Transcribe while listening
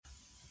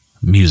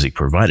Music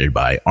provided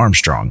by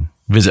Armstrong.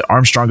 Visit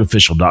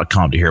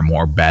armstrongofficial.com to hear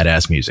more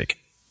badass music.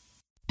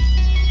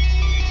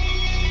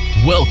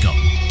 Welcome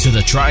to the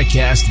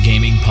TriCast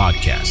Gaming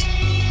Podcast.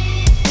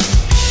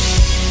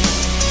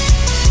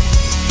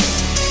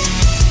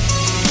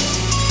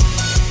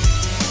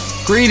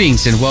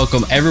 Greetings and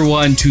welcome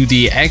everyone to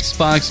the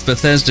Xbox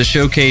Bethesda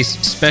Showcase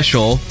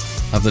special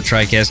of the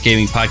TriCast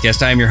Gaming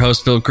Podcast. I am your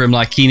host, Phil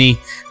Grimlock Keeney.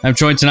 I'm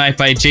joined tonight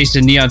by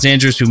Jason Neons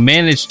Andrews, who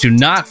managed to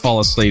not fall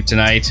asleep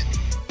tonight.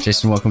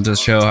 Jason, welcome to the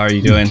show. How are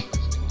you doing?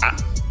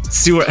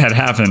 See what had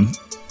happened.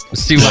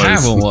 See what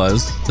happened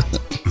was.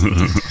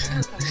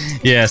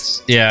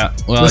 Yes, yeah.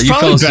 Well, you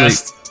fell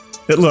asleep.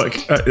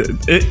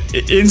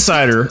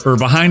 Insider or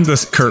behind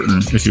this curtain,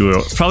 if you will,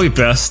 it's probably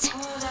best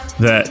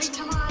that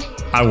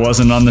I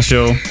wasn't on the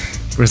show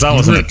because I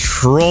was in a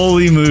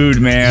trolly mood,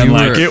 man.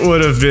 It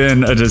would have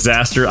been a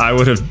disaster. I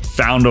would have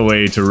found a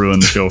way to ruin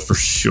the show for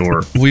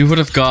sure. We would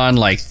have gone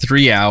like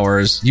 3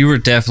 hours. You were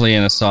definitely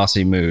in a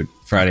saucy mood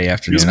Friday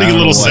afternoon. He was being a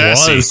little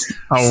sassy.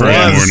 I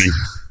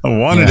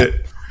wanted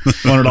it.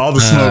 Wanted all the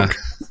smoke.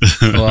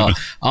 Well,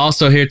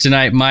 also here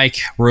tonight, Mike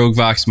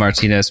Roguevox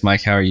Martinez.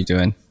 Mike, how are you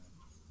doing?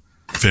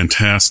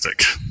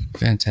 Fantastic.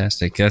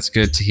 That's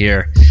good to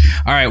hear.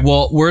 All right.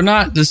 Well,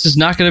 this is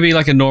not going to be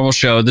like a normal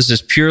show. This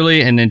is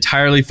purely and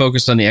entirely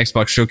focused on the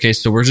Xbox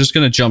Showcase. So we're just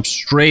going to jump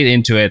straight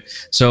into it.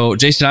 So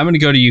Jason, I'm going to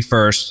go to you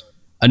first.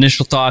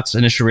 Initial thoughts,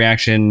 initial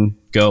reaction,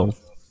 go.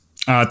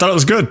 I thought it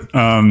was good.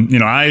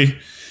 I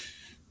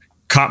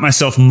caught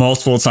myself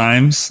multiple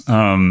times,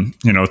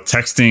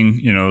 texting,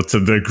 to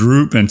the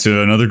group and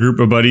to another group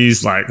of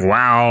buddies, like,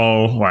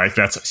 wow, like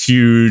that's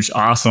huge,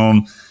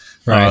 awesome.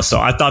 Right.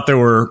 So I thought there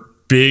were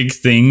big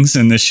things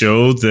in this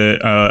show that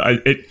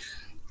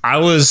I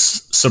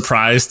was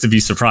surprised to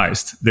be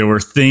surprised. There were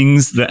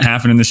things that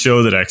happened in the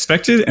show that I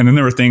expected, and then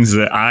there were things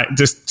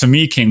that to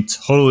me came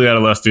totally out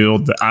of left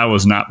field that I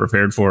was not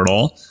prepared for at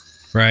all.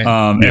 Right.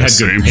 It had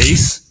good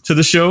pace to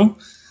the show.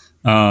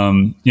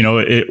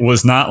 It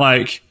was not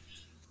like,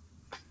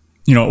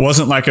 it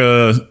wasn't like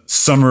a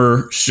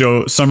summer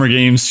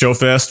games show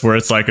fest where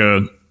it's like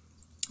or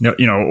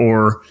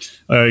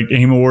a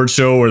Game Awards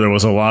show where there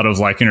was a lot of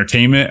like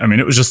entertainment. I mean,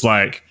 it was just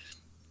like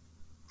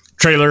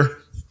trailer.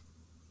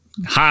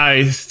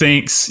 Hi,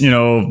 thanks.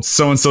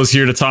 So-and-so's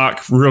here to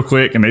talk real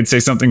quick. And they'd say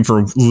something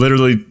for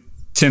literally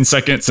 10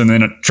 seconds and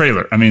then a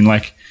trailer. I mean,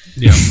 like,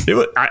 it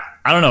was,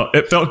 I don't know.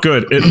 It felt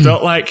good. It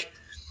felt like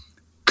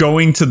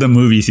going to the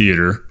movie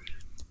theater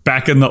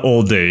back in the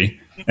old day.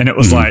 And it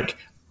was like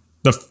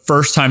the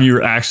first time you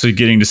were actually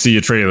getting to see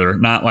a trailer,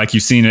 not like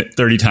you've seen it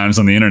 30 times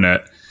on the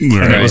internet.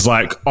 Right. And it was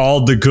like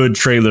all the good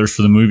trailers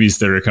for the movies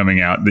that are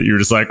coming out that you're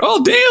just like,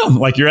 oh, damn.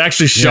 Like you're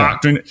actually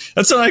shocked. Yeah. And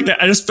that's like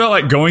that. I just felt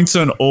like going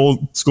to an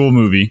old school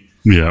movie,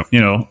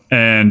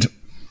 and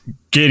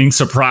getting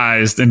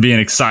surprised and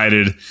being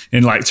excited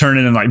and like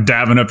turning and like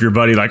dabbing up your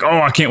buddy. Like,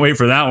 oh, I can't wait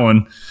for that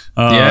one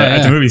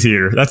at the movie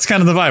theater. That's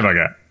kind of the vibe I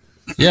got.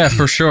 Yeah,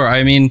 for sure.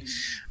 I mean,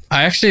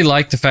 I actually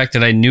like the fact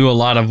that I knew a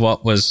lot of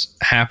what was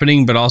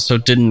happening, but also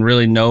didn't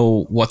really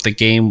know what the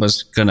game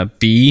was going to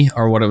be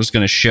or what it was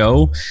going to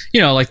show.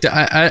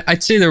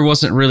 I'd say there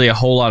wasn't really a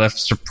whole lot of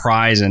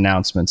surprise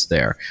announcements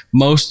there.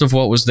 Most of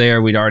what was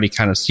there, we'd already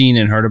kind of seen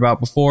and heard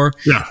about before.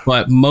 Yeah.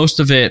 But most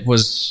of it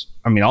was,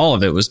 all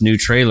of it was new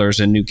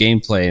trailers and new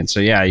gameplay. And so,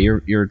 yeah,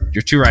 you're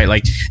too right.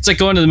 Like, it's like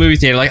going to the movie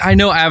theater. Like, I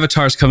know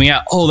Avatar's coming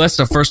out. Oh, that's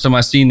the first time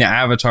I've seen the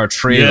Avatar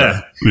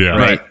trailer. Yeah.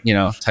 Right.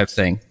 Type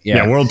thing.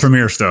 Yeah. World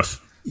premiere stuff.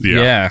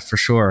 Yeah, for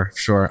sure.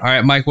 All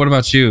right, Mike, what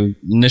about you?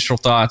 Initial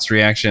thoughts,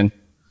 reaction?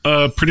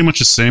 Pretty much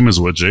the same as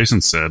what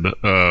Jason said.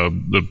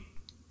 It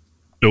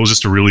was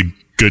just a really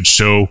good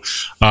show.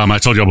 I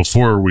told y'all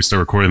before we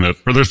started recording that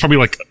there's probably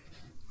like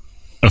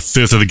a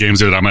fifth of the games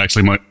that I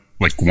actually might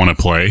like want to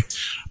play,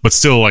 but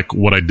still, like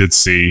what I did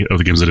see of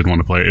the games I did want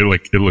to play,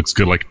 it looks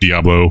good, like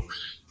Diablo,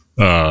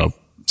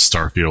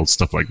 Starfield,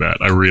 stuff like that.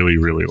 I really,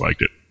 really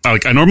liked it.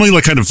 I normally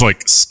like kind of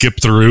like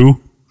skip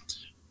through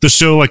the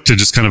show, like to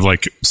just kind of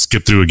like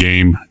skip through a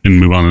game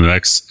and move on to the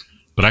next,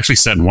 but I actually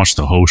sat and watched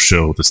the whole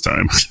show this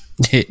time.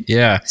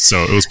 Yeah.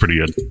 So it was pretty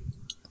good.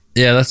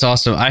 Yeah, that's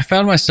awesome. I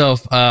found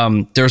myself,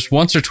 there's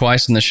once or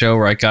twice in the show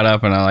where I got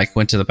up and I like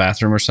went to the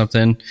bathroom or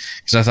something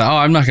because I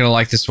thought, I'm not going to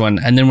like this one.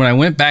 And then when I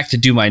went back to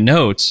do my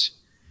notes,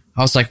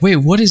 I was like, wait,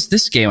 what is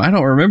this game? I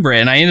don't remember it.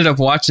 And I ended up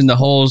watching the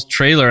whole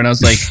trailer and I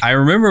was like, I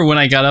remember when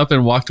I got up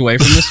and walked away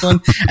from this one.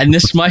 And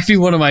this might be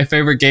one of my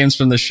favorite games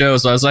from the show.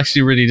 So I was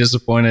actually really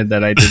disappointed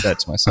that I did that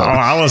to myself.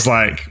 I was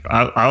like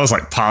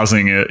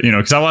pausing it,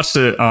 because I watched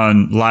it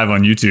live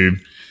on YouTube,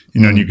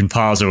 and you can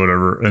pause or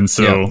whatever. And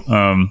so,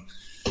 I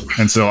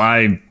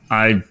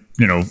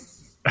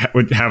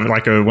would have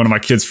like one of my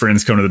kids'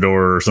 friends come to the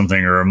door or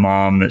something, or a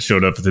mom that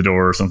showed up at the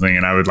door or something.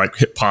 And I would like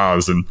hit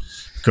pause and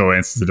go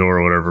answer the door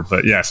or whatever.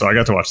 But yeah, so I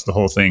got to watch the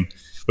whole thing,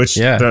 which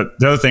the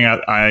other thing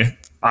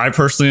I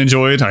personally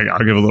enjoyed, I'll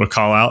give a little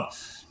call out,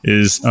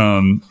 is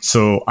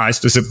so I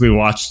specifically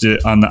watched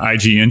it on the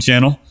IGN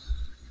channel,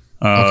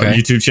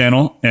 YouTube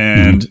channel.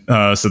 And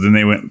so then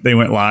they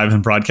went live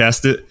and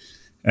broadcast it.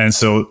 And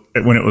so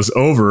when it was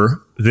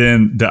over,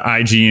 then the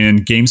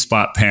IGN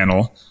GameSpot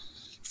panel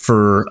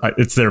for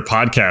it's their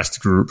podcast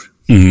group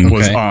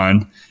was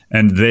on,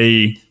 and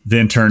they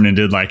then turned and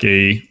did like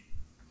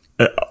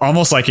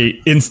almost like a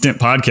instant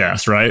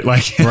podcast, right?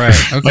 Like,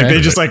 like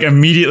they just like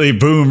immediately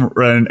boom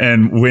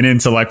and went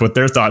into like what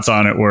their thoughts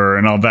on it were,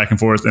 and all back and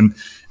forth. And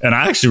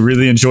I actually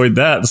really enjoyed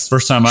that. It's the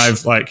first time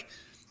I've like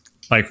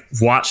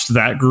watched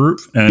that group,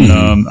 and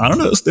I don't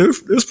know,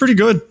 it was pretty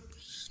good.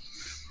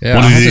 Yeah,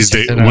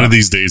 one of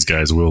these days,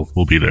 guys,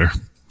 we'll be there.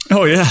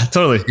 Oh yeah,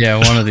 totally. Yeah,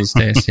 one of these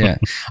days. Yeah.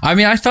 I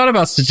mean, I thought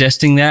about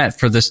suggesting that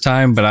for this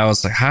time, but I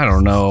was like, I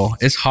don't know.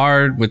 It's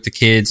hard with the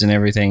kids and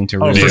everything to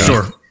really. Oh, for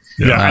sure.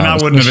 Yeah, and I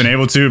wouldn't have been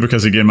able to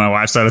because again, my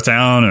wife's out of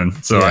town, and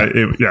so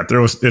it'd have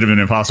been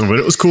impossible. But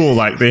it was cool.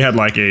 Like they had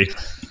like a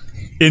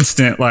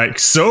instant like,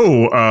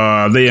 so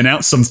they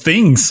announced some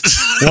things,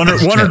 one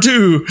or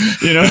two,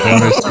 you know.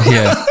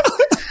 Yeah.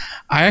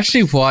 I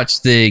actually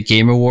watched the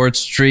Game Awards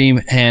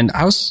stream, and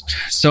I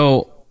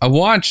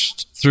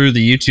watched through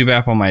the YouTube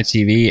app on my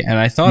TV, and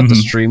I thought the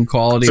stream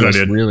quality was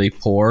really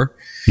poor.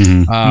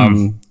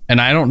 And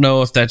I don't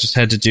know if that just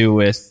had to do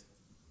with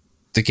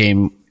the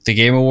Game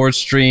Awards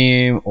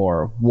stream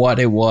or what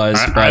it was.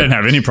 I didn't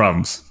have any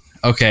problems.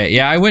 Okay,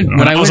 yeah, I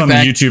was on the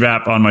YouTube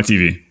app on my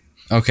TV.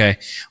 Okay,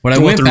 when I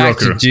went back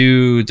to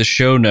do the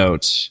show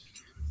notes,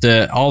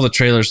 all the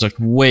trailers looked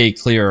way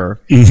clearer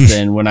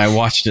than when I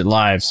watched it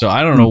live. So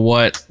I don't know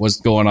what was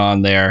going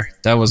on there.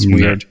 That was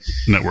weird.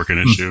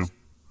 Networking issue.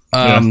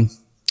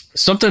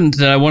 Something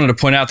that I wanted to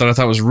point out that I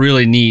thought was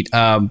really neat.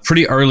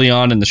 Pretty early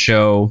on in the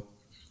show,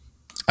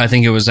 I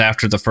think it was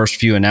after the first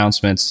few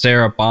announcements,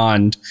 Sarah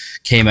Bond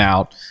came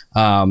out,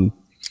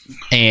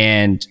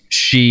 and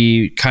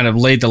she kind of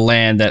laid the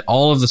land that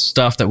all of the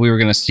stuff that we were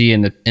going to see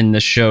in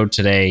the show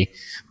today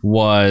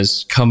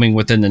was coming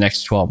within the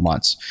next 12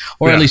 months,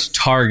 or at least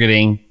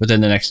targeting within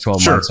the next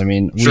 12 months. I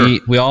mean,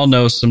 we all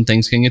know some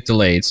things can get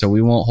delayed, so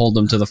we won't hold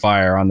them to the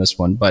fire on this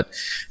one, but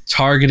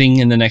targeting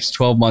in the next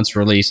 12 months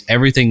release,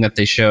 everything that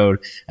they showed,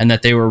 and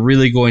that they were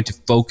really going to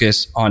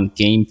focus on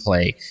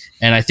gameplay.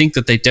 And I think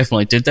that they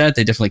definitely did that.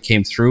 They definitely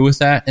came through with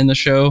that in the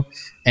show.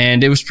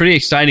 And it was pretty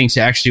exciting to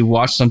actually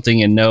watch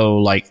something and know,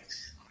 like,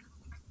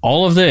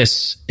 all of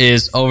this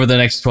is over the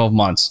next 12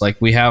 months.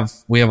 Like, we have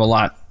a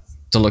lot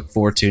to look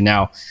forward to.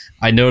 Now,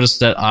 I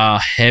noticed that a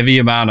heavy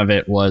amount of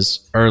it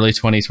was early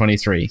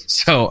 2023.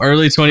 So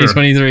early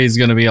 2023 is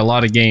going to be a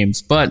lot of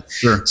games, but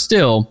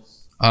still,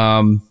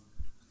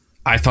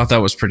 I thought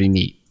that was pretty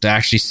neat to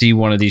actually see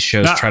one of these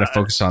shows try to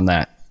focus on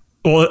that.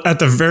 Well, at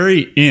the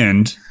very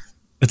end,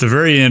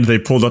 they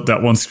pulled up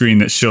that one screen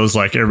that shows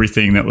like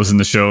everything that was in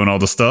the show and all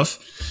the stuff.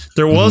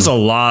 There was a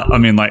lot. I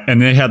mean, like,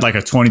 and they had like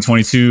a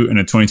 2022 and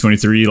a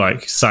 2023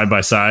 like side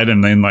by side,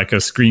 and then like a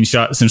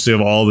screenshot essentially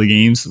of all the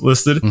games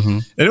listed.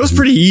 And it was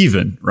pretty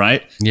even,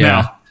 right? Yeah.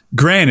 Now,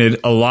 granted,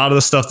 a lot of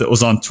the stuff that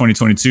was on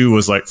 2022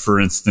 was like, for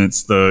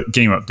instance, the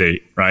game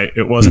update, right?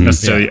 It wasn't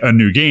necessarily a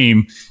new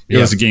game. It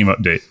was a game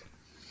update.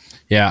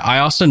 Yeah. I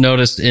also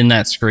noticed in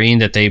that screen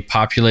that they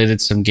populated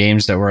some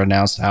games that were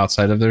announced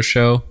outside of their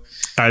show.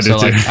 I did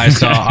too. I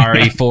saw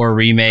RE4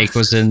 Remake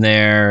was in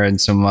there and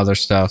some other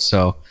stuff.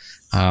 So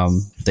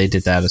they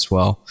did that as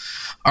well.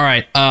 All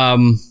right.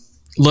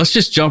 Let's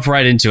just jump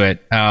right into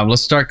it.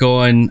 Let's start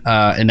going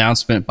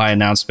announcement by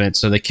announcement.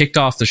 So they kicked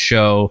off the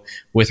show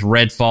with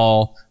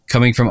Redfall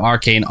coming from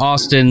Arcane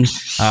Austin.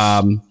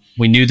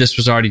 We knew this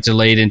was already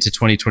delayed into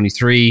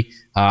 2023.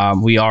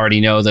 We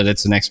already know that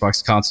it's an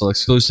Xbox console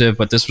exclusive,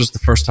 but this was the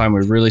first time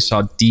we really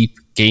saw deep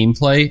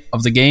gameplay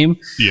of the game.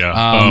 Yeah.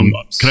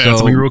 Can I add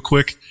something real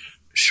quick?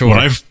 Sure.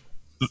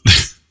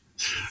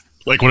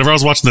 Whenever I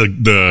was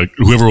watching the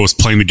whoever was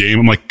playing the game,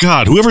 I'm like,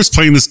 God, whoever's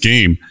playing this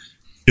game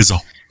is a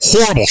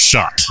horrible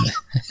shot.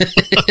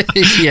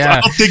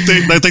 Yeah. I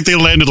think they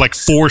landed like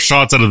 4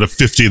 shots out of the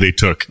 50 they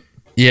took.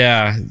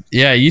 Yeah.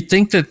 Yeah. You'd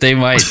think that they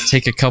might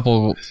take a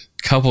couple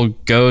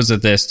goes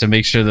at this to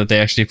make sure that they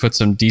actually put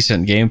some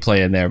decent gameplay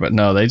in there, but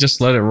no, they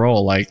just let it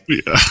roll. Like,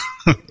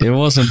 it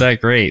wasn't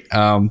that great.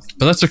 But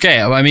that's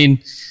okay. I mean,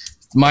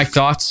 my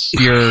thoughts,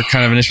 your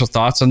kind of initial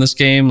thoughts on this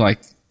game, like,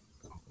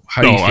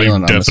 how are you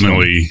feeling on this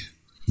one?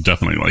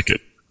 Definitely like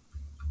it.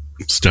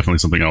 It's definitely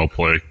something I'll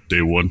play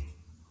day one.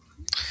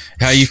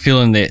 How are you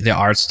feeling the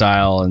art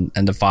style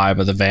and the vibe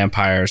of the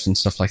vampires and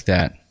stuff like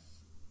that?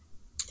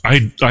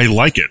 I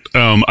like it.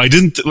 I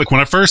didn't like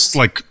when I first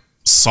like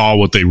saw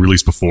what they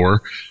released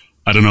before.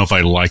 I don't know if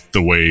I liked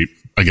the way,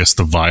 I guess,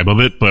 the vibe of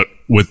it, but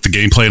with the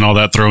gameplay and all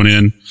that thrown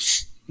in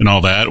and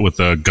all that with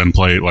the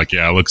gunplay, like,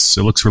 yeah, it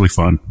looks really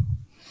fun.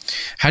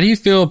 How do you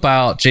feel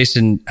about,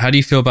 Jason, how do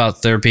you feel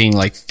about there being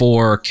like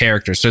 4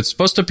 characters? So it's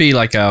supposed to be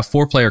like a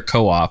 4-player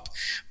co-op,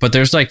 but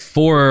there's like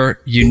 4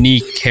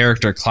 unique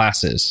character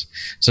classes.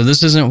 So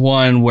this isn't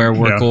one where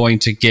we're going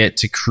to get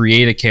to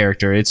create a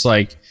character. It's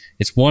like,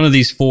 it's one of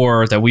these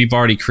 4 that we've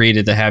already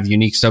created that have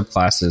unique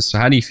subclasses. So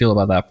how do you feel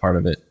about that part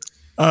of it?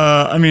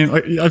 I mean,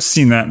 like, I've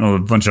seen that in a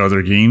bunch of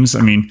other games.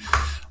 I mean,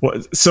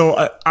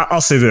 so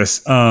I'll say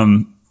this.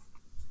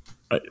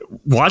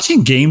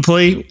 Watching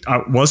gameplay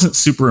wasn't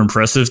super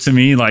impressive to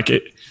me. Like,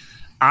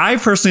 I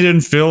personally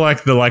didn't feel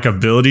like the like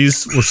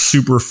abilities were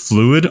super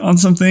fluid on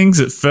some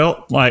things. It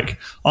felt like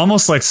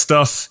almost like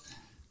stuff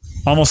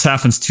almost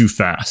happens too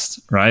fast,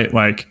 right?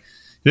 Like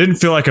it didn't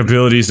feel like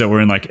abilities that were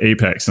in like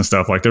Apex and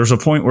stuff. Like there was a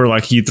point where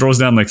like he throws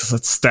down like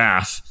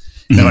staff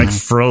and it like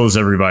froze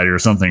everybody or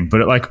something,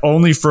 but it like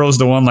only froze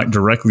the one like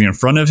directly in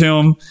front of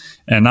him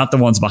and not the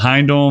ones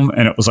behind him.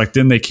 And it was like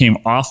then they came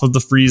off of the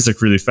freeze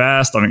like really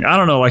fast. I mean, I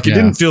don't know, like it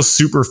didn't feel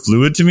super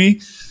fluid to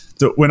me.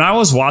 When I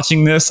was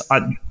watching this,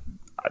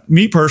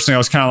 me personally, I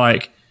was kind of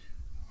like,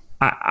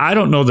 I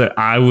don't know that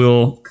I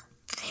will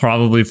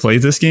probably play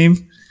this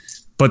game,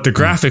 but the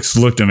graphics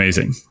looked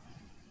amazing.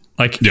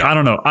 Like, I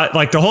don't know.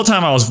 Like the whole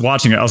time I was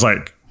watching it, I was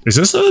like, is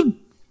this a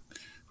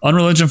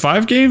Unreal Engine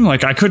 5 game?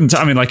 Like I couldn't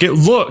I mean, like it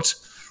looked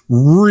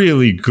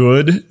really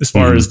good as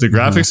far as the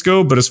graphics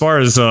go, but as far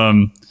as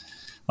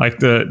like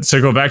to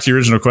go back to your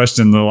original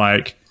question, the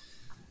like,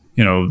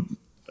 you know,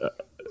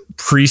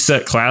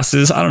 preset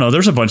classes. I don't know.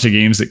 There's a bunch of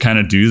games that kind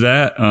of do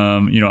that.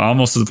 You know,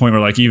 almost to the point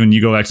where like even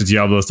you go back to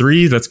Diablo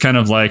 3, that's kind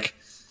of like,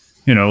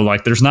 you know,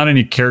 like there's not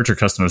any character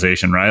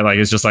customization, right? Like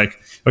it's just like,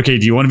 okay,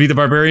 do you want to be the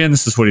barbarian?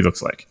 This is what he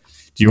looks like.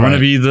 Do you want to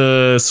be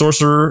the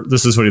sorcerer?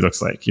 This is what he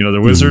looks like. You know,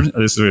 the wizard?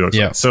 This is what he looks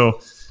like.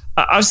 So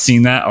I've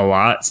seen that a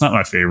lot. It's not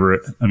my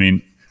favorite. I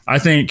mean, I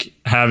think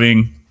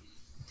having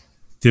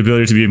the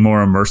ability to be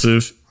more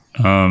immersive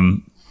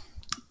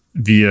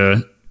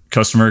via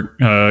character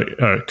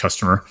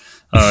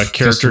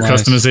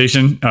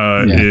customization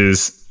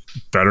is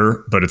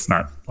better, but it's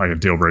not like a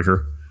deal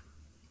breaker.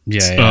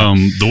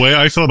 The way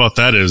I feel about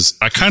that is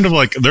I kind of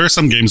like, there are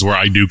some games where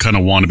I do kind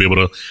of want to be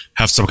able to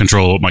have some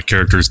control of what my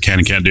characters can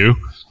and can't do.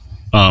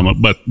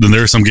 But then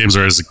there are some games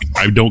where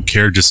I don't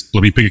care. Just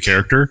let me pick a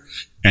character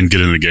and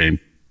get in the game.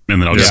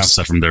 And then I'll just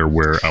decide from there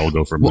where I'll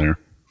go from there.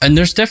 And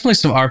there's definitely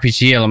some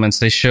RPG elements.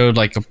 They showed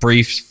like a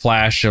brief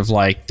flash of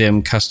like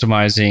them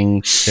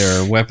customizing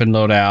their weapon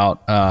loadout,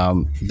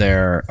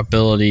 their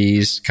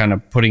abilities, kind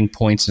of putting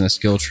points in a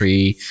skill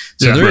tree.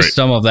 So there is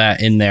some of that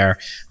in there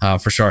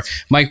for sure.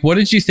 Mike, what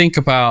did you think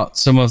about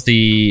some of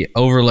the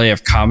overlay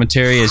of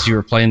commentary as you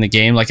were playing the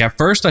game? Like at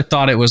first I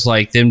thought it was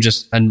like them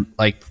just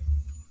like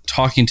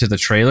talking to the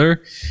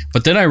trailer,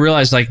 but then I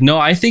realized like, no,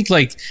 I think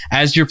like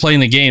as you're playing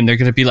the game, they're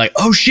going to be like,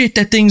 oh shit,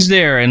 that thing's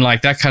there. And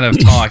like that kind of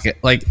talk.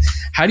 Like,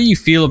 how do you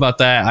feel about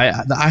that?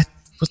 I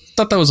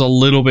thought that was a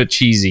little bit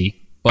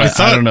cheesy, but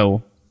I don't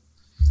know.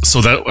 So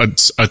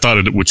that I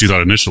thought what you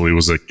thought initially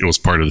was like, it was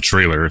part of the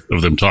trailer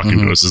of them talking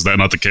to us. Is that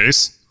not the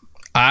case?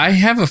 I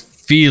have a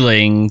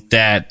feeling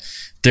that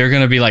they're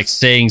going to be like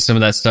saying some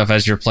of that stuff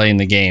as you're playing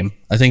the game.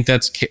 I think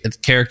that's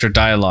character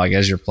dialogue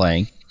as you're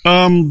playing.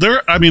 I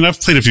mean,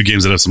 I've played a few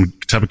games that have some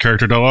type of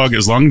character dialogue.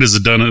 As long as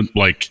it's done,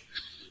 like,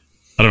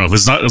 I don't know if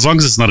it's not, as long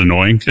as it's not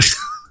annoying.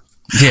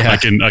 I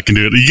can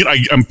do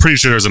it. I'm pretty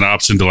sure there's an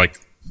option to like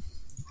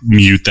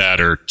mute that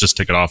or just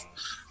take it off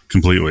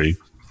completely.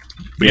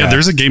 But yeah,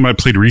 there's a game I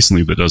played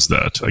recently that does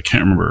that. I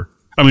can't remember.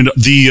 I mean,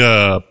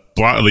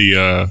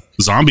 the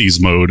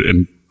zombies mode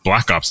in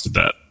Black Ops did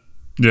that.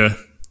 Yeah.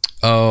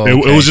 Oh, it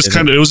was just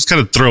kind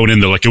of thrown in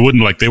there. Like it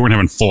wouldn't, like they weren't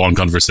having full on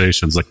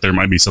conversations. Like there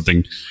might be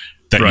something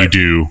that you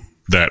do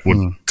that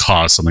would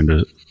cause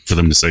something for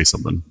them to say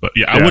something. But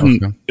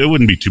it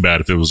wouldn't be too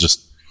bad if it was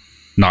just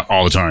not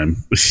all the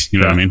time. You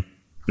know what I mean?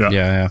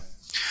 Yeah.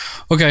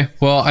 Okay.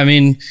 Well, I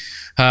mean,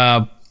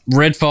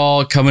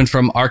 Redfall coming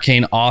from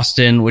Arcane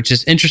Austin, which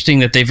is interesting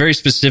that they very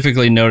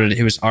specifically noted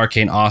it was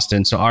Arcane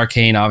Austin. So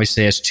Arcane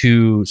obviously has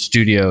two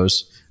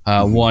studios,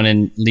 one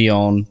in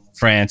Lyon,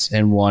 France,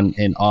 and one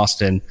in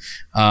Austin.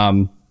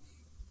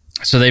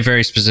 So they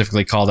very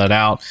specifically call that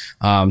out.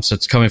 So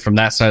it's coming from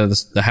that side of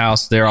the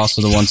house. They're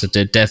also the ones that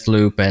did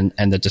Deathloop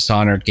and the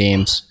Dishonored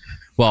games.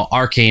 Well,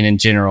 Arcane in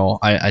general.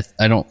 I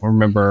don't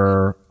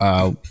remember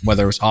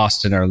whether it was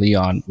Austin or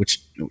Lyon, which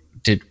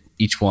did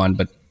each one,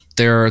 but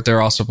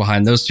they're also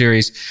behind those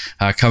series.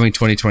 Coming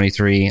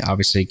 2023,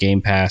 obviously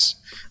Game Pass,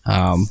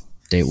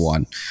 day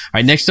one. All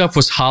right, next up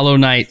was Hollow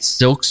Knight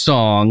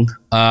Silksong.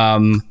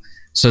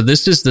 So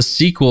this is the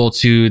sequel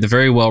to the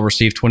very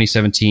well-received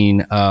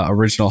 2017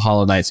 original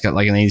Hollow Knight. It's got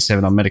like an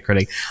 87 on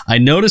Metacritic. I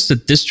noticed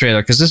that this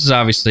trailer, because this is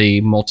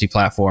obviously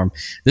multi-platform,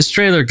 this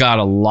trailer got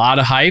a lot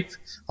of hype,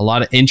 a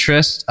lot of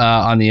interest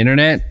on the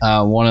internet.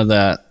 One of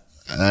the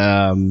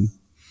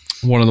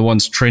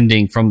ones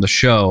trending from the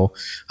show.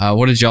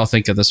 What did y'all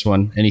think of this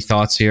one? Any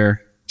thoughts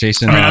here,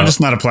 Jason? I mean, I'm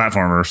just not a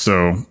platformer,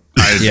 so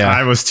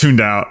I was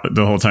tuned out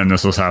the whole time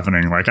this was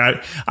happening. Like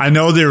I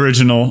know the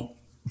original,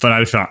 but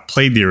I've not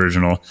played the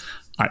original.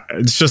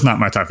 It's just not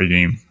my type of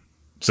game.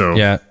 So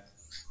yeah.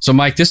 So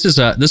Mike, this is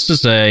a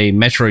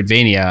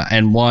Metroidvania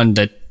and one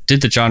that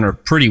did the genre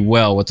pretty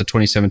well with the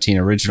 2017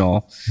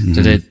 original. Mm-hmm.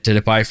 Did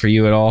it buy for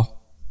you at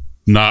all?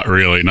 Not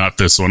really. Not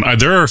this one.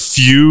 There are a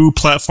few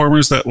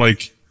platformers that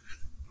like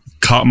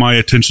caught my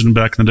attention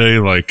back in the day.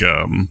 Like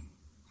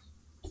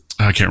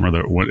I can't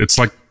remember what it's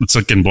like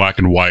in black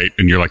and white,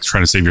 and you're like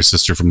trying to save your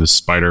sister from this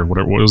spider.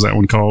 What was that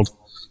one called?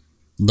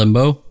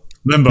 Limbo.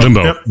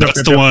 Yep,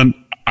 That's the one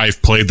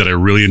I've played that I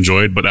really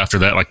enjoyed, but after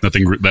that, like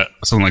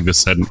something like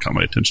this hadn't caught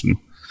my attention.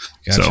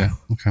 Gotcha. So,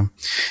 okay.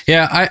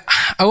 Yeah,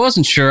 I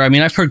wasn't sure. I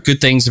mean, I've heard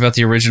good things about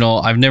the original.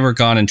 I've never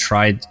gone and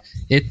tried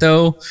it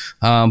though.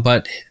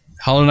 But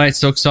Hollow Knight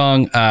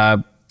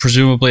Silksong,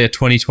 presumably a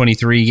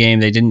 2023 game.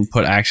 They didn't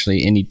put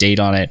actually any date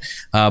on it,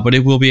 but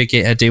it will be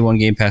a day one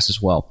Game Pass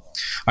as well.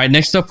 All right,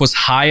 next up was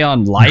High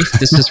on Life.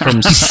 This is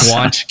from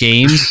Squanch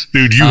Games.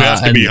 dude, you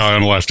have to be high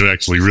on life to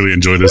actually really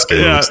enjoy this game.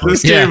 Yeah,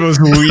 this game was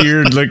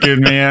weird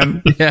looking,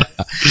 man. Yeah.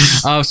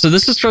 So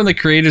this is from the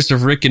creators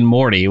of Rick and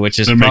Morty, which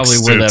is That probably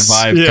makes where that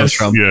sense. vibe comes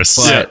from. Yes.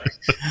 But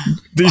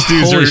These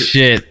dudes holy are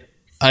shit.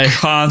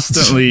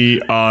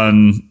 constantly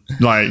on,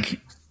 like,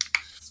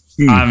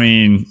 I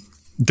mean,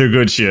 they're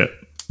good shit.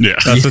 Yeah.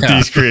 That's what Yeah.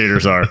 these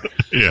creators are.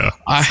 Yeah.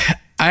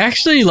 I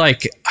actually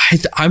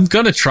I'm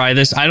going to try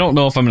this. I don't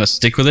know if I'm going to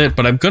stick with it,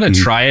 but I'm going to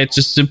try it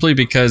just simply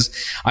because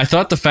I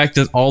thought the fact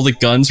that all the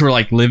guns were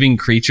like living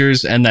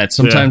creatures and that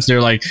sometimes they're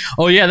like,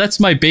 oh yeah, that's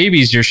my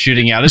babies you're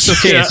shooting out. It's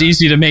okay. It's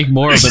easy to make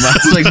more of them. I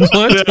was like,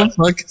 what the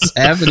fuck is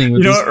happening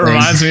with You know this what it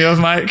reminds me of,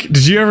 Mike?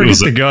 Did you ever get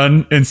the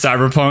gun in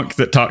Cyberpunk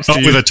that talks to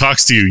you? That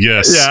talks to you,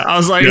 yes. Yeah, I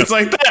was like, it's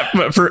like that,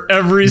 but for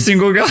every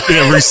single gun.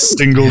 Every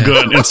single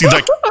gun. And see,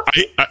 like,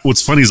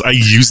 what's funny is I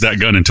used that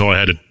gun until I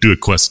had to do a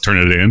quest to turn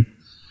it in.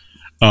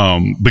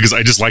 Because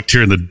I just liked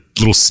hearing the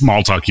little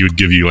small talk he would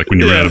give you, like when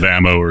you ran out of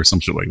ammo or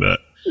some shit like that.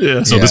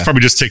 Yeah. So this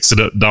probably just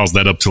dials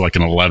that up to like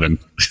an 11.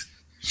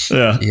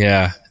 Yeah.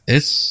 Yeah.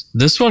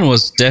 This one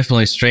was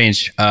definitely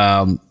strange,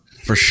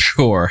 for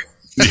sure.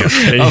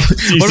 Hey,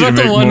 What about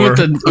the one with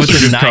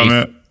the knife?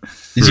 Comment.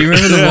 Did you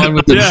remember the one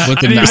with the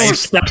knife?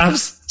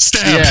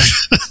 Stab. Yeah.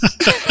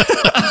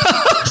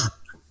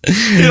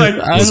 He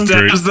like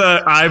stabs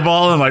the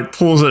eyeball and like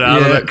pulls it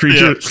out of that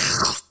creature.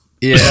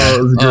 Yeah.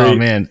 Oh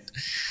man.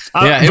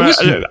 Yeah,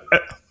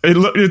 it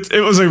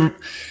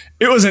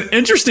was an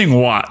interesting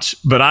watch,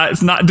 but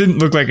didn't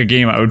look like a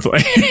game I would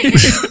play.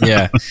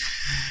 Yeah.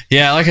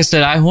 Like I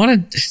said,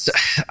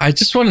 I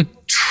just want to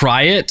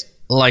try it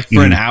like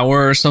for an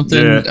hour or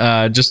something,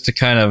 just to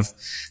kind of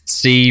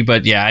see.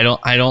 But yeah,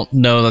 I don't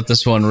know that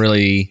this one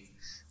really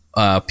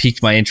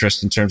piqued my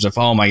interest in terms of,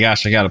 oh my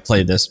gosh, I got to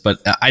play this. But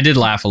I did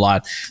laugh a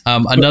lot.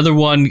 Another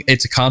one,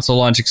 it's a console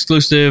launch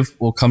exclusive,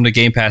 will come to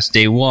Game Pass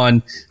day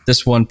one.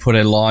 This one put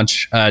a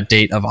launch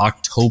date of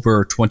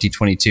October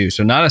 2022.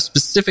 So not a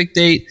specific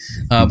date,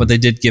 but they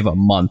did give a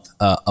month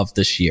of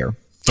this year.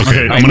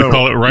 Okay, I'm going to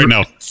call it right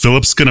now.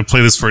 Philip's going to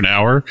play this for an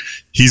hour.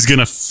 He's going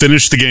to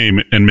finish the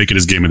game and make it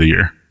his game of the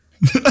year.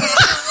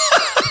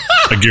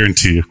 I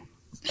guarantee you.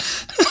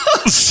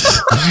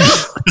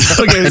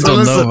 Okay,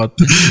 so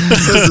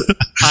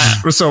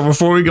so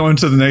before we go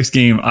into the next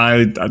game,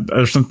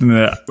 there's something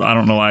that I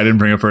don't know why I didn't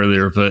bring up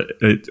earlier, but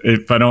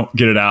if I don't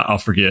get it out, I'll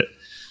forget.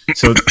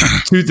 So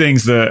two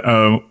things that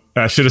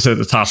I should have said at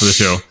the top of the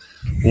show.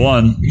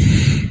 One,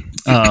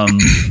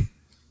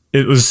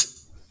 it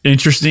was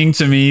interesting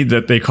to me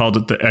that they called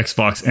it the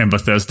Xbox and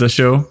Bethesda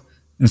show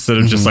instead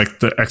of just like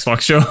the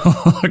Xbox show,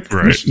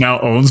 which now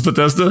owns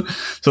Bethesda.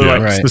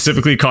 So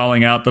specifically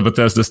calling out the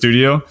Bethesda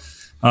studio.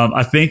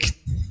 I think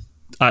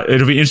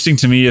it'll be interesting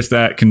to me if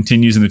that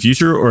continues in the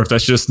future or if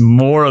that's just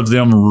more of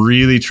them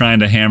really trying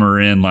to hammer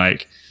in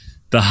like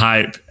the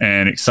hype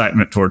and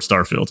excitement towards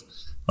Starfield.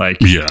 Like,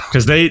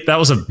 because that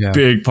was a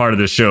big part of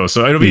the show.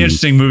 So it'll be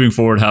interesting moving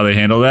forward how they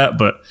handle that.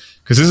 But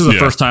because this is the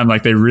first time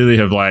like they really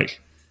have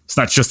like, it's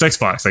not just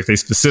Xbox. Like they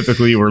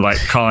specifically were like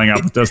calling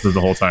out Bethesda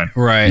the whole time.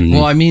 Right.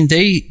 Well, I mean,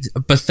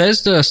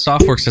 Bethesda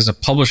Softworks as a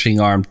publishing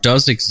arm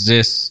does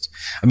exist.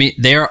 I mean,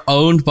 they are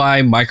owned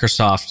by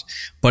Microsoft,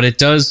 but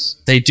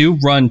they do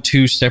run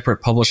two separate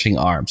publishing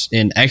arms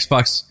in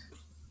Xbox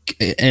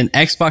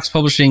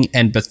Publishing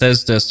and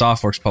Bethesda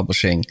Softworks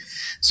Publishing.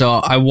 So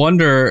I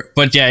wonder,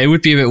 but yeah, it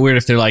would be a bit weird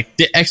if they're like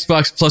the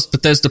Xbox plus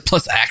Bethesda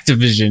plus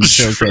Activision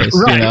showcase.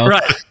 Right, you know?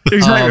 Right.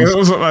 Exactly. That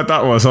was what my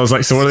thought was. I was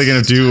like, so what are they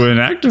going to do when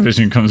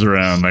Activision comes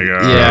around? Like,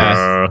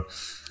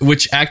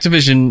 Which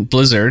Activision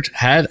Blizzard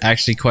had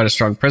actually quite a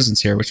strong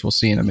presence here, which we'll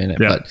see in a minute.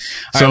 Yeah.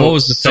 But what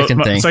was the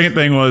second thing? Second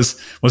thing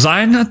was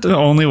I not the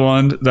only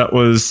one that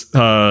was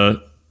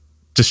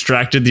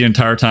distracted the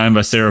entire time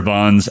by Sarah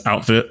Bond's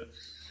outfit?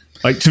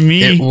 Like to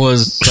me, it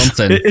was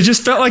something. It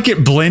just felt like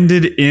it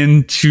blended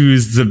into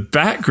the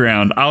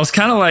background. I was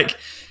kind of like,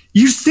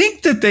 you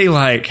think that they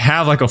like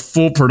have like a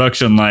full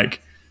production,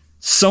 like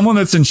someone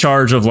that's in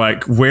charge of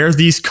like wear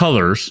these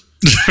colors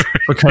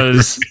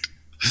because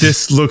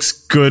this looks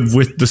good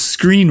with the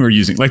screen we're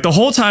using. Like the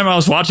whole time I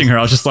was watching her,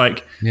 I was just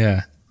like,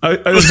 it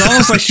was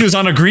almost like she was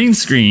on a green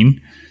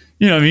screen.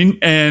 You know what I mean?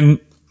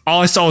 And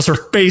all I saw was her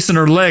face and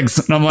her legs.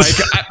 And I'm like,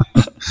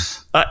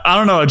 I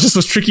don't know. It just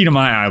was tricky to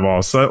my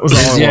eyeballs. So that was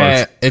all it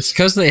was. It's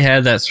because they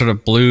had that sort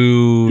of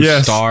blue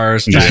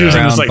stars background. She was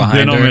in this like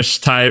Venomish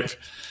type.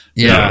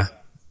 Yeah.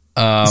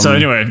 So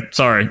anyway,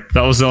 sorry.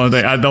 That was the only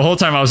thing. The whole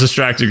time I was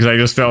distracted because I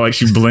just felt like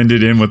she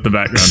blended in with the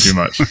background too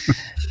much.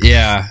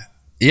 Yeah,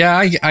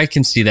 I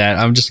can see that.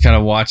 I'm just kind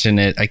of watching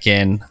it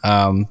again.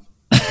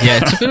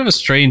 It's a bit of a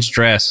strange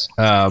dress,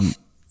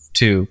 to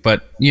too.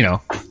 But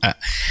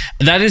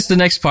that is the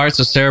next part.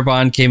 So Sarah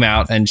Bond came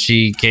out and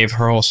she gave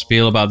her whole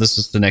spiel about this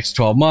is the next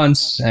 12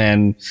 months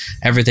and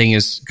everything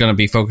is going to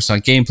be focused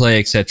on gameplay,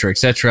 et cetera, et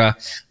cetera.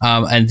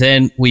 And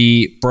then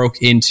we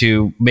broke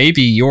into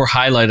maybe your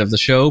highlight of the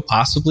show,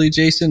 possibly,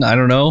 Jason. I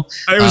don't know.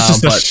 It was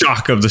just the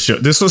shock of the show.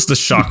 This was the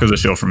shock of the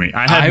show for me.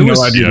 I had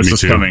no idea this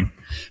was coming.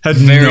 Had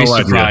very no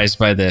surprised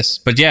by this.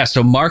 But yeah,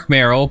 so Mark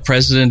Merrill,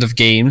 president of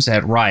games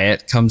at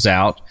Riot, comes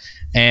out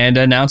and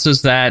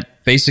announces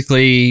that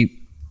basically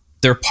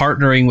they're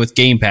partnering with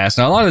Game Pass.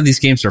 Now, a lot of these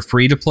games are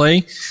free to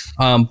play,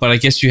 but I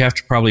guess you have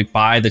to probably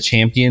buy the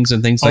champions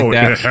and things like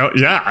that.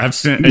 Yeah, I've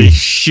spent a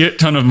shit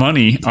ton of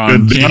money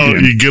on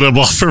champions. You get them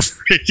all for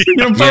free.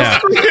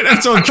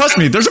 And so trust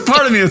me, there's a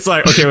part of me that's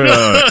like, okay, wait.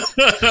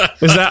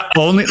 Is that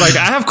only like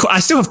I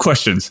still have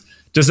questions.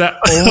 Does that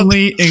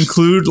only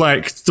include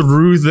like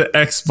through the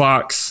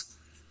Xbox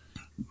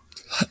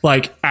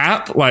like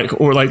app,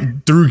 like, or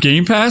like through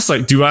Game Pass?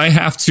 Like, do I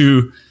have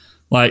to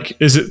like,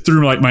 is it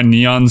through like my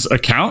Neon's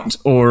account,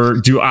 or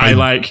do I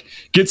like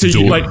get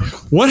to like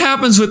what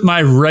happens with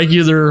my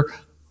regular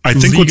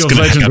League of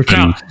Legends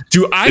account?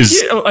 Do I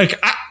get like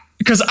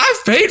because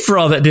I've paid for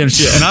all that damn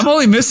shit and I'm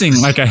only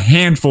missing like a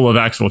handful of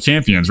actual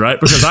champions, right?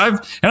 Because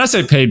I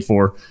say paid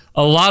for,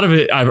 a lot of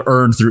it I've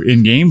earned through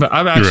in-game, but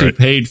I've actually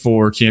paid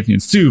for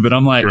champions too. But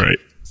I'm like,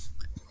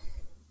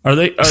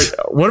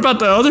 what about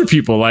the other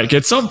people? Like,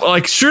 it's some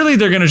like, surely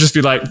they're going to just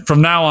be like,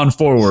 from now on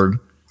forward.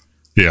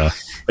 Yeah.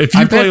 If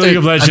you play League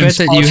of Legends,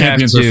 all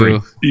champions are free.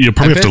 You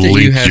probably have to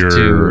link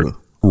your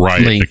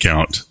Riot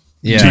account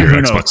to your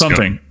Xbox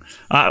something.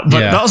 But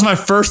that was my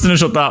first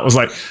initial thought, was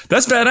like,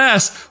 that's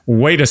badass.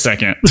 Wait a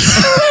second.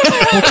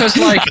 Because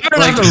like,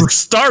 I have to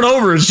start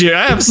over and shit.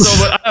 I have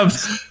so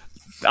much.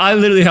 I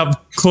literally have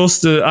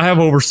I have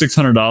over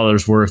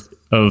 $600 worth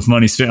of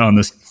money spent on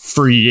this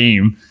free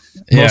game.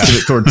 Most of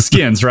it towards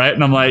skins, right?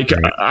 And I'm like,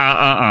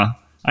 I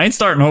ain't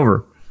starting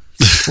over.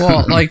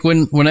 Well, like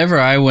whenever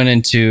I went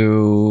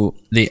into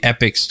the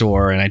Epic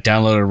store and I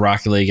downloaded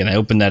Rocket League and I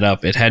opened that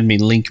up, it had me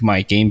link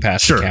my Game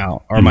Pass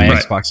account or my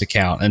Xbox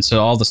account. And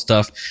so all the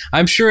stuff,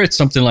 I'm sure it's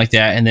something like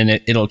that. And then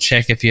it'll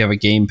check if you have a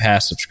Game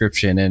Pass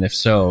subscription. And if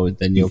so,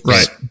 then you'll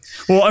get it.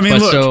 Well, I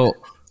mean,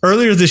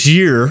 earlier this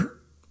year,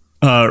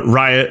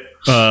 Riot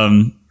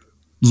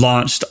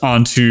launched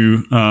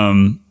onto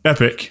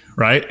Epic,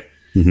 right?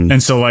 Mm-hmm.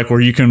 And so like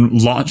where you can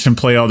launch and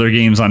play all their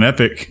games on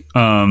Epic,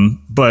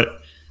 but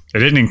it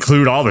didn't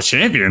include all the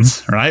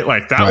champions, right?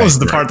 Like that was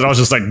the part that I was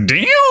just like,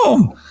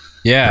 damn.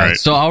 Yeah. Right.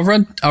 So I'll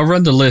run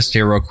the list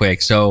here real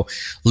quick. So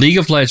League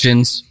of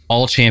Legends,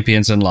 all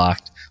champions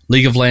unlocked.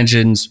 League of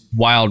Legends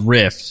Wild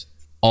Rift,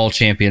 all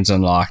champions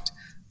unlocked.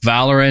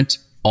 Valorant,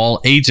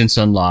 all agents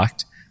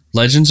unlocked.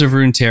 Legends of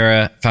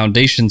Runeterra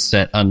Foundation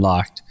set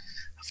unlocked.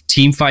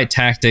 Teamfight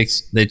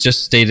Tactics, they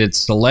just stated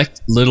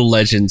select Little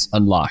Legends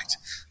unlocked.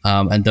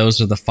 And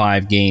those are the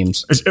 5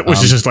 games.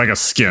 Which is just like a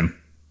skin.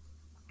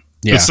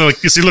 Yeah. It's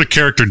like you see little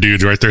character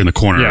dudes right there in the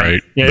corner,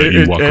 right? Yeah,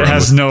 it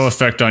has no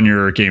effect on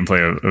your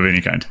gameplay of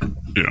any kind.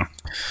 Yeah.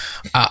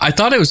 I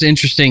thought it was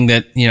interesting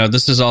that,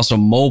 this is also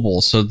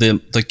mobile. So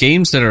the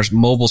games that are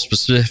mobile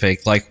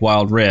specific, like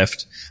Wild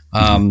Rift,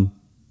 Runeterra,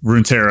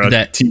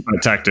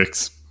 Teamfight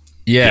Tactics.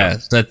 Yeah,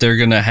 that they're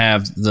going to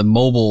have the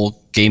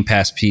mobile Game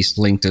Pass piece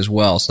linked as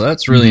well. So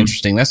that's really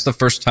interesting. That's the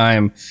first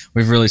time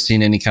we've really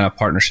seen any kind of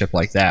partnership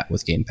like that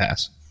with Game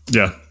Pass.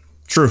 Yeah,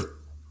 true.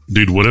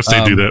 Dude, what if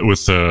they do that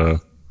with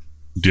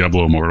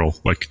Diablo Immortal?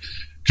 Like,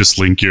 just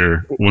link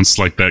once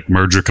like that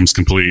merger comes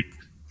complete,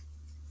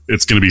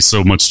 it's going to be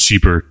so much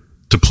cheaper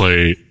to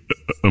play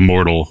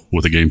Immortal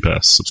with a Game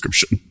Pass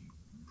subscription.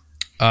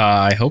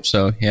 I hope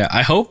so. Yeah,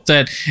 I hope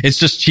that it's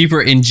just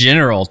cheaper in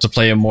general to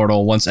play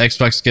Immortal once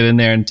Xbox get in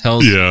there and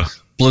tells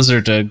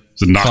Blizzard to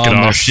knock it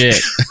off.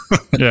 Shit.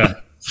 Yeah.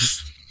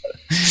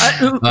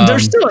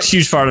 There's still a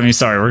huge part of me.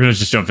 Sorry, we're gonna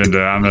just jump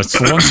into. I'm a one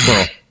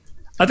squirrel.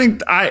 I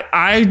think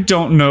I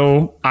don't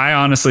know. I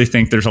honestly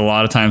think there's a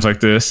lot of times like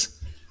this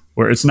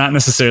where it's not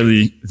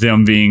necessarily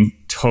them being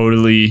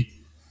totally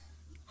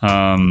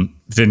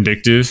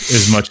vindictive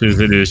as much as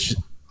it is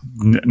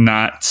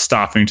not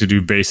stopping to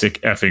do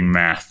basic effing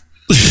math.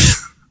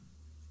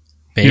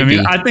 You know what I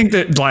mean? I think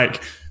that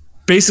like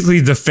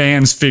basically the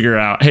fans figure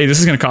out, hey, this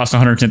is going to cost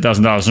 $110,000,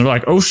 and they're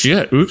like, oh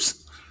shit,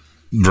 oops,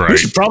 we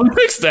should probably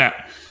fix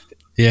that.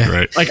 Yeah,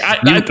 right. Like I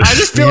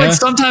just feel like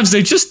sometimes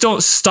they just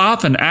don't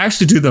stop and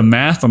actually do the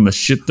math on the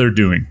shit they're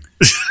doing.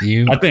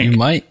 I think you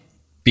might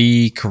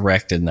be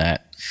correct in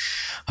that.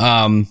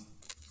 I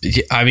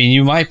mean,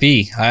 you might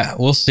be.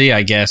 We'll see,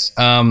 I guess.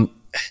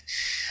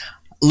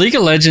 League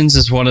of Legends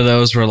is one of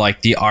those where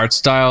like the art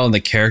style and the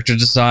character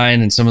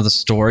design and some of the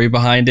story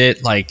behind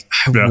it, like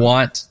I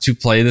want to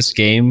play this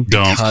game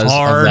because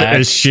hard of that.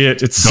 As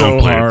shit. It's so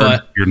hard.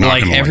 But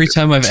like every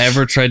time I've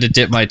ever tried to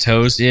dip my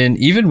toes in,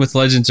 even with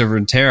Legends of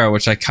Runeterra,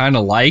 which I kind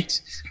of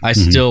liked, I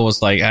still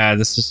was like,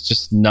 this is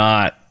just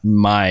not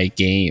my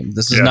game.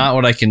 This is not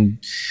what I can.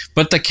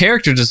 But the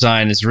character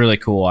design is really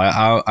cool.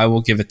 I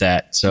will give it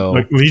that. So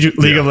like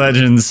League of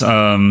Legends,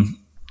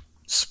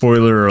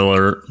 spoiler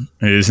alert,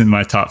 is in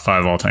my top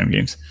 5 all-time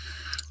games.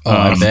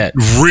 I bet.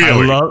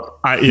 Really?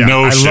 I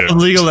love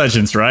League of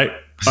Legends, right?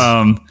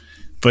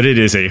 But it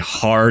is a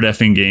hard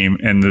effing game.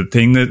 And the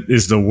thing that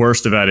is the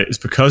worst about it is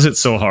because it's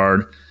so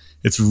hard,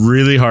 it's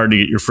really hard to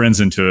get your friends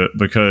into it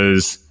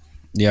because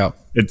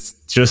it's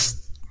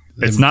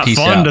not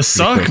fun to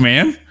suck,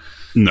 man.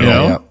 No. You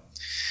know?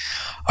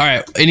 All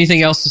right.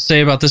 Anything else to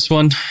say about this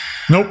one?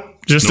 Nope.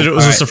 Just that it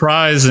was a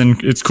surprise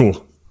and it's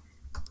cool.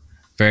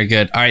 Very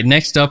good. All right.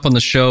 Next up on the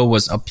show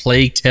was A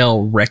Plague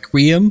Tale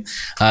Requiem.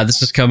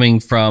 This is coming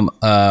from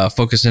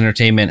Focus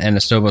Entertainment and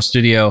Asobo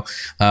Studio.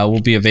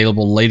 Will be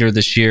available later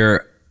this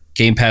year.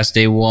 Game Pass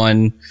day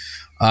one.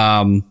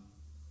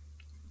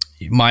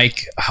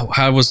 Mike,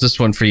 how was this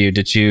one for you?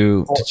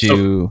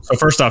 So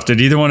first off,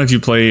 did either one of you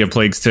play A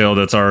Plague's Tale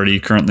that's already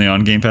currently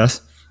on Game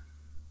Pass?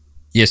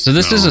 Yeah. So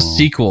this is a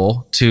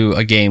sequel to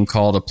a game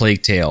called A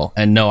Plague Tale,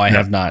 and no, I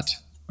have not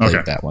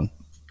played that one.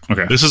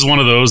 Okay. This is one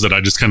of those that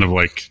I just kind of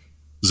like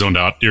zoned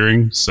out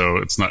during, so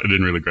it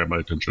didn't really grab my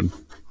attention.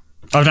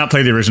 I've not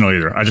played the original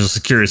either. I just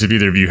was curious if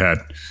either of you had.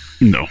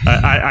 No.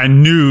 I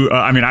knew,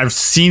 I've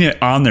seen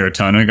it on there a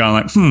ton and gone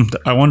like,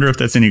 I wonder if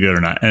that's any good or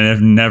not. And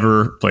I've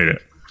never played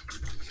it.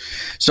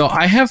 So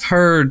I have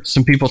heard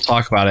some people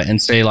talk about it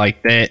and say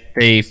like that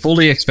they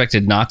fully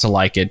expected not to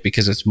like it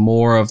because it's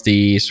more of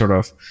the sort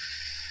of,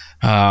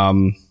 I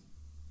don't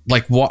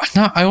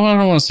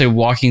want to say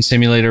walking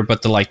simulator,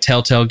 but the like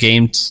Telltale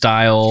game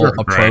style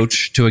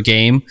approach to a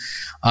game.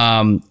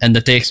 And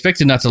that they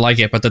expected not to like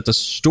it, but that the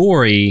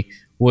story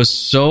was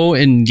so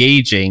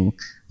engaging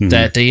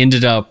that they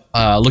ended up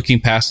looking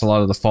past a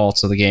lot of the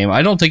faults of the game.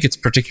 I don't think it's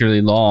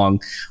particularly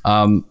long.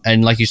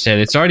 And like you said,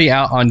 it's already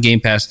out on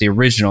Game Pass, the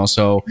original.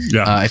 So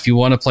if you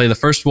want to play the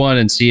first one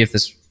and see if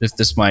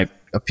this might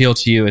appeal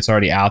to you, it's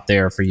already out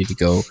there for you to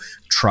go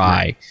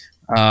try.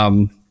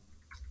 All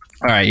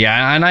right.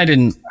 Yeah. And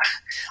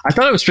I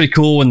thought it was pretty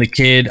cool when the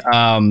kid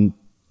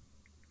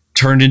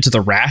turned into the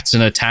rats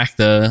and attacked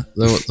the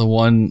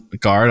one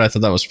guard. I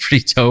thought that was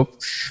pretty dope.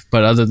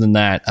 But other than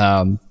that,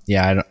 I'm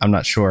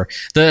not sure.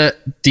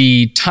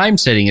 The time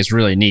setting is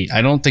really neat.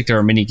 I don't think there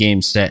are many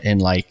games set in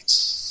like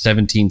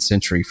 17th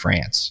century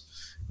France.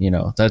 You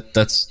know,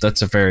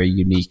 that's a very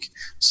unique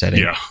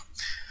setting. Yeah.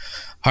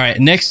 All right.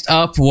 Next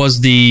up was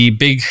the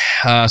big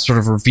sort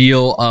of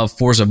reveal of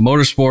Forza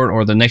Motorsport,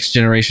 or the next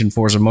generation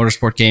Forza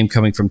Motorsport game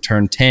coming from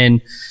Turn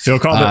 10. Phil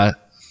called it.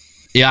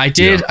 Yeah, I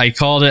did. Yeah. I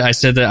called it. I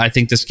said that I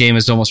think this game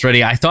is almost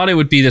ready. I thought it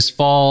would be this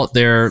fall.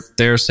 They're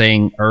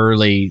saying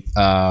early.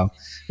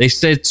 They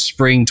said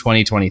spring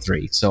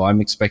 2023. So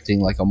I'm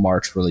expecting like a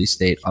March release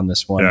date on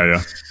this one.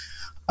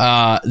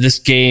 Yeah. This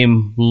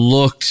game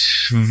looked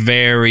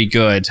very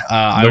good.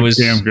 I was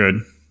damn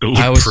good. It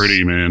looked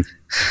pretty, man.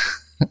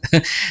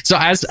 So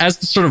as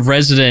the sort of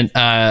resident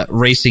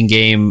racing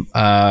game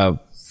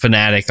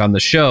fanatic on the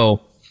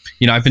show,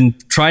 you know, I've been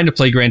trying to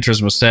play Gran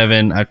Turismo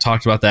 7. I've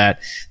talked about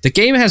that. The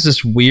game has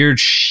this weird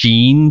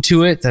sheen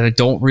to it that I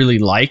don't really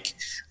like,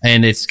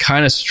 and it's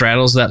kind of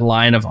straddles that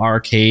line of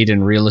arcade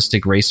and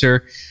realistic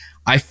racer.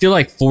 I feel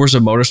like Forza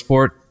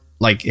Motorsport,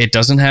 like, it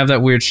doesn't have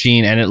that weird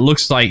sheen, and it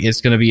looks like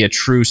it's going to be a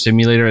true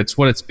simulator. It's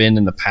what it's been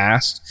in the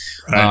past.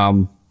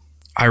 Right.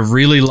 I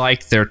really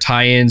like their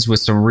tie-ins with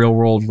some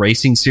real-world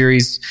racing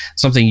series,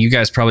 something you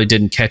guys probably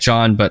didn't catch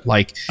on, but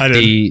like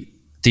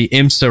the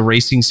IMSA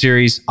racing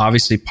series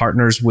obviously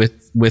partners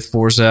with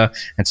Forza,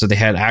 and so they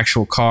had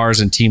actual cars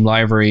and team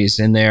liveries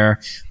in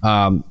there.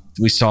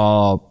 We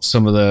saw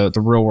some of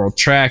the real world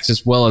tracks,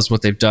 as well as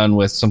what they've done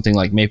with something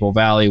like Maple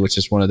Valley, which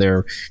is one of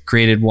their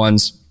created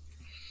ones.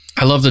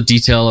 I love the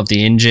detail of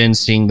the engine,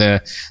 seeing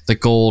the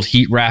gold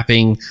heat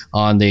wrapping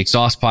on the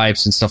exhaust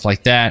pipes and stuff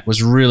like that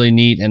was really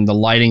neat, and the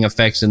lighting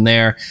effects in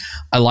there.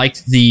 I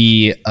liked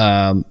the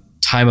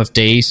time of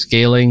day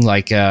scaling,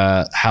 like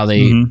how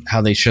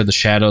they show the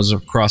shadows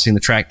of crossing the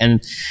track,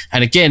 and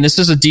again, this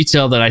is a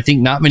detail that I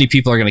think not many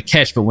people are going to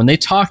catch, but when they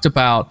talked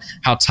about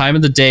how time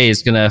of the day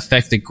is going to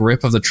affect the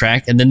grip of the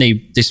track, and then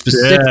they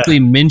specifically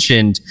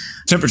mentioned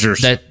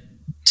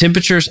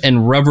temperatures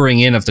and rubbering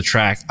in of the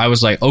track, I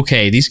was like,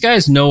 okay, these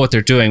guys know what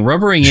they're doing.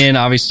 Rubbering in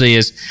obviously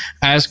is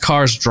as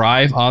cars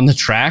drive on the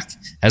track,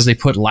 as they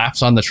put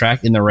laps on the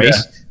track in the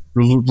race,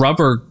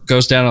 rubber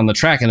goes down on the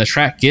track, and the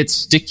track gets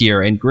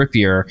stickier and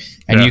grippier,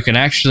 and you can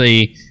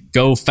actually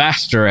go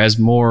faster as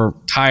more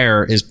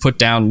tire is put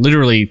down.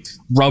 Literally,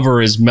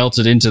 rubber is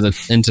melted into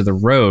the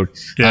road.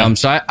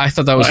 So I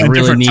thought that was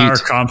really neat. Tire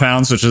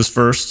compounds, which is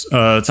first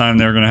time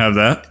they're going to have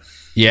that.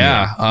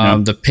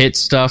 The pit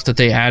stuff that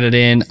they added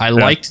in. I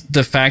liked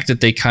the fact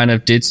that they kind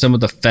of did some of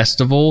the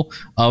festival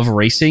of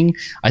racing.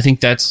 I think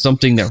that's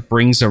something that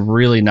brings a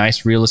really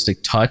nice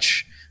realistic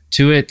touch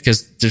to it,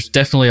 because there's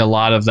definitely a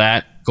lot of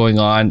that going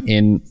on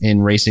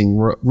in racing,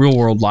 real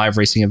world live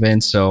racing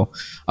events. So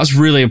I was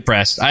really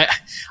impressed. I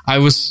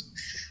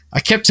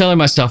kept telling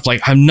myself,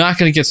 like, I'm not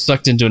going to get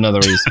sucked into another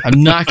race.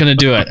 I'm not going to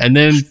do it. And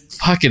then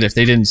fuck it if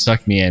they didn't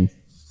suck me in.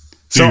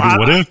 So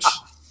what if?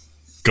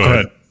 Go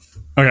ahead.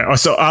 Okay.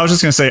 So I was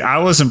just going to say, I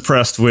was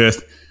impressed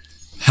with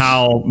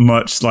how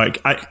much,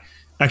 like,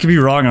 I I could be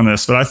wrong on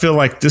this, but I feel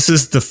like this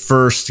is the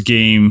first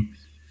game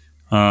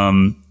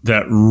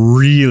that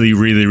really,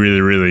 really,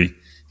 really, really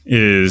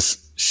is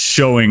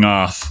showing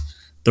off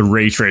the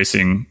ray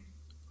tracing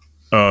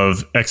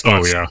of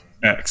Xbox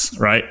X,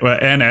 right?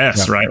 And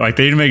S, right? Like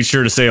they made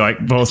sure to say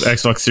like both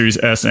Xbox Series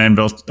S and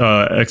both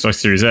Xbox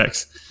Series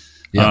X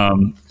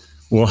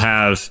will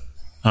have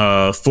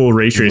full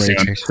ray tracing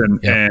on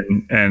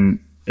it, and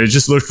it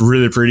just looked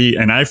really pretty.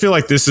 And I feel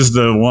like this is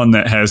the one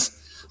that has,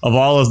 of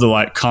all of the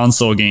like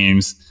console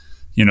games,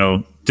 you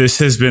know, this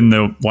has been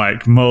the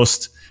like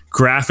most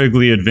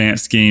graphically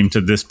advanced game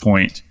to this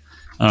point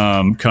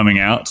coming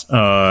out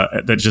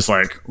that just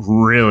like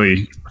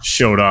really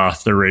showed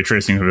off the ray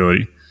tracing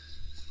ability.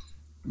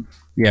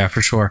 Yeah,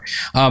 for sure.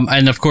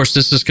 And of course,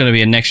 this is going to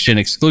be a next gen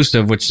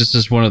exclusive, which this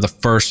is one of the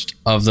first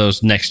of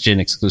those next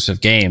gen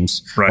exclusive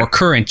games, or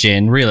current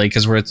gen, really,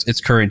 because it's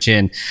current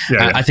gen.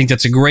 I think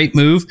that's a great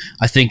move.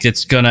 I think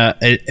it's gonna,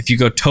 if you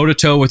go toe to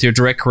toe with your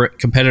direct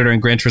competitor in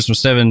Gran Turismo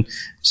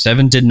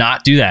 7 did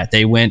not do that.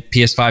 They went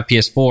PS5,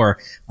 PS4.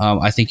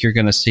 I think you're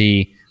going to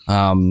see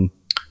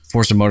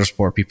Forza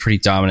Motorsport be pretty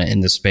dominant in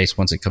this space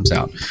once it comes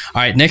out.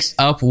 All right, next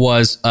up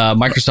was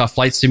Microsoft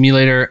Flight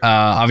Simulator.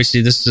 Obviously,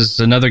 this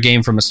is another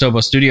game from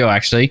Asobo Studio,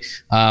 actually.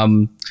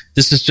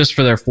 This is just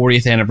for their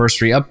 40th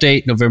anniversary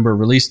update, November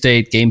release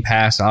date, Game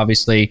Pass,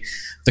 obviously.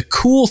 The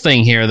cool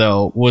thing here,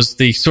 though, was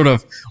the sort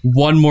of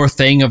one more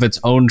thing of its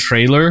own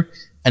trailer,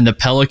 and the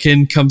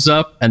Pelican comes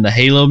up and the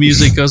Halo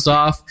music goes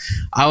off.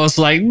 I was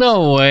like,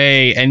 no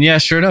way. And yeah,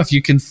 sure enough, you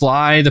can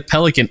fly the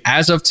Pelican.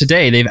 As of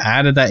today, they've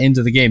added that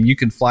into the game. You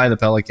can fly the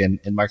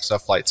Pelican in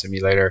Microsoft Flight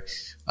Simulator,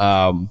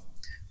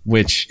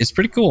 which is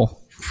pretty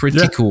cool.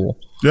 Pretty cool.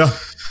 Yeah.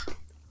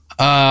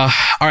 All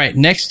right,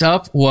 next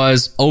up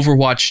was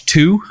Overwatch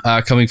 2,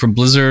 coming from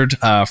Blizzard,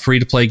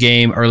 free-to-play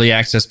game. Early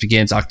access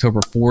begins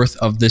October 4th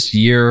of this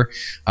year.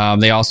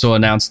 They also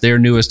announced their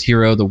newest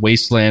hero, the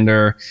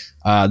Wastelander.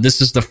 This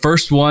is the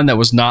first one that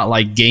was not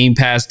like Game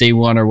Pass day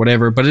one or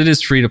whatever, but it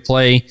is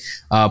free-to-play.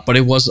 But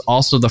it was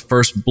also the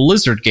first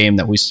Blizzard game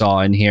that we saw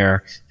in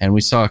here, and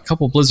we saw a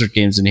couple Blizzard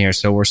games in here,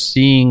 so we're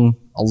seeing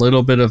a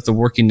little bit of the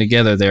working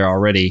together there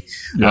already.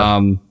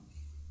 Yeah.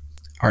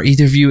 Are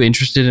either of you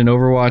interested in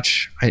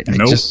Overwatch?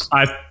 Nope.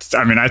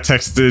 I mean, I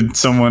texted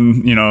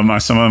someone, you know,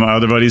 some of my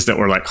other buddies that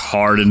were like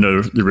hard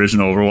into the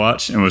original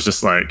Overwatch, and was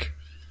just like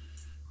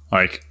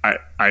I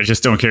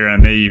just don't care.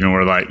 And they even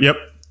were like, "Yep,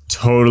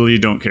 totally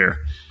don't care."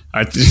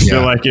 I just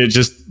feel like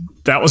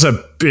that was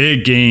a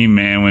big game,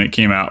 man, when it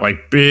came out,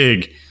 like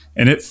big,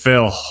 and it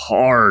fell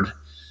hard.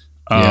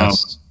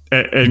 Yes.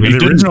 And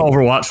the original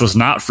Overwatch was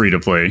not free to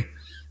play,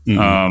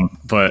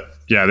 but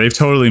yeah, they've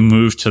totally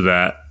moved to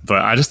that.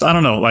 But I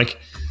don't know, like.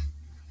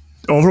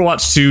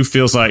 Overwatch 2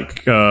 feels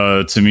like,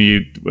 to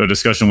me, a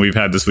discussion we've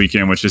had this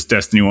weekend, which is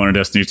Destiny 1 or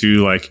Destiny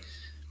 2. Like,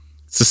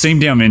 it's the same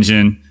damn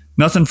engine.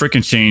 Nothing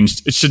freaking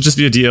changed. It should just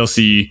be a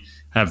DLC.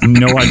 I have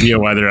no idea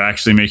why they're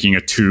actually making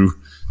a 2.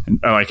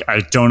 And, like,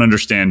 I don't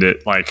understand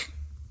it. Like,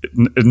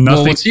 nothing.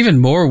 Well, what's even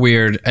more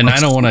weird, and I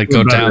don't want to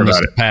go down this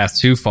path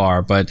too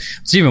far, but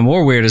what's even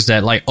more weird is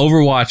that, like,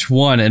 Overwatch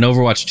 1 and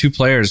Overwatch 2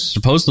 players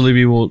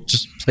supposedly will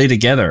just play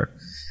together.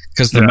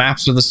 Because the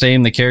maps are the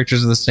same, the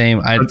characters are the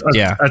same.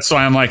 That's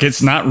why I'm like,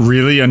 it's not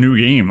really a new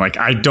game. Like,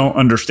 I don't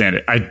understand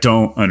it. I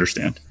don't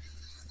understand.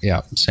 Yeah,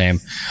 same.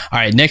 All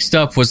right, next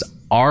up was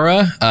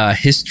Ara,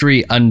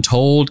 History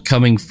Untold,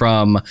 coming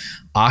from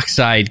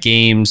Oxide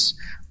Games.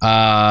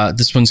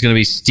 This one's going to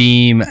be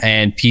Steam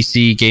and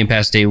PC Game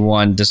Pass day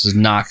one. This is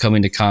not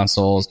coming to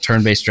consoles.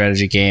 Turn-based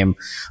strategy game.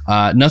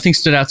 Nothing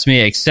stood out to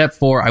me except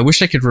for, I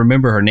wish I could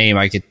remember her name.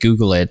 I could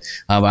Google it.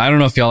 But I don't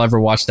know if y'all ever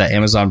watched that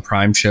Amazon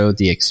Prime show,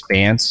 The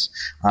Expanse.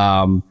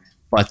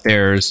 But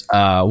there's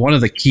one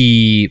of the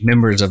key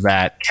members of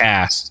that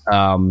cast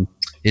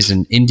is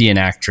an Indian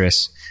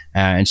actress,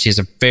 and she has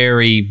a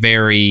very,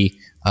 very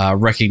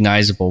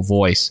recognizable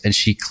voice. And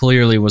she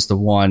clearly was the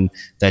one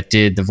that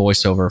did the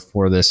voiceover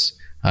for this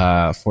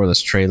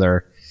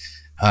trailer.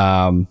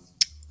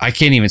 I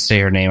can't even say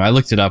her name. I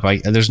looked it up.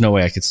 There's no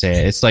way I could say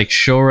it. It's like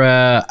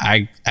Shora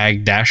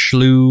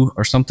Agdashlu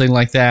or something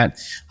like that.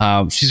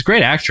 She's a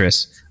great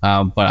actress,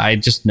 but I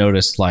just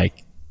noticed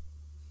like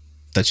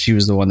that she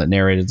was the one that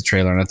narrated the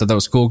trailer, and I thought that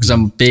was cool because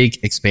I'm a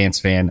big Expanse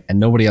fan, and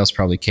nobody else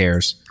probably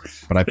cares,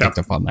 but I picked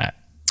up on that.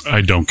 I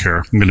don't care.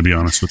 I'm going to be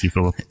honest with you,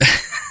 Philip.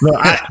 No,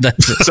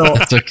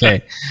 that's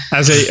okay.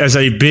 As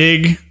a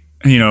big,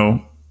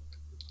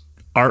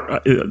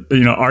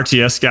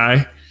 RTS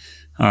guy,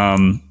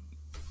 I'm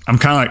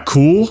kind of like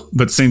cool,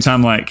 but at the same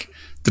time, like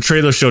the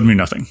trailer showed me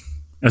nothing.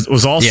 It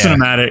was all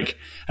cinematic.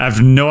 I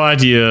have no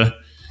idea.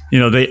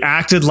 They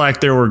acted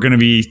like there were going to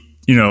be,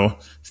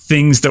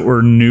 things that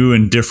were new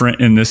and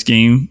different in this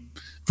game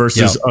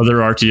versus other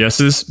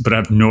RTSs, but I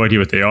have no idea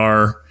what they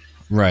are.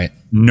 Right.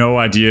 No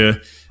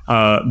idea.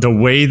 The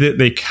way that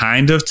they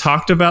kind of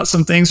talked about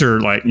some things,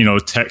 or like,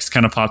 text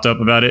kind of popped up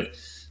about it,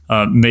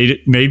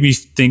 made me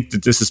think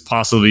that this is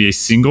possibly a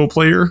single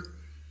player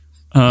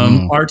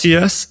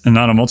RTS and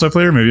not a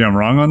multiplayer. Maybe I'm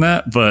wrong on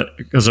that, but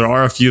because there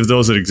are a few of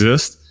those that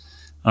exist.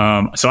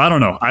 So I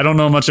don't know. I don't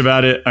know much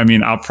about it. I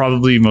mean, I'll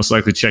probably most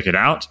likely check it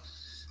out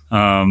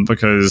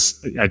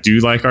because I do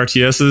like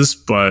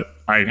RTSs, but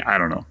I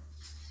don't know.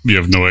 You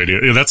have no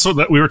idea. Yeah, that's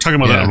what we were talking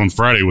about that on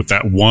Friday with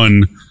that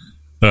one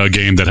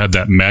game that had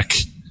that mech,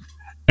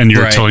 and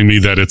you're telling me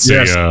that it's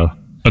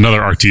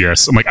another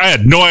RTS. I'm like, I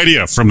had no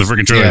idea from the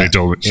freaking trailer they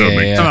showed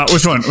me.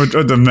 Which one?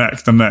 The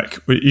mech. The mech.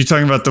 You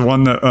talking about the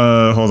one that?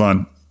 Hold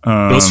on.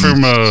 It was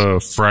from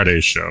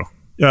Friday's show.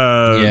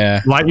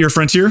 Lightyear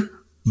Frontier.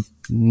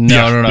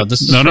 No.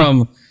 This is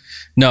from.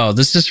 No,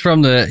 this is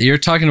from the. You're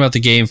talking about the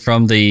game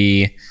from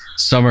the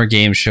Summer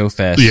Game Show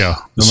Fest. Yeah,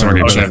 the Summer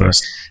Game Show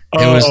Fest.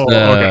 It was the.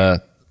 Okay.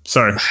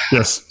 Sorry.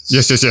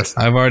 Yes.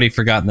 I've already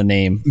forgotten the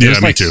name. Yeah,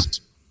 me too.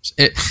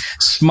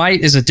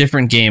 Smite is a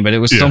different game, but it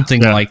was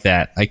something like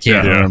that. I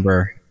can't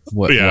remember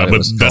what. Yeah, what it but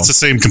was that's called. the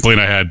same complaint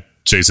I had,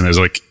 Jason. Is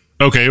like,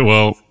 okay,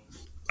 well,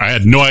 I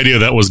had no idea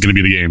that was going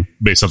to be the game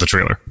based off the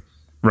trailer.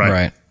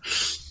 Right.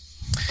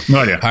 No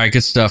idea. All right,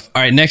 good stuff.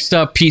 All right, next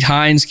up, Pete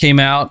Hines came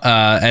out,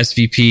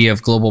 SVP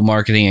of Global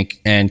Marketing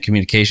and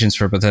Communications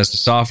for Bethesda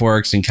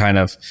Softworks, and kind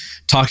of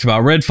talked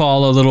about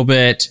Redfall a little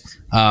bit,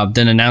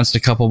 then announced a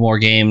couple more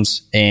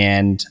games,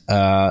 and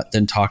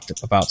then talked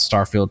about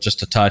Starfield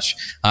just a touch.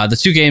 The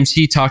two games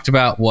he talked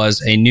about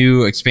was a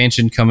new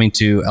expansion coming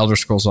to Elder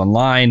Scrolls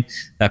Online,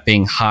 that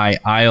being High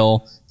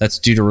Isle. That's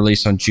due to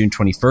release on June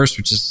 21st,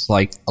 which is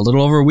like a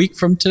little over a week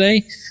from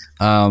today.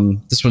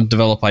 This one's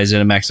developed by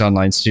ZeniMax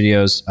Online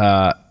Studios.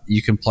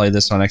 You can play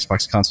this on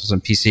Xbox consoles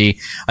and PC.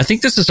 I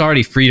think this is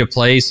already free to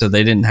play, so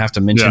they didn't have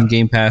to mention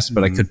Game Pass,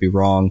 but I could be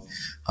wrong.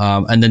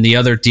 And then the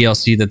other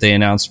DLC that they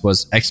announced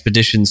was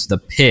Expeditions: The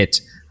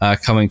Pit,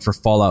 coming for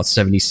Fallout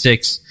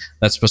 76.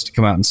 That's supposed to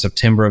come out in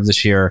September of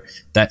this year.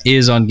 That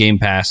is on Game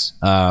Pass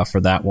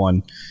for that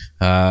one.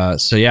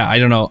 So yeah, I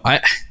don't know.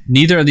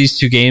 Neither of these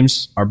two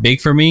games are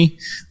big for me.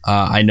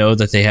 I know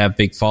that they have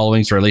big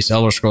followings, or at least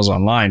Elder Scrolls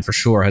Online for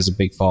sure has a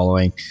big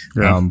following,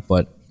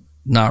 but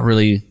not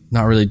really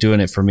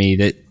doing it for me.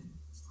 They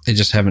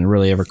just haven't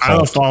really ever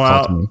called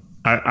Fallout. to me.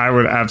 I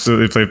would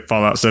absolutely play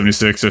Fallout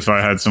 76 if I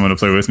had someone to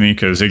play with me,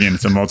 because again,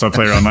 it's a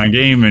multiplayer online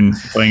game, and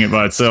playing it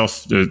by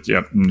itself,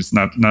 it's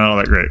not all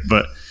that great.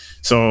 But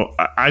so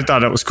I thought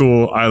that was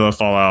cool. I love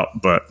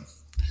Fallout, but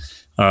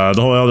the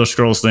whole Elder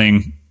Scrolls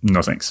thing,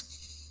 no thanks.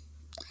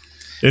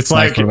 It's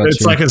like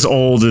as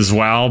old as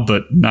WoW,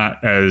 but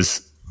not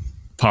as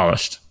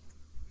polished.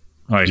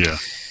 No,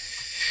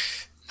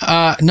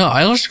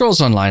 Elder Scrolls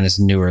Online is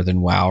newer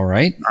than WoW,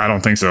 right? I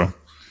don't think so.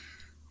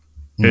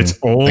 It's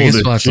old. I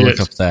guess we'll have to look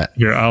up that.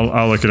 Here,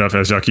 I'll look it up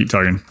as y'all keep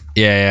talking.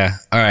 Yeah.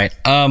 All right.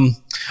 All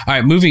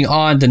right. Moving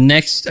on. The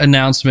next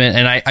announcement,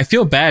 and I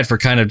feel bad for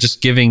kind of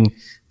just giving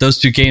those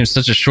two games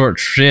such a short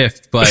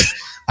shrift, but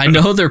I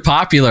know they're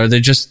popular. They're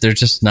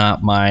just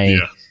not my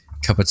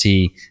cup of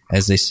tea,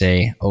 as they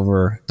say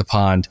over the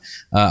pond,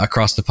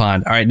 across the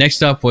pond. All right.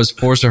 Next up was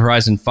Forza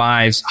Horizon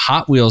 5's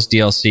Hot Wheels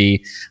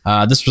DLC.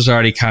 This was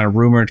already kind of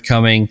rumored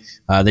coming.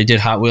 They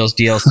did Hot Wheels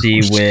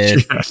DLC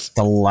with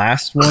the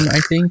last one, I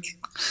think.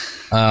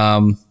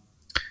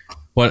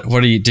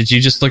 Did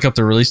you just look up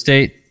the release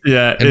date?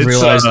 Yeah, and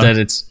realize that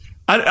it's.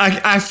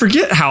 I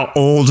forget how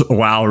old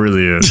WoW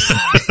really is.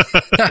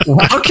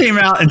 WoW came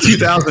out in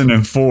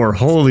 2004.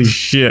 Holy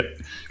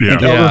shit! Yeah.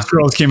 And Elder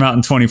Scrolls came out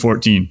in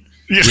 2014.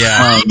 Yeah,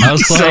 I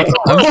was like,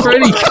 I'm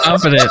pretty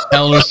confident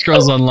Elder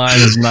Scrolls Online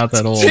is not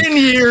that old. 10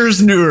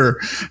 years newer.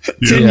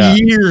 10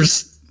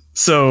 years.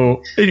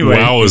 So anyway,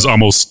 WoW is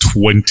almost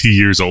 20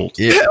 years old.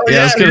 I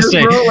was gonna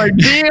say, bro, like,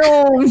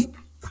 damn.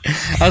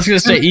 I was going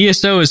to say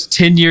ESO is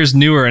 10 years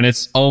newer, and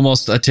it's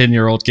almost a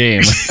 10-year-old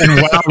game.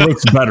 And WoW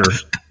looks better.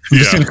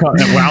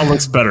 WoW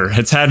looks better.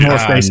 It's had more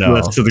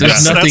facelifts to the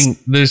guys.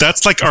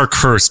 That's like our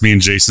curse, me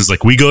and Jason's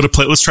like, we go to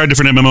play, let's try a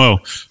different MMO.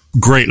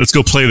 Great, let's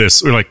go play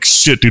this. We're like,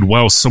 shit, dude,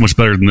 WoW is so much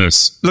better than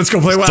this. Let's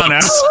go play WoW now.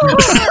 That's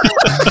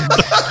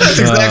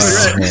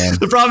exactly right. Man.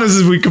 The problem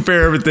is we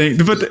compare everything,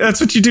 but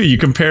that's what you do. You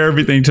compare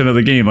everything to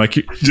another game. Like,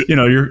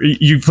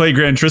 you play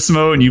Gran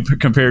Turismo and you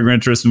compare Gran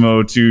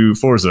Turismo to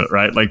Forza,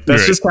 right? Like,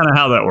 that's just kind of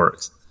how that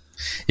works.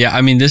 Yeah, I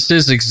mean, this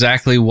is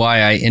exactly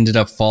why I ended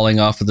up falling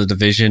off of the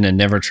Division and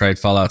never tried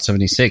Fallout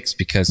 76,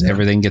 because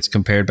everything gets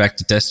compared back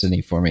to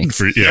Destiny for me.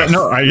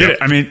 No, I get it.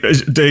 I mean,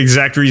 the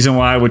exact reason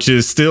why, which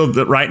is still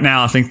right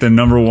now, I think the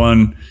number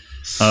one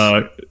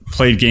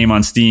played game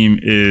on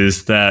Steam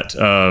is that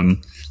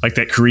like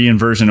that Korean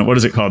version of, what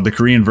is it called? The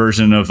Korean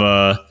version of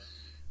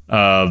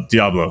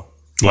Diablo.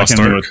 Lost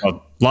Ark.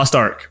 Lost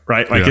Ark,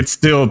 right? Like it's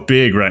still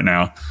big right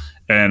now.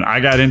 And I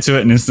got into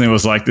it and instantly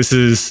was like, this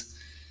is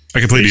I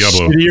can play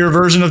Diablo. Shittier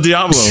version of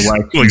Diablo.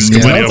 Like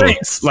Diablo.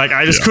 Like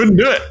I just couldn't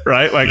do it,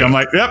 right? Like I'm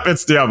like, yep,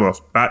 it's Diablo.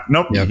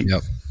 Nope. Yep.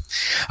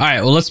 All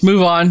right, well, let's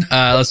move on.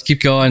 Let's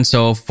keep going.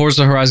 So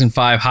Forza Horizon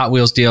 5 Hot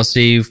Wheels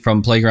DLC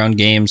from Playground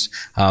Games.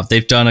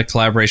 They've done a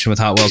collaboration with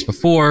Hot Wheels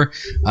before,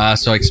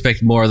 so I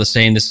expect more of the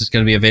same. This is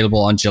going to be available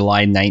on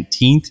July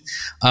 19th.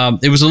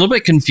 It was a little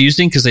bit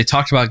confusing because they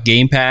talked about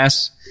Game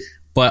Pass,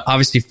 but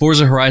obviously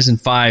Forza Horizon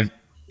 5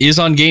 is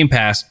on Game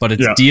Pass, but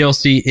its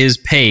DLC is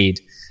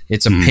paid.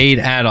 It's a paid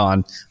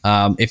add-on.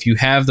 If you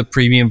have the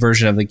premium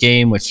version of the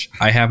game, which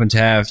I happen to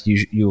have,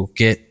 you'll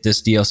get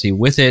this DLC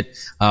with it.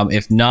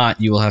 If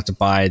not, you will have to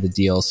buy the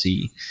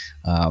DLC.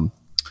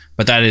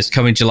 But that is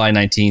coming July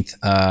 19th,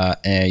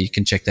 and you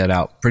can check that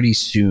out pretty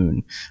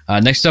soon.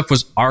 Next up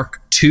was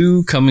Ark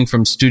 2, coming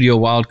from Studio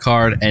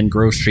Wildcard and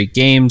Grove Street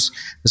Games.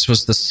 This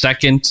was the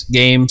second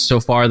game so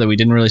far that we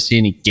didn't really see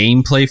any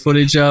gameplay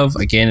footage of.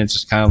 Again, it's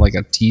just kind of like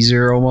a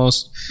teaser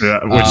almost. Yeah,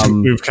 which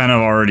we've kind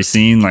of already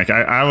seen. Like,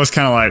 I was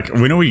kind of like,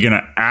 when are we going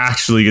to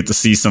actually get to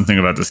see something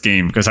about this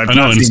game? Because I've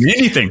not seen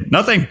anything.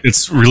 Nothing.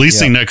 It's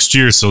releasing next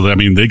year, so I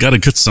mean, they got to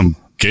get some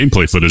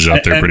gameplay footage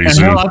out there pretty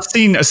soon. I've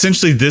seen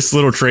essentially this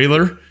little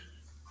trailer,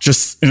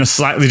 just in a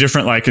slightly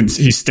different, like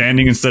he's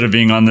standing instead of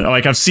being on the,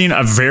 like I've seen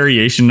a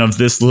variation of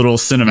this little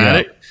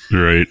cinematic,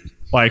 right?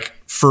 Like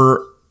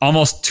for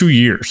almost 2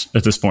 years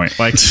at this point.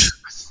 Like,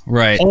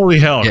 right? Holy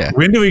hell! Yeah.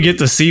 When do we get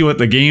to see what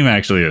the game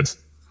actually is?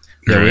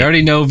 Yeah, right. We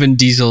already know Vin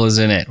Diesel is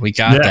in it. We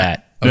got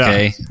that.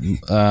 Okay.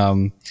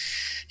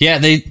 Yeah.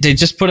 They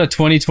just put a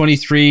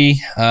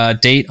 2023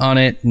 date on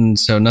it, and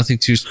so nothing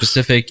too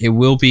specific. It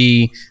will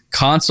be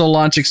console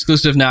launch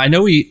exclusive. Now, I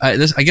know I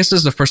guess this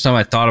is the first time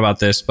I thought about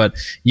this, but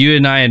you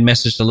and I had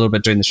messaged a little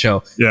bit during the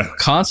show. Yeah.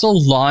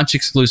 Console launch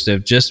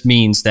exclusive just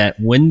means that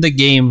when the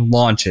game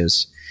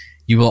launches,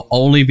 you will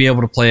only be able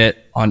to play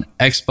it on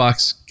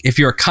Xbox. If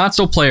you're a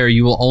console player,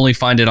 you will only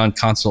find it on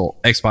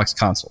Xbox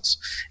consoles.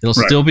 It'll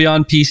still be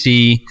on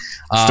PC.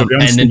 And then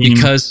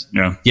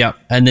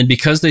and then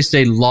because they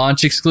say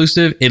launch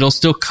exclusive, it'll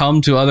still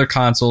come to other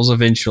consoles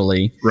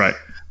eventually. Right.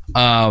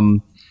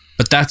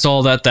 But that's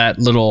all that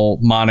little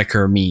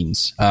moniker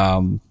means.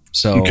 Xbox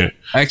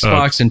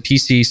and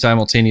PC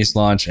simultaneous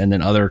launch, and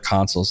then other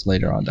consoles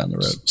later on down the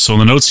road. So in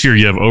the notes here,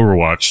 you have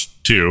Overwatch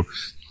 2,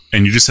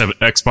 and you just have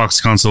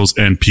Xbox consoles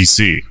and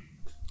PC.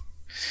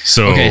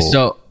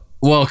 So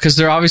because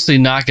they're obviously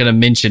not going to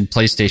mention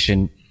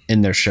PlayStation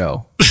in their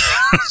show.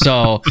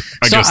 I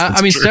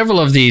mean, true.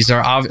 Several of these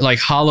are like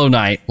Hollow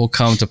Knight will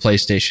come to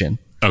PlayStation.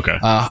 Okay.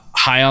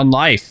 High on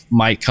Life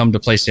might come to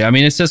PlayStation. I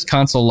mean, it says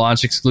console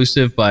launch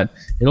exclusive, but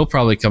it'll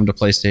probably come to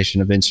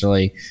PlayStation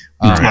eventually.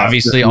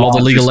 Obviously, all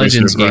the League of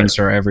Legends games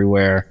are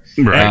everywhere.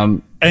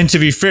 Right. And to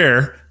be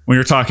fair, when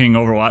you're talking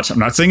Overwatch, I'm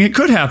not saying it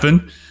could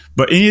happen,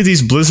 but any of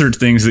these Blizzard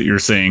things that you're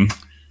saying,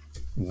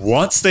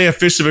 once they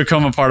officially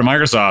become a part of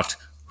Microsoft,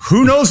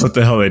 who knows what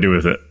the hell they do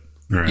with it?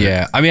 Right.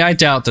 Yeah. I mean, I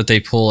doubt that they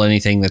pull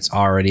anything that's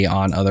already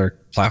on other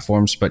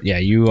platforms, but yeah,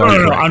 you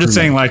are. No. I'm just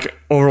saying, like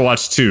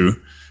Overwatch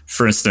 2,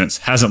 for instance,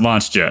 hasn't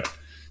launched yet.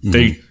 Mm-hmm.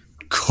 They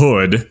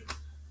could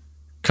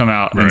come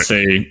out and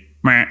say,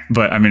 meh,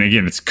 but I mean,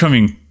 again, it's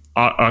coming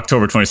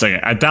October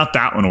 22nd. I doubt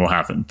that one will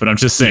happen, but I'm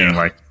just saying,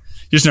 like,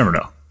 you just never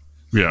know.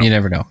 Yeah. You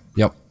never know.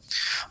 Yep.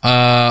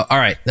 All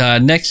right.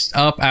 Next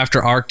up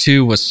after Ark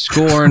 2 was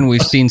Scorn.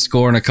 We've seen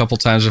Scorn a couple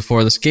times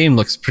before. This game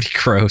looks pretty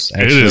gross,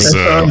 actually. It is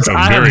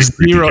I have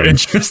zero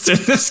interest in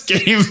this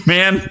game,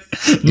 man.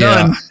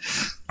 None.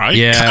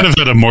 I kind of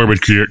had a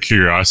morbid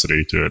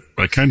curiosity to it.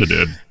 I kind of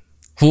did.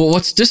 Well,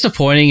 what's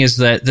disappointing is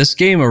that this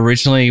game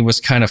originally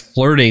was kind of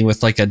flirting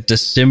with like a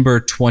December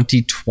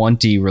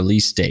 2020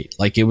 release date.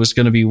 Like it was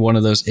going to be one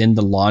of those in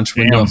the launch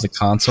window of the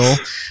console.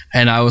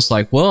 And I was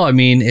like, well, I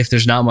mean, if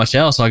there's not much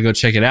else, I'll go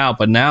check it out.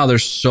 But now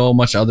there's so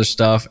much other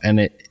stuff and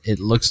it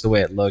looks the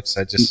way it looks.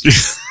 I just...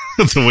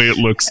 the way it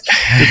looks.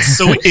 It's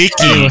so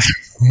icky.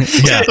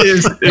 Yeah. It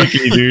is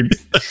icky, dude.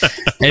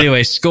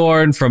 Anyway,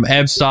 Scorn from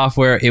Ebb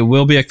Software. It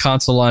will be a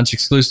console launch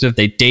exclusive.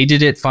 They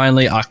dated it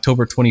finally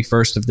October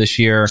 21st of this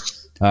year.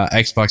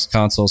 Xbox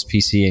consoles,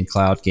 PC, and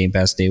cloud. Game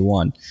Pass day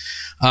one.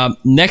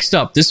 Next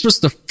up, this was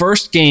the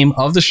first game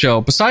of the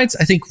show, besides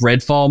I think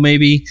Redfall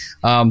maybe,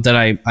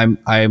 that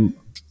I'm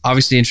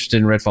obviously interested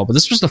in Redfall, but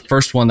this was the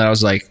first one that I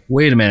was like,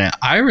 wait a minute,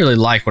 I really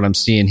like what I'm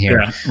seeing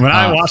here. Yeah. When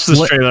I watched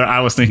this trailer,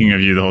 I was thinking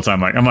of you the whole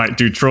time. I'm like,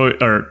 dude, Troy,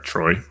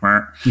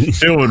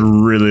 Phil would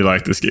really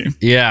like this game.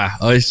 Yeah.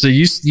 So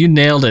you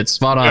nailed it.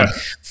 Spot on. Yeah.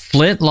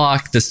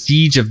 Flintlock, The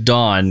Siege of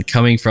Dawn,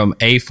 coming from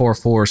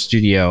A44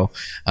 Studio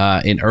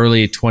in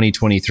early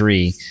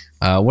 2023.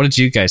 What did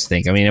you guys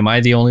think? I mean, am I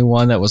the only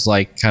one that was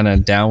like kind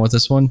of down with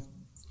this one?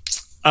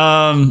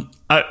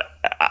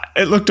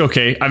 It looked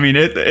okay. I mean,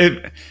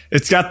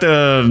 it's got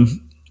the,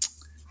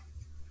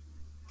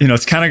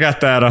 it's kind of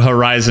got that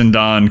Horizon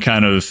Dawn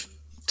kind of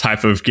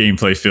type of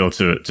gameplay feel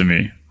to it to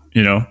me,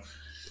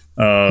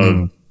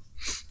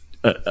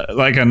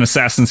 like an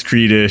Assassin's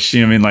Creed-ish,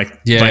 like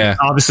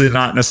obviously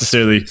not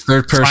necessarily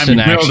third-person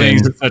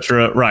buildings,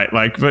 etc. Right,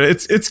 like, but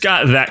it's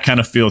got that kind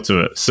of feel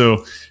to it.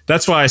 So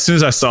that's why as soon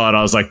as I saw it,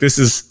 I was like,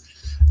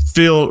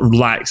 Phil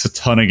likes a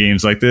ton of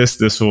games like this.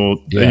 This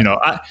will,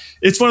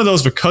 it's one of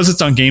those, because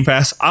it's on Game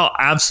Pass, I'll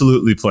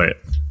absolutely play it.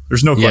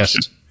 There's no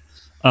question.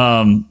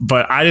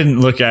 But I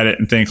didn't look at it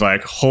and think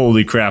like,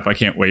 holy crap, I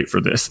can't wait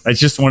for this. It's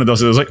just one of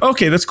those. It was like,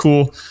 okay, that's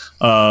cool.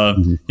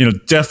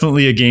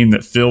 Definitely a game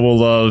that Phil will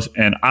love,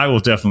 and I will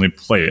definitely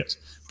play it,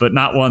 but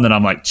not one that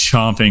I'm like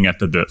chomping at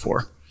the bit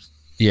for.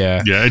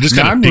 Yeah. Yeah. I just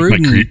kind of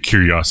piqued my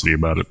curiosity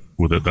about it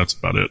with it. That's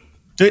about it.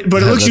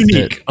 But it looks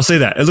unique. I'll say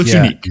that. It looks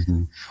unique.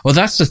 Mm-hmm. Well,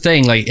 that's the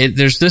thing. Like,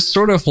 there's this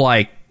sort of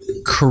like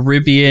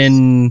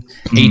Caribbean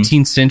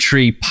 18th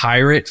century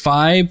pirate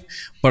vibe,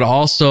 but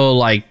also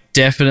like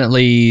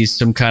definitely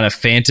some kind of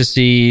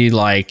fantasy.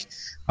 Like,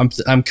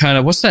 I'm kind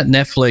of, what's that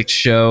Netflix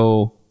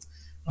show?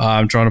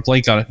 I'm drawing a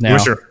blank on it now.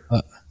 Witcher.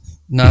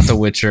 Not The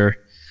Witcher.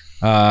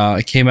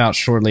 It came out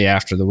shortly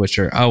after The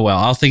Witcher. Oh, well,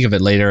 I'll think of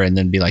it later and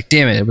then be like,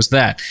 damn it was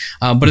that.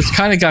 But it's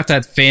kind of got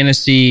that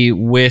fantasy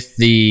with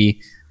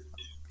the,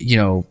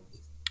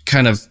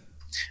 kind of,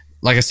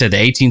 like I said, the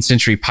 18th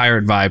century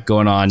pirate vibe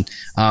going on.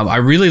 I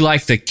really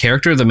like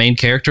the main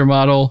character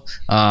model.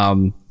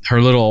 Her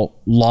little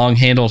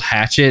long-handled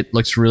hatchet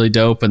looks really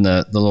dope, and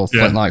the little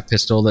flintlock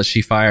pistol that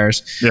she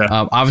fires. Yeah.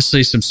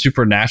 Obviously, some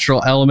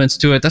supernatural elements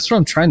to it. That's what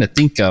I'm trying to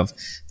think of.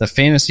 The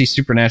fantasy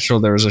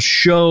supernatural. There was a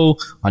show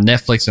on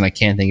Netflix, and I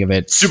can't think of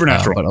it.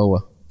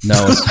 Supernatural.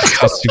 No, it's not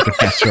called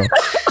Supernatural.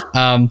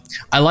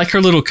 I like her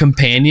little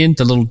companion,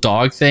 the little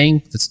dog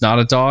thing that's not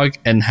a dog,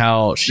 and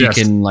how she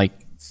can like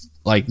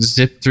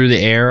zip through the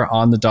air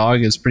on the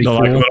dog is pretty cool.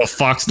 Like a little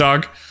fox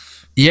dog.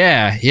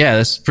 Yeah,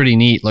 that's pretty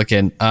neat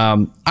looking.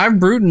 I'm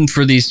rooting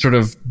for these sort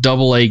of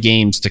AA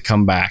games to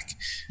come back.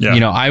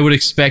 Yeah. I would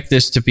expect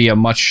this to be a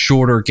much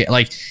shorter game.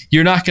 Like,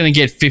 you're not going to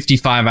get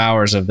 55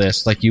 hours of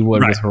this like you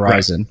would with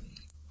Horizon.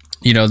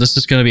 Right. This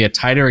is going to be a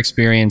tighter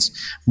experience,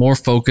 more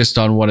focused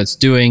on what it's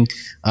doing.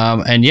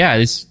 And yeah,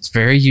 it's a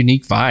very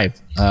unique vibe.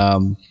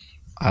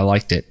 I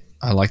liked it.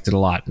 I liked it a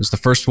lot. It was the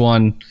first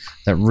one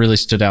that really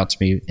stood out to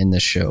me in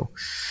this show.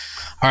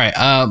 All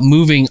right,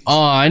 moving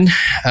on.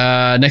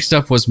 Next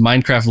up was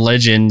Minecraft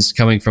Legends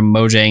coming from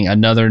Mojang,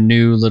 another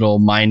new little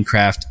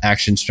Minecraft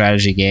action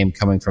strategy game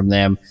coming from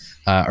them,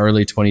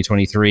 early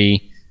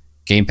 2023.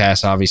 Game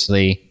Pass,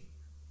 obviously.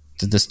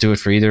 Did this do it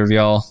for either of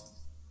y'all?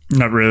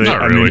 Not really.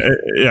 Not really.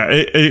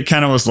 It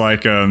kind of was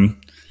like, I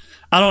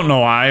don't know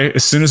why.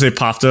 As soon as they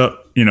popped up,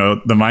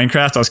 the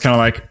Minecraft, I was kind of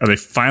like, are they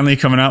finally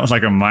coming out with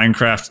like a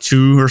Minecraft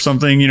 2 or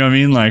something? You know what I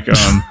mean? Like,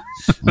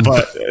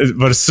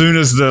 but as soon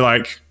as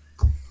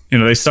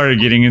they started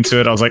getting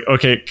into it, I was like,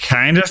 okay, it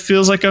kind of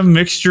feels like a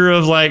mixture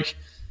of like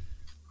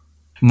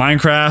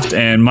Minecraft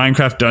and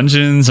Minecraft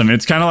Dungeons. I mean,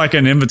 it's kind of like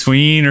an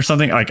in-between or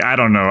something. Like, I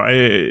don't know.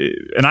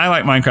 I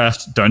like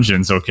Minecraft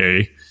Dungeons,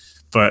 okay,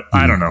 but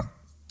I don't know.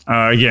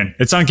 Again,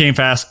 it's on Game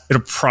Pass.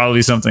 It'll probably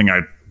be something I,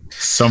 at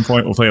some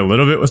point, will play a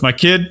little bit with my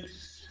kid.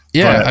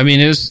 Yeah, but I mean,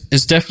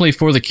 it's definitely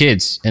for the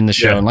kids in the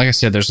show. Yeah. And like I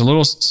said, there's a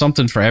little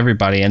something for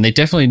everybody, and they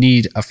definitely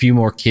need a few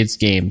more kids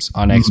games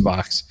on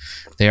Xbox.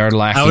 They are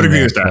lacking. I would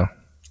agree with that.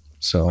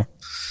 So, all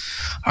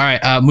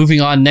right, moving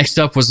on. Next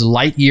up was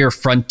Lightyear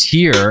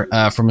Frontier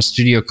from a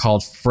studio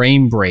called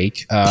Frame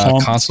Break,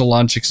 console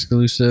launch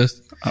exclusive.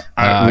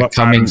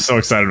 I'm so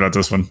excited about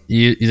this one.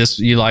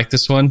 You like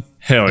this one?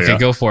 Hell yeah! Okay,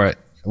 go for it.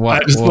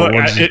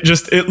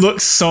 It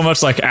looks so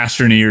much like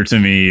Astroneer to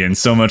me, and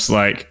so much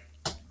like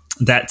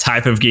that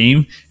type of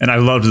game, and I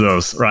loved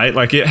those. Right,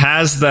 like it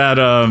has that,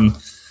 a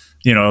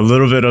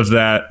little bit of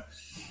that.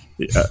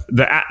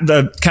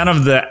 The kind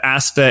of the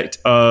aspect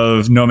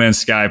of No Man's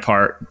Sky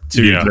part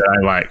too that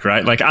I like,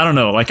 right? Like, I don't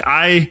know, like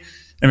I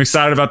am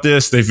excited about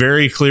this. They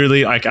very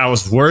clearly, like, I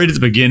was worried at the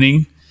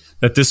beginning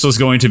that this was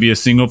going to be a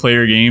single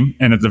player game,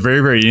 and at the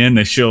very, very end,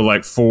 they show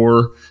like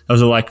 4 of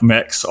the like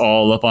mechs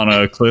all up on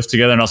a cliff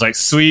together, and I was like,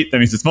 sweet, that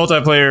means it's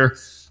multiplayer.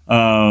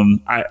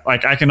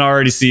 I can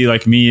already see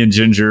like me and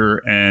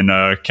Ginger and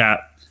Kat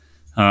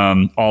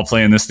all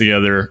playing this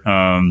together.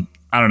 I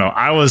don't know.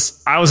 I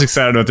was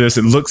excited about this.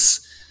 It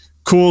looks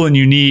cool and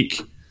unique.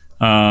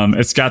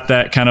 It's got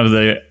that kind of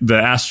the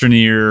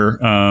Astroneer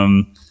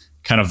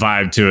kind of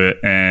vibe to it,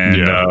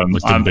 and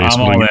like I'm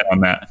all in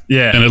on that.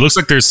 Yeah, and it looks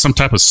like there's some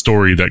type of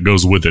story that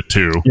goes with it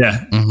too.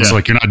 Yeah, so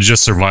like you're not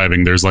just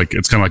surviving. There's like,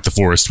 it's kind of like The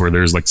Forest, where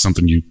there's like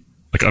something you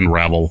like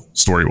unravel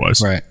story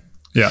wise. Right.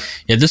 Yeah.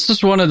 This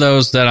is one of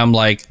those that I'm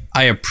like,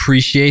 I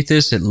appreciate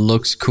this. It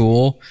looks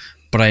cool,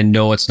 but I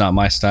know it's not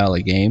my style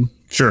of game.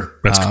 Sure.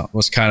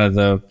 Was kind of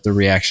the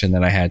reaction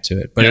that I had to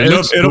it. But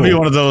yeah, it'll be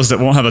one of those that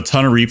won't have a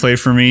ton of replay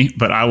for me,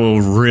 but I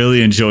will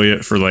really enjoy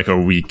it for like a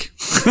week.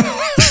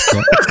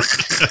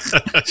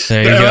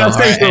 There you go. I'll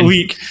say for a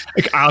week,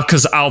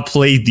 because I'll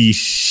play the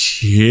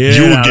shit.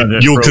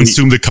 You'll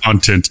consume the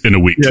content in a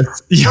week.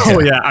 Yes.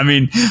 Yeah. I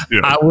mean,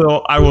 I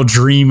will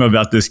dream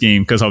about this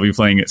game because I'll be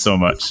playing it so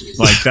much.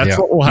 Like, that's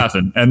what will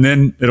happen, and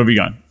then it'll be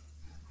gone.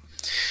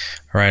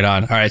 Right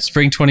on. All right,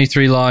 Spring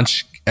 23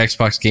 launch.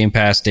 Xbox Game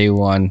Pass day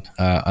one,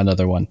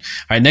 another one.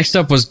 All right, next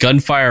up was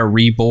Gunfire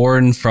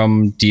Reborn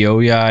from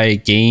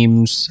DOI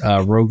Games,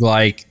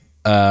 roguelike,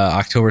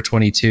 October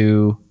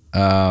 22,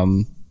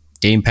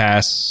 Game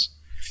Pass.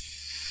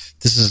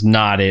 This is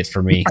not it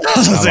for me.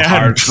 I'm a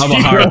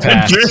hard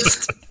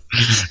pass.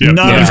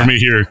 Yeah, for me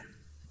here.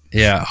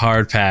 Yeah,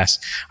 hard pass.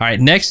 All right,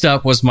 next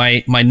up was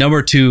my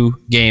number 2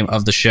 game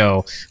of the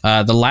show,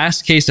 The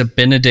Last Case of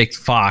Benedict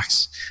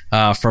Fox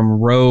from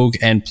Rogue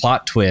and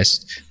Plot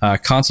Twist.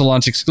 Console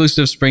launch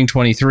exclusive, Spring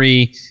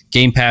 23,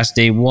 Game Pass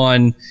day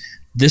 1.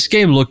 This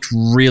game looked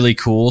really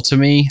cool to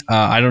me.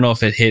 I don't know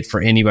if it hit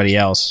for anybody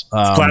else.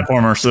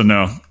 Platformer, so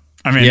no.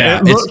 I mean,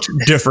 it looked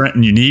different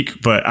and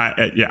unique, but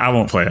I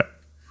won't play it.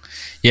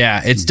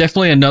 Yeah, it's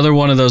definitely another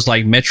one of those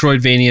like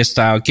Metroidvania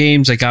style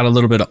games. I got a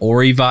little bit of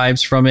Ori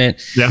vibes from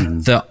it. Yeah.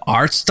 The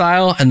art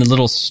style and the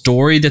little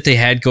story that they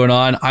had going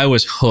on, I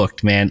was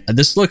hooked, man.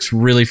 This looks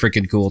really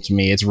freaking cool to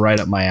me. It's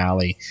right up my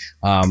alley.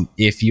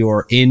 If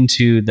you're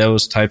into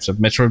those types of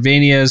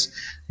Metroidvanias,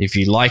 if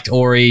you liked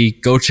Ori,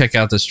 go check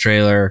out this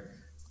trailer.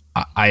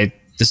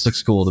 This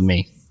looks cool to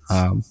me,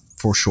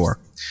 for sure.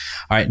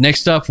 All right,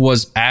 next up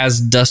was As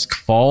Dusk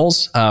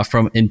Falls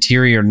from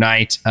Interior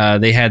Night.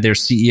 They had their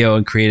CEO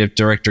and creative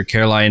director,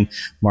 Caroline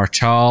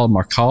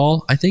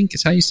Marchal, I think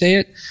is how you say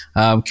it,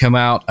 come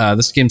out.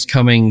 This game's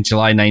coming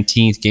July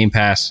 19th, Game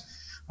Pass.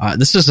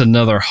 This is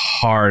another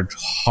hard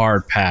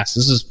pass.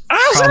 This is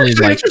probably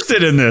actually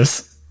interested in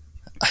this.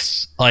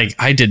 Like,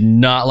 I did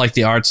not like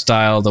the art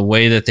style, the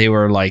way that they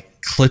were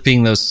like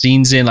clipping those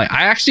scenes in. Like,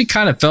 I actually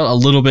kind of felt a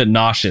little bit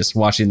nauseous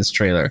watching this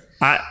trailer.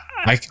 I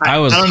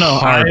was, I don't know.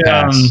 Hard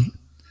pass.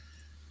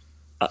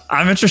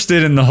 I'm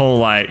interested in the whole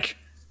like,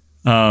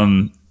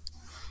 because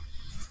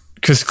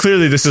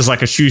clearly this is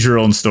like a choose your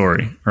own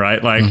story,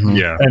 right? Like, and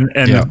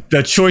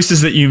the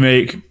choices that you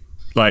make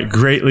like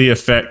greatly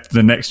affect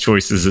the next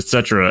choices,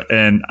 etc.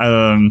 And I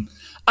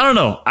don't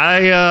know.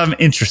 I am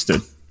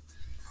interested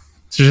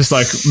to just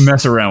like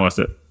mess around with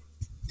it.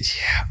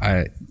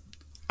 Yeah,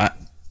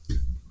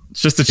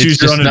 it's just a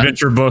choose your own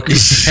adventure book.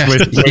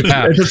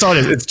 That's all it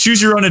is. It's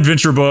choose your own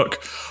adventure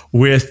book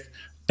with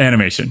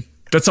animation.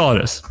 That's all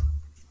it is.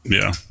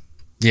 Yeah.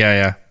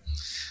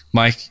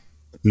 Mike?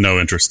 No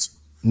interest.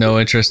 No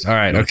interest. All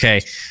right.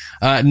 Okay.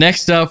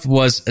 Next up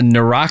was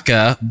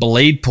Naraka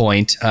Blade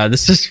Point.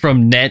 This is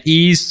from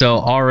NetEase, so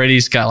already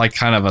it's got like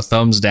kind of a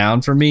thumbs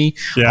down for me.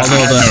 Yeah,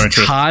 although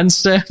the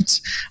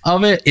concept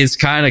of it is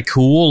kind of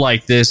cool,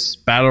 like this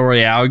battle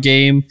royale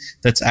game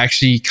that's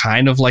actually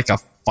kind of like a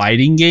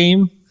fighting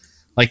game.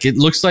 Like, it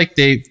looks like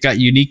they've got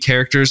unique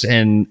characters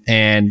and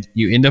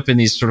you end up in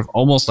these sort of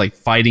almost like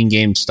fighting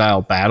game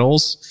style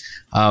battles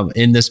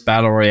in this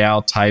battle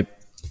royale type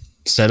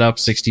setup,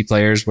 60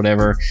 players,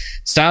 whatever.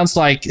 Sounds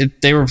like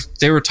they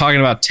were talking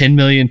about 10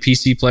 million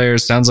PC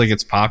players. Sounds like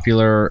it's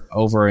popular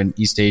over in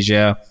East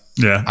Asia.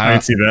 Yeah, I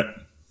can see that.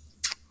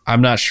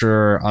 I'm not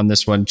sure on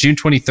this one. June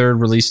 23rd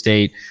release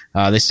date.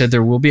 They said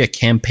there will be a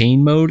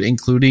campaign mode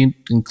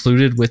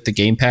included with the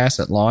Game Pass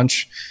at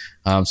launch.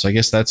 So I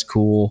guess that's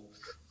cool.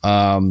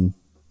 Hard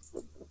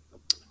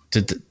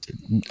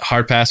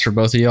pass for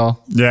both of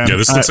y'all? Yeah,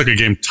 this looks like a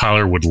game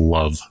Tyler would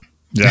love.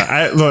 Yeah,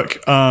 I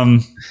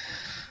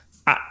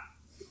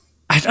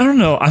don't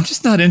know. I'm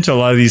just not into a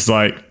lot of these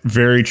like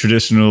very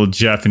traditional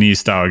Japanese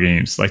style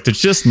games. Like, they're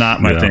just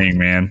not my thing,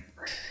 man.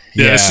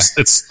 Yeah,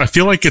 it's I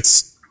feel like I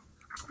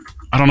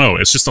don't know.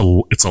 It's just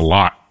it's a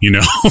lot, you know.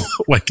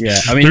 Like,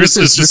 yeah, I mean, this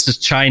is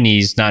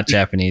Chinese, not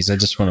Japanese. I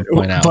just want to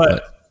point out,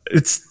 but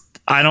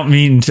I don't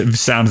mean to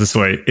sound this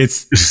way.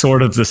 It's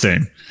sort of the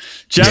same.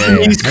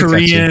 Japanese,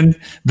 Korean,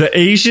 the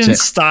Asian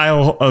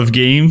style of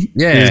game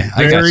is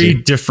very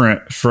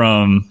different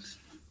from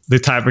the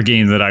type of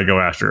game that I go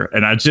after.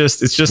 And it's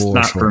just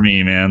not for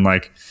me, man.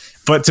 Like,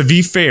 but to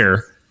be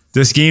fair,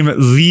 this game at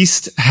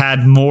least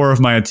had more of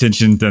my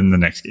attention than the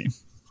next game.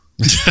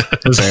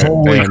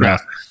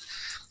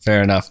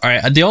 Fair enough. All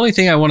right. The only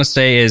thing I want to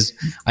say is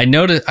I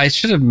noticed I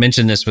should have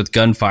mentioned this with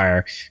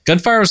Gunfire.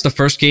 Gunfire was the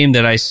first game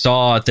that I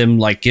saw them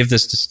like give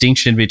this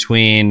distinction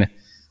between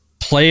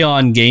play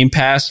on Game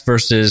Pass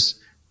versus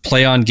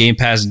play on Game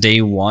Pass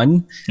day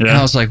one. Yeah. And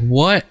I was like,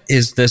 what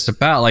is this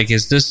about? Like,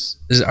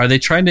 are they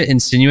trying to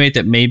insinuate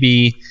that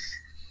maybe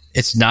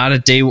it's not a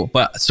day?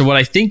 But so what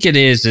I think it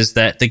is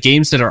that the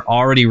games that are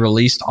already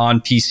released on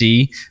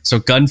PC, so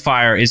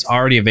Gunfire is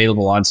already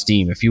available on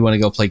Steam if you want to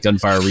go play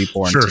Gunfire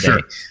Reborn today.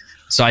 Sure.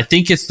 So I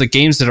think it's the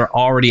games that are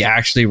already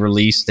actually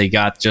released. They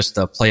got just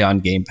the play on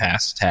Game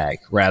Pass tag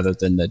rather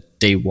than the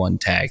day one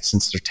tag,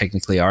 since they're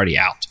technically already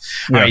out.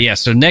 Yeah. All right. Yeah.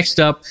 So next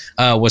up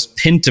was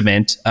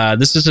Pentiment.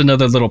 This is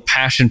another little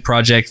passion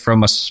project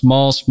from a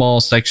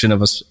small section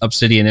of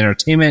Obsidian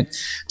Entertainment,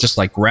 just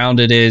like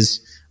Grounded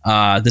is.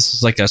 This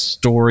is like a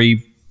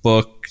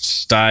storybook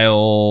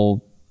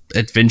style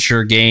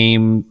adventure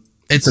game.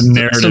 It's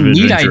some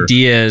neat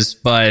ideas,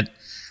 but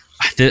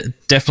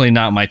definitely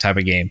not my type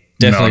of game.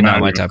 Definitely not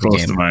my type of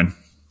game. Mine.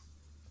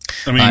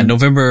 I mean,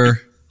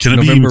 November. Can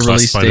it be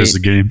classified as a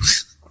game?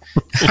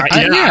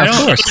 Yeah, of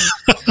course.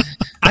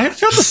 I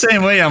felt the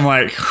same way. I'm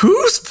like,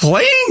 who's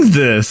playing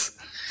this?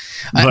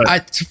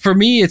 For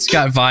me, it's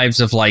got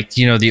vibes of like,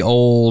 you know, the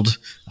old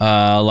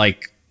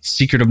like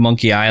Secret of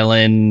Monkey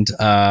Island,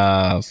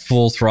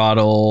 Full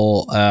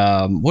Throttle,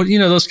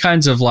 those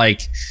kinds of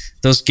like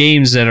those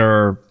games that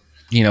are,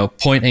 you know,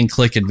 point and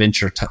click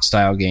adventure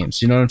style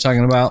games. You know what I'm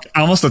talking about?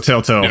 Almost a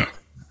Telltale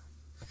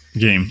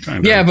game.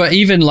 Yeah, but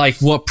even like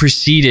what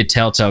preceded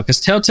Telltale,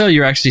 because Telltale,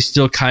 you're actually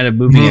still kind of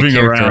moving a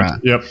character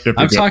around. Yep.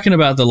 I'm talking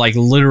about the like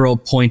literal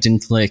point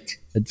and click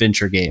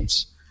adventure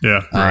games.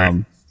 Yeah.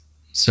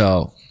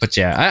 So But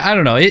yeah, I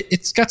don't know.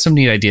 It's got some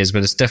neat ideas,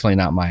 but it's definitely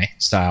not my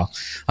style.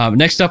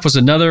 Next up was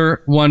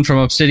another one from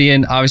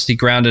Obsidian. Obviously,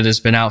 Grounded has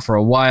been out for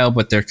a while,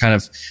 but they're kind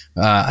of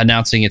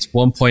announcing its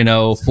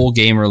 1.0 full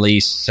game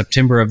release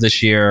September of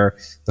this year.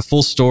 The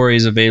full story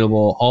is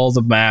available, all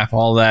the map,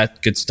 all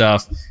that good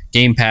stuff,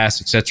 Game Pass,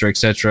 etc.,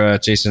 etc.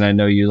 Jason, I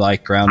know you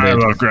like Grounded. I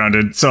love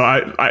Grounded. So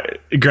I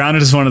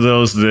Grounded is one of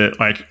those that,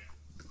 like,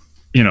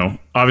 you know,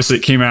 obviously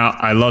it came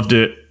out, I loved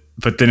it.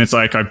 But then it's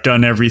like, I've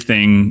done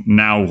everything,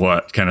 now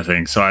what kind of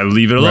thing. So I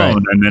leave it alone.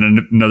 Right. And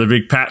then another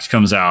big patch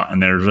comes out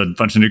and there's a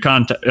bunch of new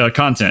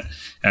content.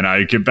 And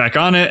I get back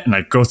on it and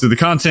I go through the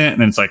content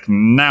and then it's like,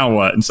 now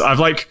what? And so I've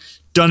like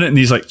done it in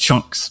these like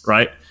chunks,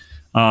 right?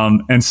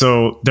 And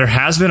so there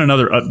has been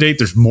another update.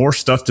 There's more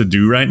stuff to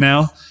do right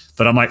now,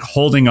 but I'm like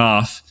holding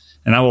off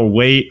and I will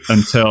wait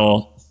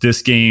until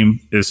this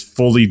game is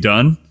fully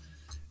done.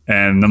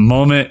 And the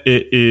moment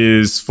it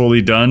is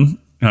fully done,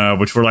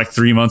 which we're like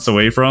 3 months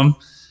away from,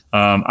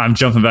 I'm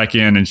jumping back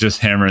in and just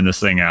hammering this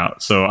thing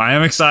out. So I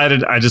am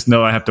excited. I just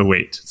know I have to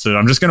wait. So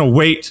I'm just going to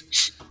wait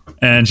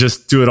and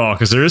just do it all,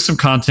 because there is some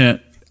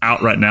content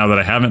out right now that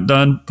I haven't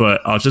done, but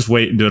I'll just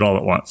wait and do it all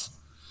at once.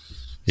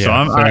 Yeah, so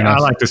I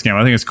like this game.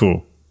 I think it's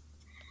cool.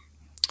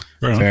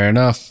 Fair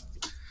enough.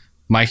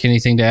 Mike,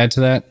 anything to add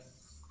to that?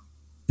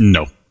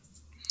 No,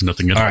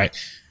 nothing at all.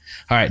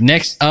 All right.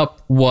 Next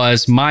up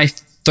was my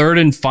third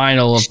and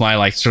final of my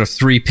like sort of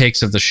 3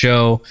 picks of the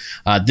show.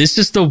 This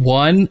is the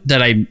one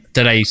that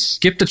I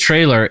skipped the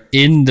trailer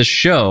in the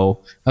show.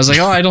 I was like,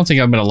 oh, I don't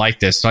think I'm going to like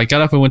this. So I got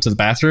up and went to the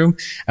bathroom.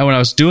 And when I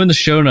was doing the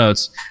show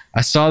notes,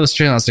 I saw this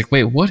trailer. I was like,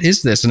 wait, what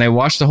is this? And I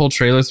watched the whole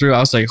trailer through. I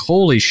was like,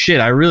 holy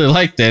shit, I really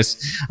like this.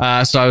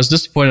 So I was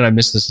disappointed I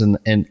missed this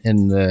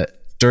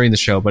during the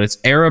show, but it's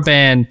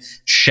Ereban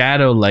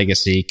Shadow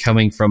Legacy,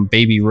 coming from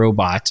Baby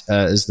Robot,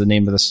 is the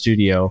name of the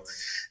studio.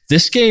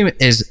 This game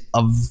is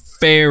a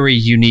very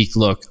unique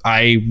look.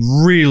 I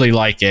really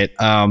like it.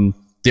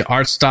 The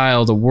art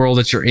style, the world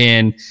that you're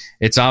in,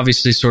 it's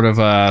obviously sort of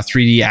a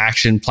 3D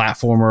action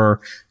platformer,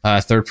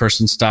 third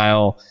person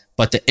style,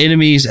 but the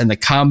enemies and the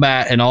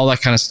combat and all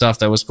that kind of stuff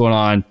that was going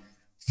on,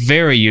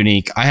 very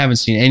unique. I haven't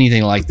seen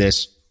anything like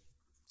this.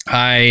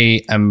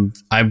 I'm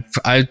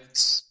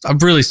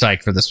really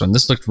psyched for this one.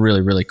 This looked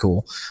really, really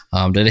cool.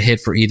 Did it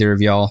hit for either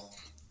of y'all?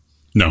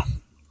 No,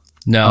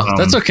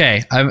 that's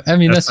okay. I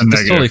mean, that's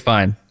totally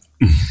fine.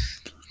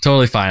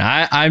 Totally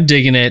fine. I'm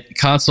digging it.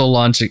 Console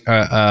launch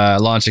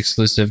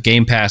exclusive.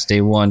 Game Pass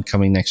day 1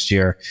 coming next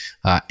year.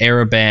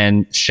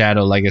 Ereban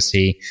Shadow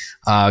Legacy.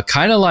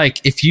 Kind of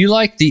like, if you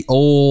like the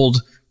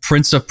old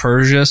Prince of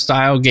Persia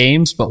style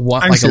games, but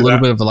want like a little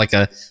bit of like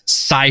a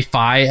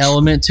sci-fi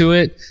element to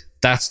it,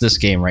 that's this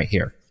game right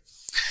here.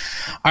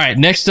 All right,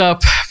 next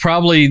up,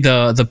 probably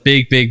the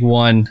big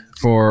one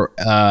for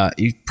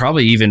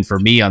probably even for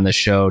me on this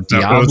show,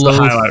 Diablo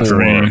 4. For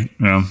me.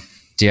 Yeah.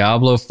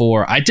 Diablo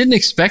 4. I didn't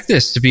expect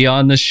this to be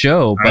on this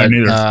show, but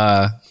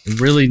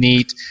really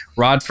neat.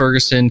 Rod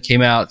Ferguson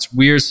came out. It's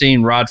weird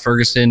seeing Rod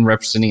Ferguson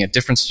representing a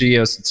different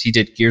studio since he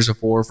did Gears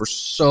of War for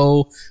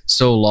so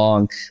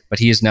long, but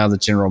he is now the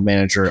general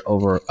manager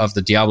of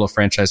the Diablo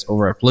franchise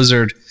over at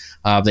Blizzard.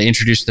 They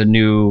introduced the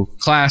new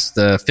class,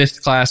 the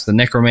 5th class, the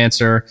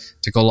Necromancer,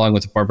 to go along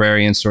with the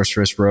Barbarian,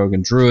 Sorceress, Rogue,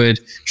 and Druid.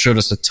 Showed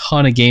us a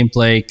ton of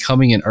gameplay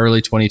coming in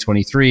early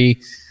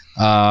 2023.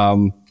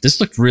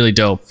 This looked really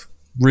dope.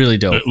 Really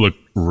dope. It looked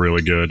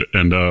really good.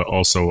 And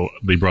also,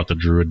 they brought the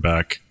Druid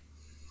back.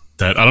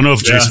 That I don't know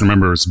if Jason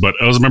remembers, but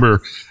I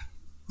remember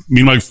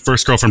me and my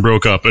first girlfriend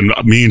broke up, and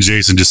me and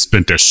Jason just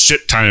spent a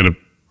shit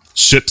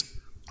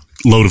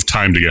load of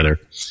time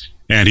together.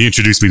 And he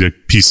introduced me to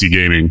PC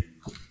gaming.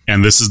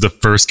 And this is the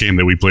first game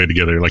that we played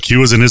together. Like, he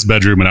was in his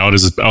bedroom and I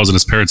was in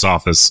his parents'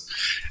 office,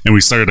 and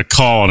we started a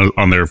call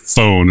on their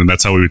phone, and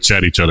that's how we would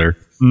chat to each other.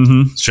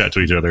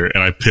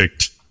 And I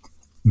picked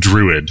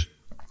Druid.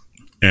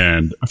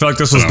 And I feel like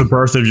this was the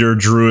birth of your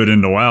Druid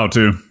into WoW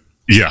too.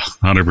 Yeah,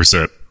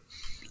 100%.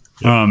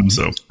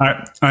 So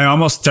I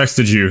almost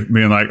texted you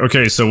being like,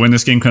 okay, so when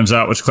this game comes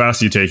out, which class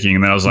are you taking?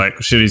 And I was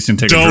like, shit, he's gonna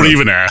take Don't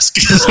even ask.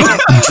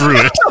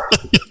 Druid.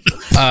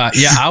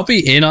 Yeah, I'll be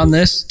in on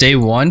this day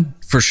 1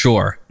 for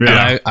sure.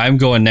 Yeah. And I'm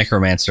going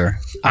Necromancer.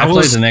 I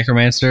played the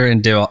Necromancer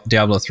in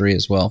Diablo 3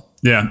 as well.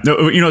 Yeah.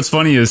 You know what's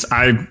funny is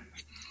I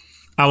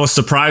was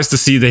surprised to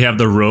see they have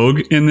the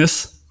Rogue in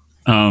this.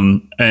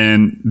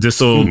 And this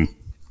will,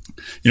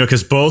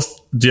 because both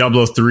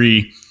Diablo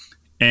 3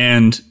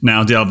 and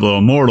now Diablo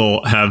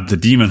Immortal have the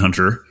Demon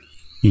Hunter.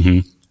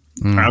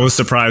 I was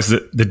surprised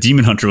that the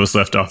Demon Hunter was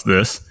left off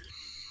this.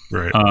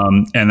 Right.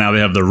 And now they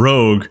have the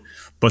Rogue,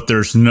 but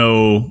there's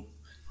no,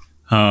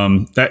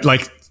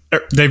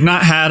 they've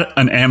not had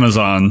an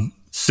Amazon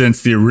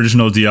since the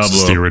original Diablo.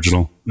 Since the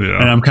original. Yeah.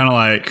 And I'm kind of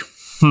like,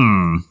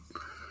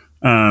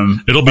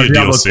 it'll be a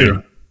DLC. You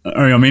know what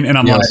I mean? And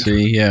I'm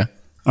DLC, like, yeah.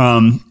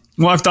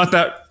 Well, I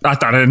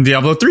thought in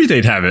Diablo 3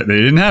 they'd have it. They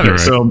didn't have it. Right.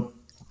 So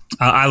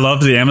I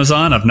love the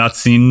Amazon. I've not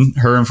seen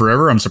her in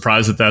forever. I'm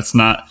surprised that that's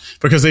not,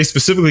 because they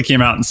specifically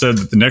came out and said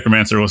that the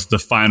Necromancer was the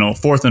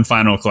 4th and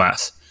final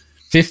class.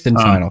 Fifth and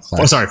final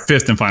class. Oh, sorry,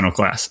 fifth and final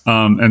class.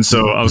 And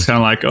so I was kind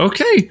of like,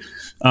 okay,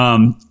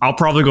 I'll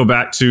probably go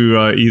back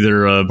to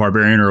either a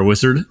barbarian or a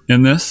wizard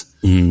in this.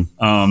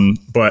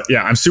 But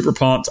yeah, I'm super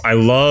pumped. I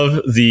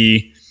love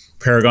the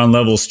Paragon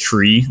levels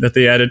tree that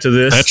they added to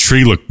this. That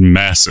tree looked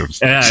massive.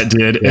 Yeah, it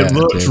did. Yeah, it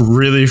looked it did.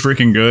 really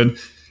freaking good.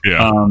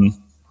 Yeah.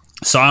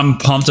 So I'm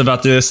pumped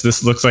about this.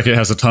 This looks like it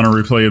has a ton of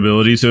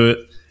replayability to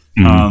it.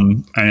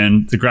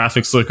 And the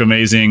graphics look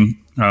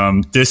amazing.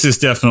 This is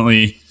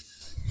definitely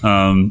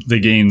the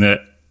game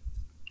that,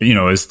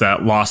 is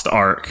that Lost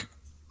Ark.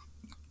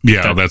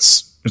 Yeah,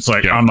 It's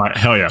like, yeah. I'm like,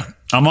 hell yeah.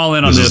 I'm all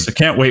in on this. I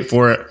can't wait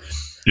for it.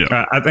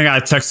 Yeah. I think I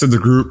texted the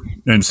group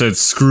and said,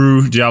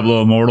 screw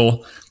Diablo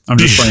Immortal. I'm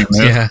just playing this.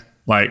 Yeah.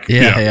 Like,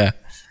 Yeah.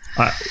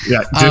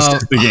 this is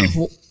the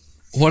game.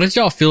 What did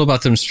y'all feel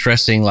about them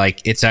stressing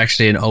like it's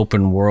actually an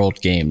open world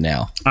game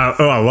now?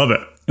 I love it.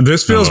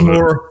 This feels love it.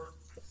 more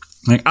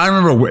like I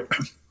remember.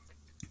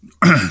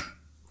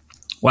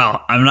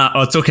 Wow, I'm not.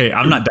 Oh, it's okay.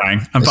 I'm not dying.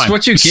 I'm That's fine.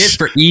 what you get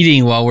for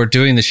eating while we're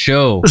doing the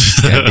show.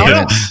 God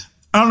damn it.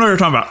 I don't know what you're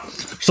talking about.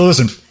 So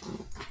listen,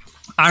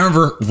 I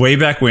remember way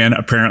back when,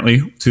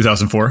 apparently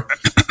 2004.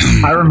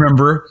 I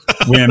remember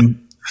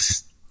when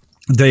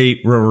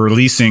they were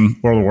releasing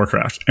World of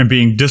Warcraft and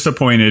being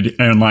disappointed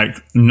and like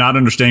not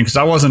understanding because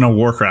I wasn't a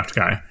Warcraft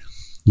guy.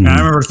 And I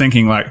remember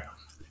thinking like,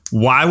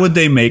 why would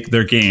they make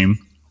their game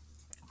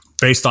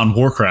based on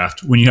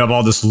Warcraft when you have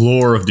all this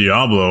lore of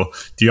Diablo?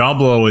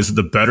 Diablo is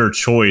the better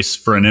choice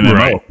for an MMO.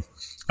 Right.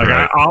 Like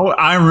Right.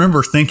 I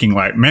remember thinking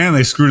like, man,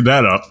 they screwed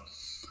that up.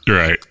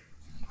 Right.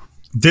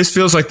 This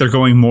feels like they're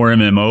going more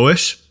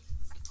MMO-ish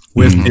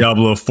with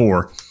Diablo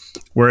 4,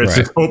 where it's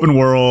Right. an open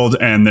world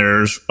and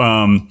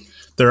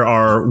there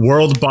are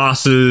world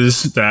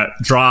bosses that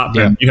drop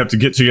and you have to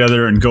get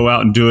together and go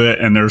out and do it.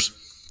 And there's,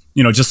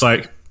 just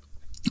like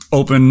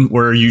open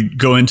where you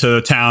go into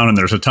a town and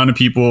there's a ton of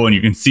people and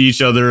you can see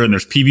each other and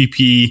there's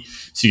PvP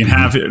so you can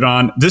have it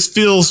on. This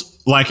feels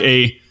like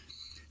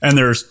and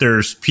there's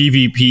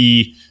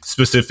PvP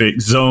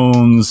specific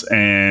zones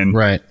and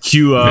Right.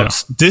 queue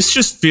ups. Yeah. This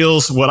just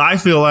feels what I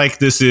feel like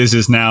this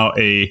is now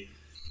a,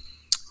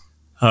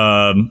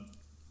 over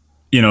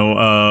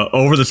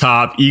the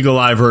top eagle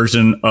eye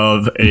version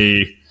of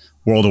a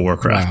World of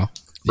Warcraft. Wow.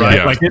 Right.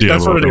 Yeah. Like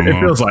that's what it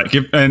feels like.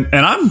 And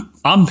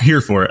I'm here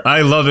for it.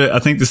 I love it. I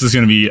think this is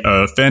going to be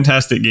a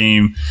fantastic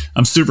game.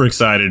 I'm super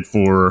excited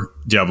for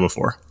Diablo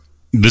 4.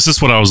 This is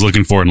what I was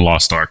looking for in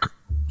Lost Ark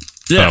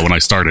when I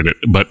started it.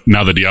 But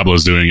now that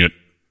Diablo's doing it,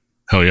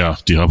 hell yeah,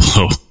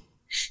 Diablo.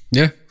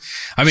 Yeah.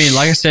 I mean,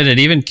 like I said, it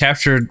even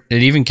captured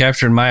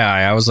my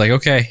eye. I was like,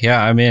 okay,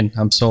 yeah, I'm in.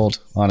 I'm sold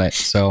on it.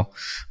 So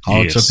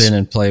I'll jump in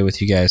and play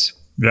with you guys.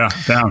 Yeah,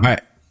 down. All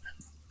right.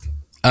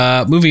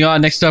 Moving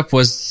on, next up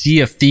was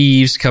Sea of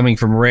Thieves coming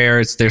from Rare.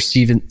 It's their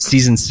season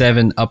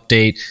 7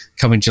 update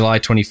coming July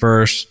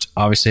 21st,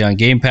 obviously on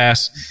Game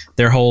Pass.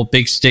 Their whole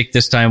big stick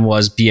this time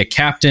was be a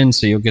captain,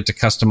 so you'll get to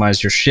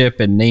customize your ship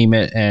and name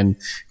it and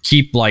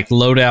keep like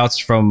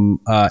loadouts from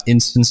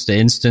instance to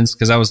instance,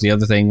 because that was the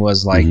other thing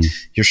was like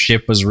your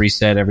ship was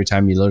reset every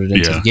time you loaded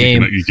into the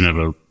game. You can have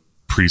a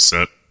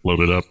preset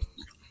loaded up.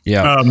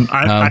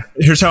 Yeah.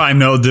 Here's how I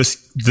know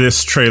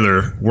this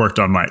trailer worked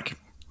on Mike.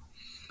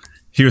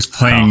 He was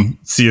playing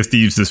Sea of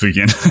Thieves this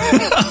weekend.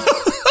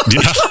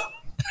 Yeah.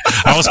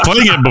 I was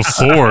playing it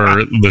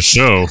before the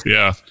show,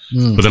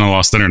 but then I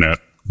lost internet,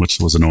 which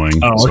was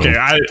annoying. Oh, okay.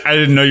 I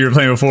didn't know you were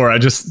playing before. I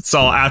just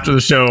saw after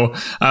the show.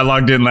 I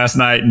logged in last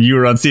night and you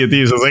were on Sea of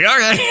Thieves. I was like,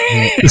 okay.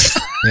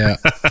 Yeah.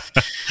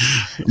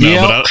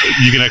 But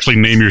you can actually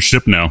name your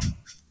ship now.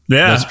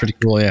 Yeah. That's pretty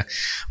cool, yeah.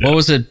 What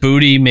was it?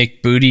 Booty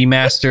McBooty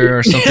Master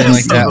or something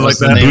like that? something What's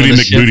like the that. name Booty of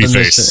the ship McBooty in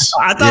this? Face.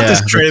 I thought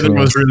this trailer that's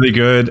was really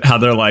good. How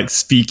they're like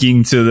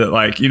speaking to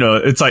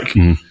the it's like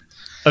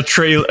a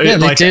trailer. Yeah,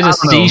 they like, did a I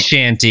don't know. sea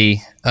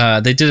shanty.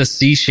 They did a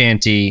sea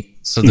shanty,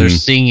 so they're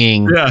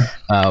singing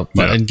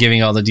and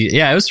giving all the details.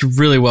 Yeah, it was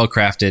really well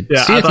crafted.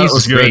 Yeah, Sea I of thought Thieves it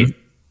was is great. good.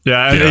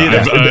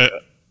 Yeah,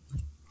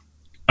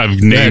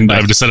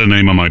 I've decided a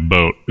name on my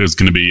boat. It's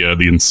going to be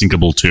the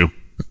Unsinkable 2.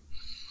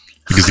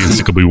 Because the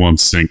Unsinkable won't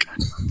sink.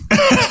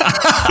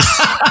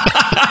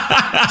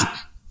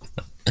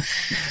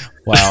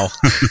 Wow.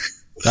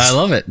 I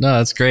love it. No,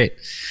 that's great.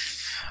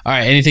 All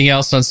right, anything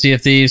else on Sea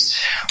of Thieves?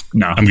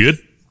 no, I'm good.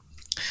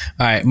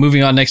 All right,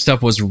 moving on. Next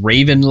up was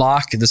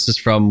Ravenlock. This is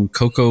from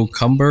Coco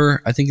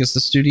Cumber, I think is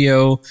the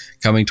studio,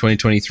 coming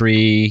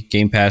 2023,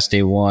 Game Pass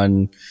day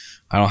 1.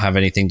 I don't have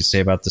anything to say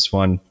about this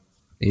one.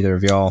 Either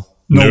of y'all?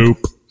 Nope.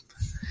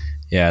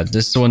 Yeah,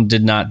 this one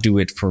did not do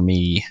it for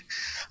me.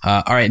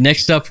 All right,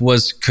 next up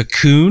was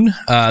Cocoon.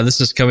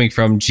 This is coming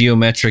from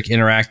Geometric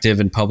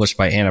Interactive and published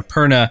by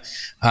Annapurna.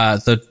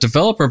 The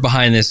developer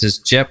behind this is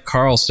Jep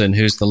Carlson,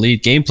 who's the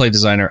lead gameplay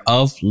designer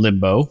of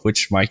Limbo,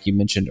 which Mike, you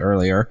mentioned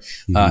earlier,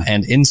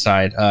 and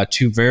Inside,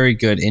 2 very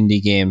good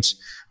indie games.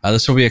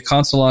 This will be a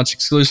console launch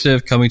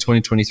exclusive coming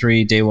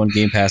 2023, day 1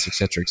 Game Pass,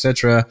 etc.,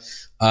 etc.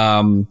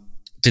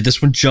 Did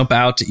this one jump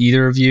out to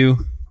either of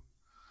you?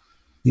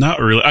 Not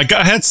really. I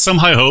had some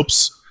high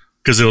hopes.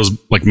 because it was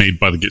like made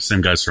by the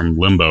same guys from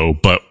Limbo,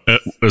 but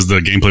as the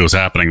gameplay was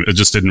happening, it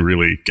just didn't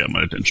really get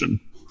my attention.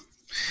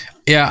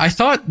 Yeah, I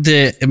thought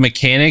the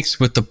mechanics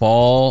with the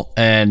ball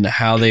and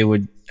how they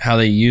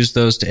use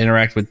those to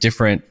interact with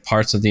different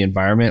parts of the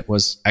environment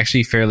was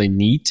actually fairly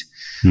neat.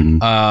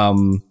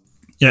 Mm-hmm.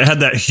 It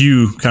had that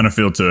hue kind of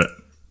feel to it.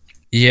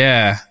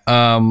 Yeah.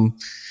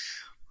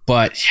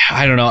 But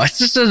I don't know. It's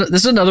just this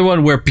is another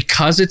one where,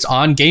 because it's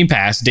on Game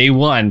Pass day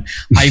one,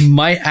 I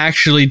might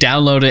actually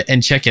download it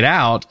and check it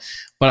out,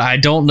 but I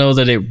don't know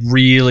that it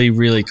really,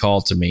 really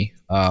called to me.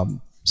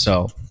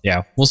 So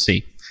yeah, we'll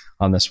see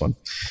on this one.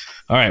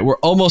 All right, we're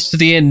almost to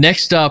the end.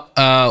 Next up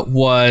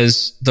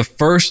was the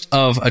first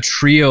of a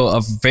trio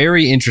of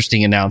very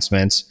interesting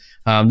announcements.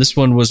 This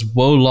one was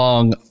Wo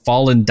Long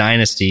Fallen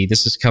Dynasty.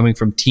 This is coming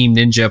from Team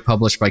Ninja,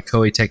 published by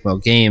Koei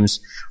Tecmo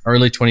Games,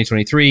 early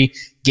 2023.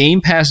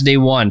 Game Pass day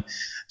one.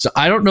 So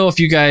I don't know if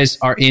you guys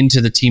are into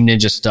the Team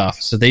Ninja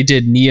stuff. So they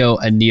did Neo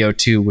and Neo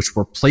 2, which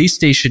were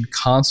PlayStation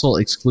console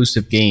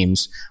exclusive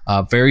games,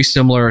 very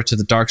similar to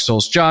the Dark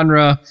Souls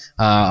genre,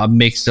 a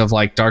mix of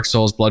like Dark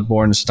Souls,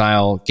 Bloodborne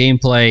style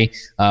gameplay,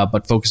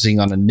 but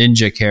focusing on a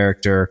ninja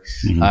character,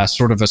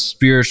 sort of a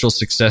spiritual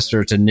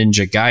successor to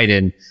Ninja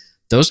Gaiden.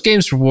 Those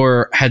games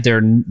had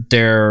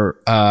their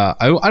I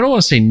don't want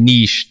to say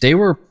niche. They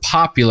were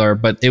popular,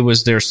 but it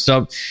was their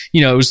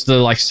it was the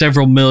like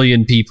several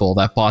million people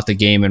that bought the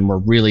game and were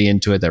really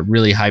into it, that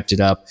really hyped it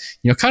up.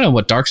 Kind of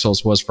what Dark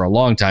Souls was for a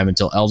long time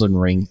until Elden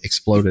Ring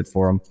exploded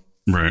for them.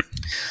 Right.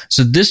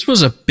 So this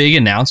was a big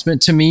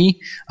announcement to me.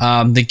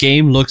 The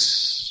game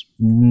looks,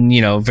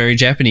 very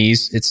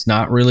Japanese. It's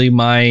not really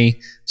my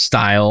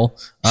style.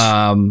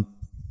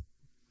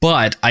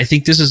 But I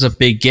think this is a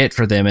big get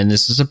for them, and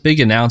this is a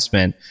big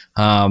announcement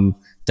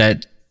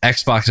that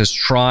Xbox is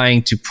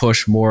trying to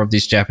push more of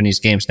these Japanese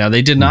games. Now,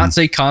 they did not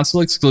say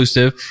console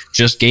exclusive,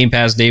 just Game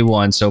Pass day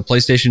one, so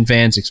PlayStation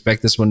fans,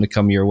 expect this one to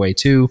come your way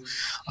too.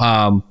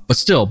 But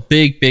still,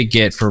 big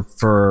get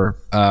for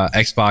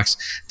Xbox.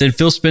 Then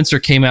Phil Spencer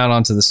came out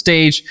onto the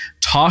stage,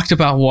 talked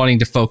about wanting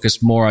to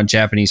focus more on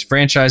Japanese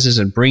franchises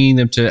and bringing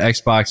them to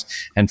Xbox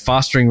and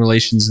fostering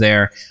relations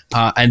there,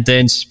 and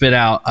then spit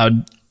out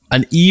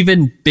an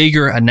even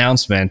bigger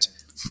announcement.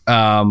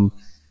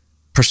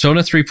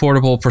 Persona 3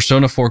 Portable,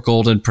 Persona 4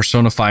 Golden,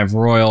 Persona 5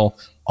 Royal,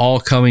 all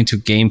coming to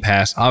Game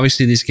Pass.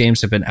 Obviously, these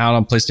games have been out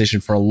on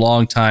PlayStation for a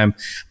long time,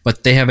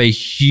 but they have a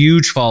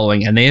huge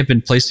following, and they have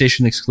been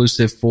PlayStation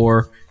exclusive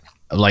for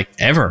like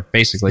ever,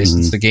 basically,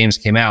 since the games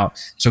came out.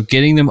 So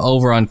getting them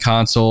over onto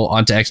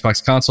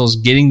Xbox consoles,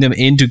 getting them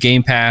into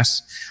Game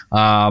Pass,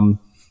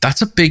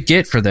 that's a big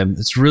get for them.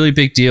 It's a really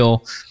big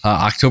deal.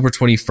 October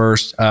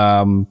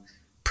 21st,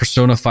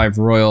 Persona 5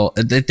 Royal.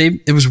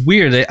 It was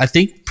weird. I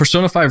think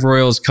Persona 5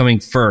 Royal is coming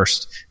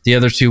first. The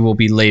other two will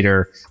be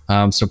later.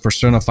 So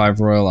Persona 5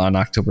 Royal on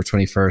October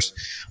 21st.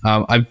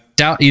 I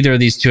doubt either of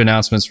these two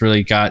announcements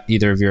really got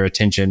either of your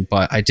attention,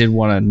 but I did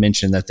want to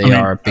mention that they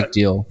are a big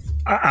deal.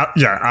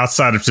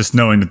 Outside of just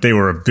knowing that they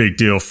were a big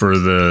deal for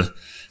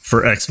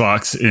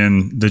Xbox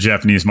in the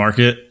Japanese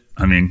market.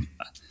 I mean,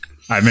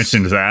 I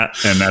mentioned that,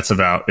 and that's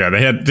about, they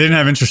didn't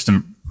have interest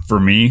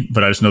for me,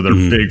 but I just know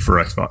they're big for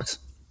Xbox.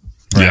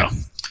 Right. Yeah.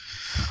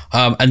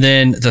 And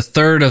then the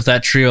third of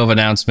that trio of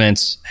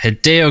announcements,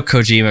 Hideo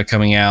Kojima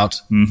coming out,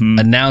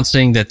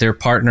 announcing that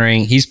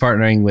he's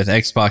partnering with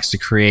Xbox to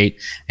create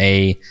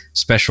a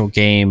special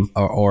game,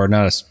 or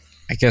not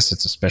I guess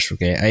it's a special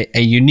game,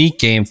 a unique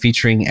game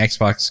featuring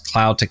Xbox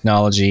cloud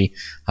technology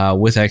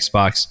with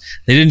Xbox.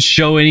 They didn't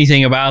show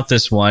anything about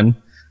this one,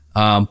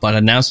 but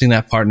announcing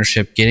that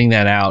partnership, getting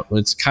that out,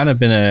 it's kind of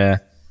been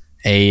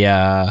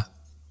a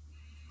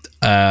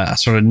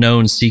sort of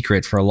known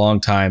secret for a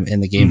long time in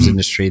the games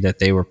industry that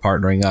they were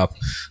partnering up.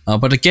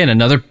 But again,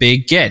 another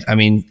big get. I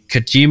mean,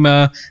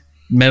 Kojima,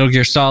 Metal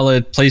Gear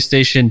Solid,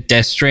 PlayStation,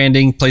 Death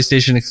Stranding,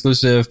 PlayStation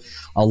exclusive,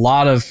 a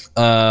lot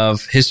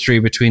of history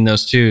between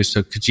those two.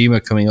 So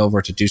Kojima coming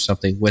over to do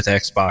something with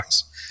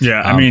Xbox,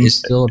 is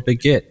still a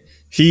big get.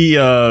 He,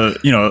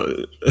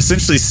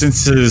 essentially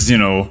since his,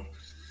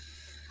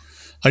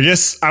 I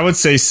guess I would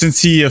say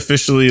since he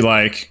officially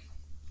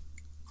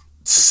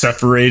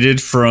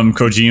separated from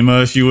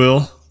Kojima, if you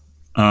will,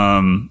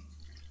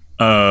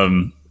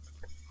 Konami.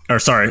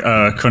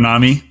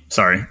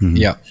 Sorry.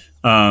 Yeah.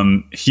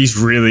 He's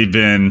really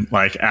been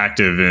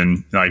active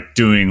in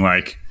doing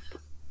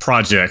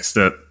projects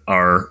that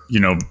are,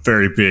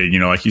 very big,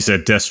 like you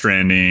said, Death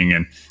Stranding,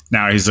 and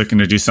now he's looking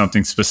to do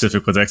something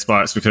specific with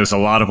Xbox, because a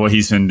lot of what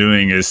he's been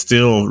doing is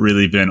still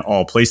really been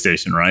all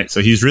PlayStation, right?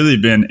 So he's really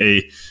been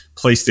a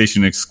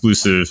PlayStation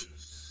exclusive,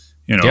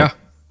 100%.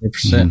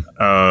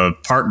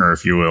 Partner,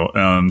 if you will.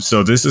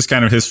 So this is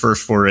kind of his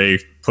first foray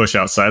push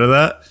outside of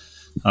that.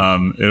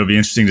 It'll be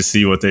interesting to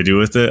see what they do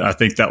with it. I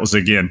think this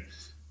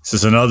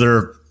is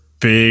another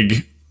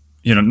big,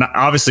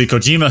 obviously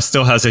Kojima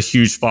still has a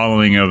huge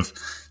following of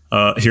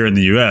here in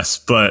the US,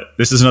 but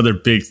this is another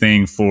big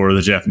thing for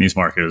the Japanese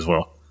market as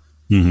well.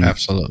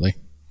 Absolutely.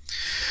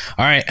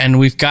 All right, and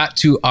we've got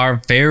to our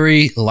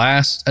very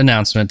last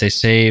announcement. They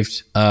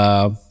saved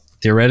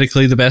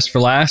theoretically the best for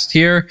last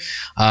here.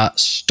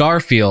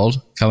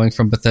 Starfield, coming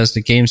from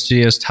Bethesda Game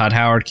Studios, Todd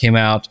Howard came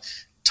out,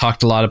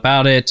 talked a lot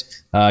about it,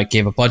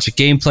 gave a bunch of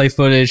gameplay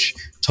footage,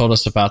 told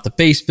us about the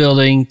base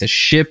building, the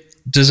ship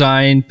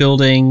design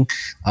building,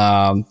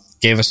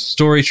 gave us a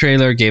story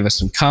trailer, gave us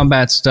some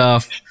combat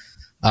stuff,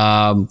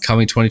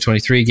 coming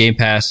 2023, Game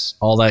Pass,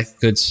 all that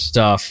good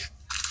stuff.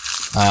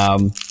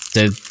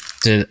 Did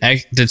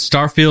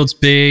Starfield's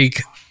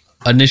big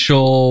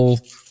initial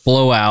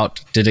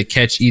blowout, did it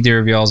catch either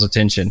of y'all's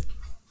attention?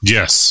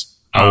 Yes.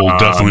 I will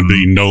definitely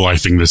be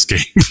no-lifing this game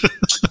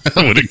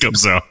when it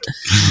comes out.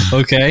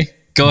 Okay.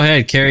 Go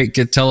ahead, Carrie.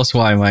 Tell us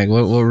why, Mike.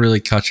 What really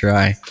caught your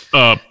eye?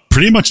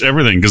 Pretty much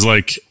everything, because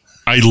like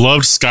I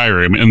loved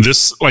Skyrim, and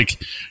this, like,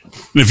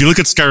 if you look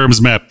at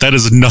Skyrim's map, that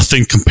is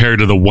nothing compared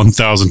to the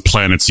 1,000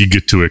 planets you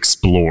get to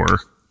explore.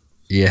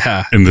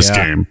 Yeah, in this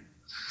game.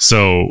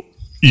 So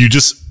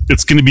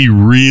it's going to be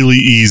really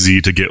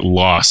easy to get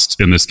lost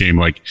in this game.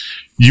 Like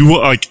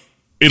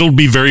it'll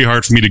be very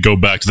hard for me to go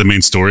back to the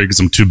main story because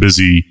I'm too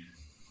busy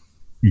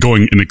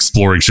going and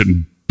exploring shit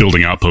and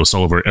building outposts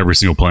all over every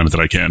single planet that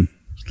I can.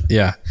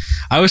 Yeah.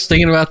 I was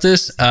thinking about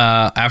this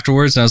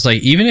afterwards, and I was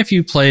like, even if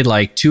you played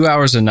like 2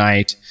 hours a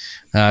night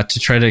to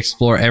try to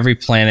explore every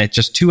planet,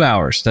 just 2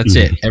 hours, that's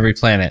it, every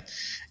planet.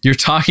 You're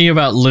talking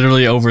about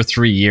literally over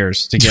 3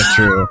 years to get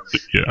through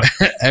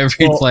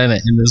every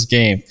planet in this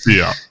game.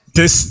 Yeah.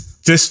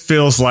 This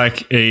feels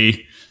like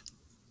a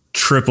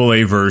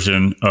AAA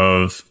version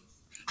of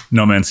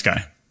No Man's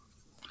Sky.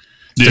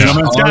 Yeah. No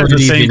Man's Sky is the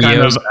same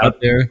kind of out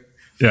there.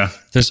 Yeah.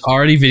 There's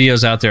already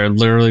videos out there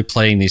literally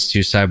playing these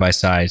two side by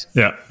side.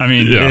 Yeah. I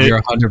mean,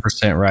 you're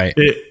 100% right.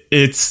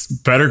 It's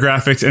better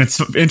graphics. And it's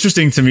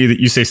interesting to me that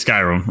you say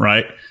Skyrim,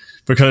 right?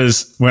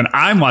 Because when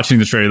I'm watching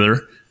the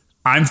trailer,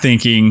 I'm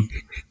thinking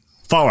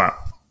Fallout.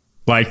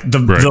 Like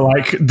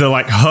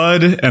the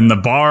HUD and the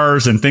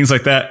bars and things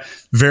like that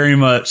very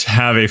much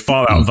have a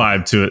Fallout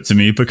vibe to it to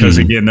me, because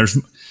again, there's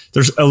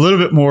a little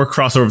bit more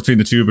crossover between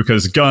the two,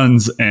 because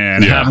guns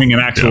and having an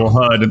actual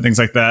HUD and things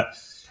like that.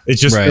 It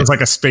just feels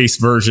like a space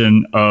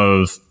version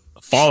of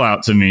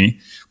Fallout to me,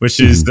 which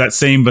is that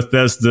same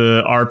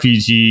Bethesda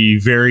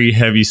RPG, very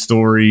heavy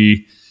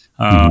story,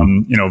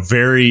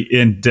 very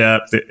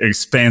in-depth,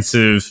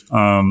 expansive.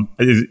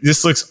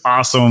 This looks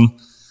awesome.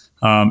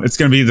 It's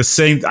going to be the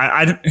same.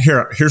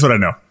 Here's what I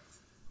know.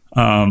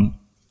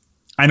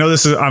 I know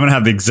this is, I'm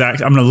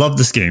going to love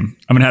this game.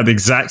 I'm going to have the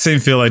exact same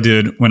feel I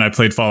did when I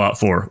played Fallout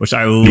 4, which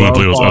I love. You want to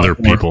play with other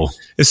people.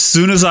 As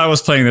soon as I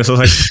was playing this, I was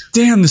like,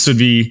 damn, this would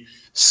be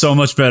so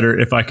much better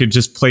if I could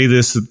just play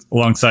this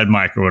alongside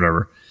Mike or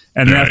whatever.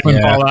 And then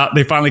when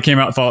they finally came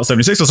out with Fallout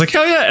 76, I was like,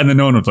 hell yeah. And then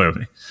no one would play with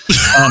me.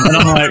 And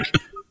I'm like,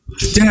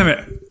 damn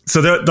it.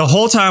 So the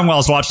whole time while I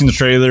was watching the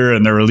trailer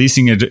and they're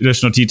releasing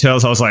additional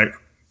details, I was like,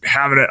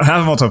 have a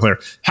multiplayer.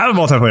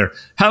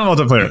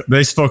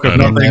 They spoke of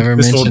nothing.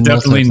 This will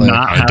definitely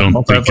not have multiplayer. I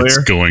don't think it's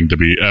going to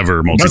be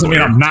ever multiplayer. Doesn't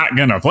mean I'm not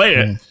going to play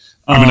it.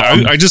 I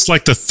mean, I just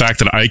like the fact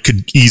that I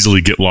could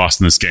easily get lost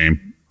in this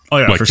game. Oh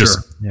yeah, for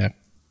sure. Yeah.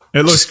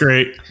 It looks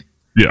great.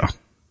 Yeah.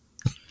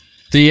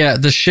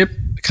 The ship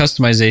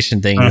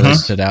customization thing really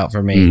stood out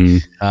for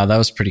me. That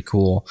was pretty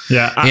cool.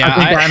 Yeah, I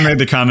think I made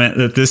the comment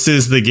that this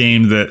is the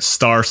game that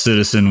Star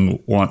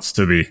Citizen wants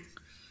to be.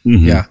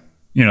 Yeah.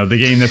 You know, the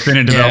game that's been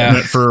in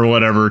development for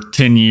whatever,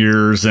 10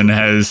 years and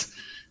has,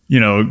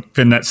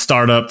 been that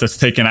startup that's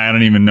taken, I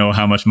don't even know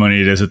how much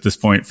money it is at this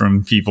point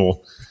from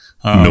people.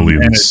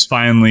 Millions. And it's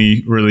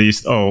finally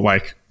released,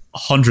 like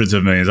hundreds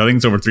of millions. I think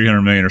it's over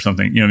 300 million or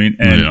something. You know what I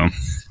mean?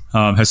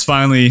 And has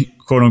finally,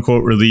 quote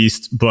unquote,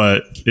 released,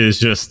 but is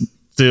just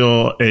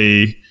still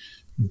a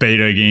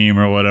beta game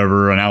or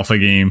whatever, an alpha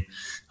game.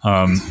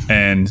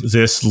 And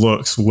this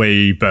looks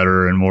way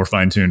better and more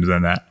fine tuned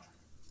than that.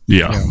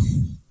 Yeah.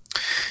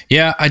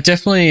 Yeah, I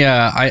definitely,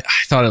 I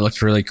thought it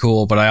looked really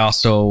cool, but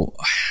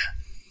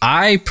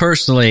I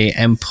personally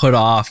am put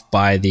off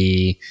by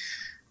the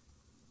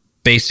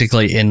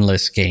basically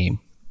endless game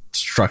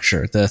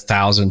structure, the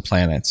 1,000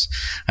 planets.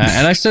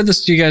 And I've said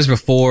this to you guys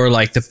before,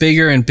 like the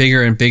bigger and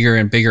bigger and bigger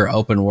and bigger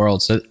open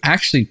worlds, it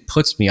actually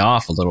puts me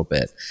off a little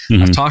bit.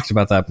 I've talked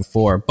about that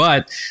before.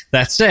 But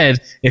that said,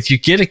 if you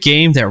get a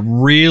game that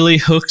really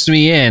hooks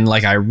me in,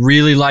 like I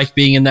really like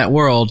being in that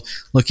world,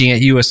 looking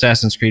at you,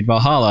 Assassin's Creed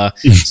Valhalla,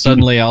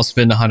 suddenly I'll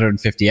spend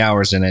 150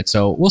 hours in it.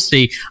 So we'll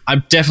see.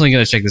 I'm definitely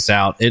going to check this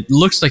out. It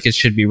looks like it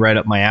should be right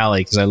up my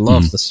alley because I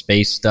love the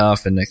space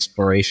stuff and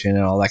exploration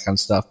and all that kind of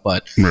stuff.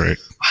 But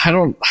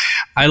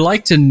I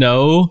like to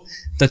know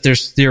that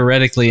there's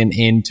theoretically an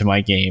end to my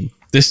game.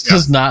 This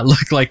does not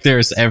look like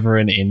there's ever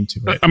an end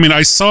to it. I mean,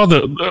 I saw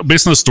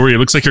based on the story, it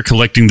looks like you're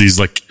collecting these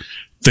like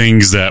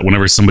things that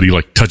whenever somebody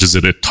like touches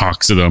it, it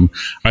talks to them.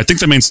 I think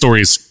the main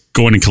story is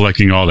going and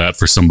collecting all that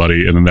for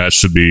somebody, and then that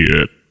should be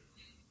it.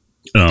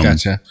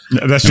 Gotcha.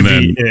 That should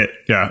be it.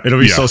 Yeah, it'll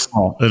be so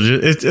small.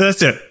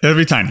 That's it. It'll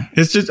be tiny.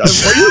 It's just, are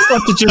you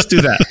supposed to just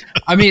do that?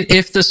 I mean,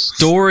 if the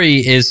story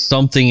is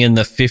something in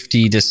the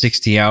 50 to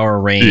 60 hour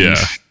range,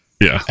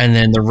 Yeah. And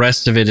then the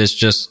rest of it is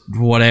just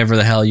whatever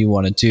the hell you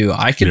want to do.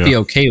 I could be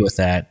okay with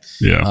that.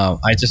 Yeah.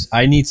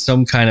 I need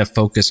some kind of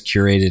focused,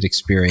 curated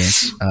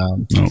experience.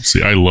 No,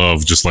 see, I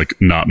love just like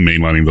not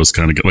mainlining those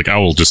kind of, like I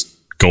will just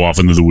go off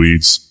into the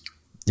weeds.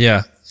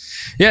 Yeah.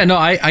 Yeah, no,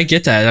 I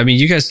get that. I mean,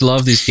 you guys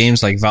love these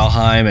games like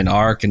Valheim and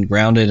Ark and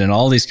Grounded and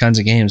all these kinds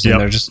of games, and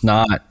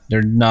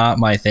they're not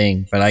my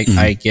thing, but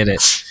I get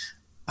it.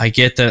 I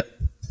get that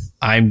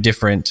I'm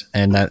different,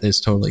 and that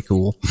is totally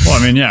cool.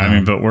 Well, I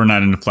mean, but we're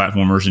not into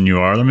platformers and you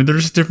are. I mean, they're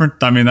just different.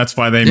 I mean, that's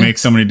why they make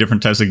so many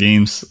different types of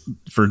games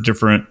for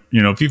different,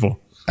 people.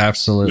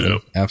 Absolutely.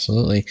 Yep.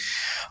 Absolutely.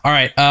 All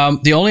right.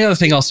 The only other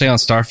thing I'll say on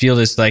Starfield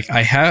is like,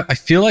 I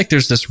feel like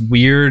there's this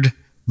weird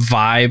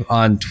vibe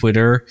on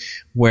Twitter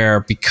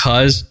where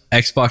because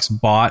Xbox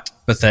bought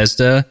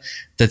Bethesda,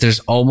 that there's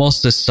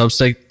almost this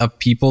subset of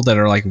people that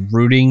are like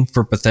rooting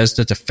for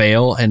Bethesda to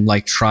fail and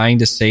like trying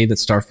to say that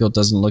Starfield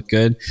doesn't look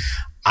good.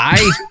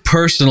 I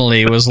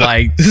personally was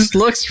like, this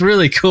looks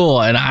really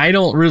cool, and I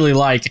don't really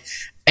like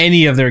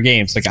any of their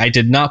games. Like, I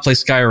did not play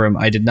Skyrim,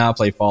 I did not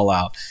play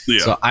Fallout,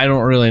 so I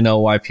don't really know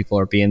why people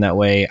are being that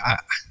way.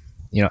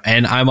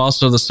 And I'm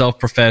also the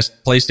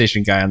self-professed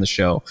PlayStation guy on the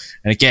show,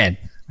 and again,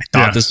 I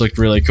thought this looked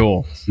really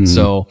cool. Mm-hmm.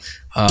 So,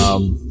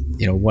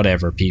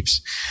 whatever,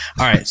 peeps.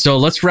 All right, so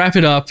let's wrap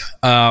it up.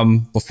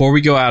 Before we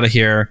go out of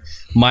here,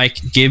 Mike,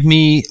 give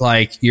me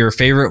like your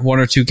favorite one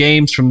or two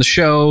games from the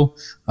show,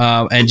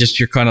 and just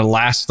your kind of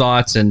last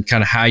thoughts and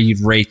kind of how you'd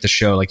rate the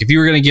show. Like if you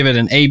were going to give it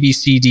an A, B,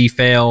 C, D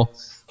fail,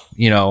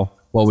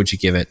 what would you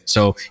give it?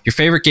 So your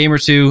favorite game or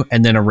two,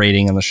 and then a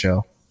rating on the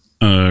show.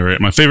 All right,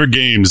 my favorite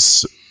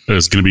games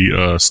is going to be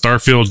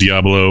Starfield,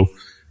 Diablo,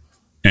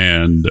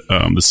 and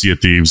the Sea of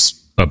Thieves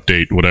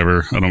update,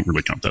 whatever. I don't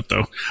really count that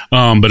though.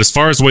 But as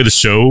far as the way the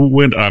show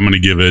went, I'm going to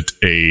give it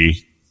a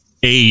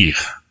A.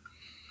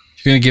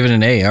 You're going to give it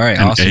an A. All right,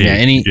 awesome.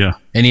 A,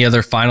 Any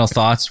other final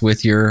thoughts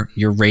with your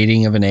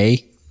rating of an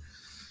A?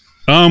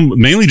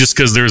 Mainly just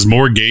because there's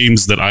more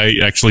games that I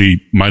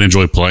actually might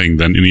enjoy playing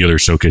than any other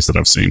showcase that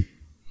I've seen.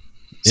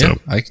 Yeah,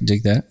 so. I can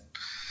dig that.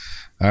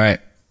 All right.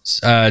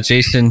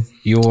 Jason,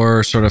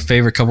 your sort of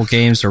favorite couple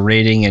games or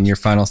rating and your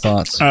final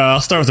thoughts.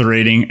 I'll start with the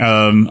rating.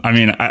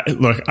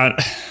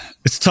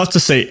 It's tough to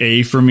say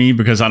A for me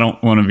because I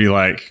don't want to be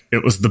like,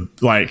 it was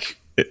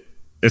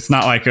it's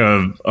not like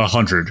a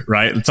 100,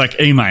 right? It's like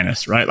A-,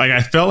 right? Like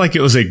I felt like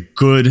it was a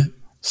good,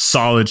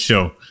 solid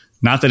show.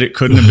 Not that it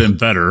couldn't have been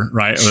better,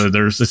 right?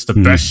 It's the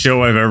best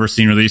show I've ever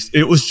seen released.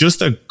 It was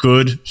just a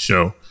good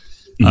show.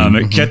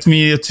 It kept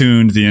me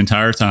attuned the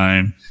entire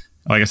time.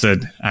 Like I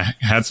said, I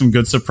had some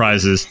good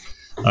surprises.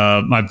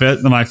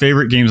 My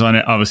favorite games on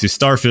it, obviously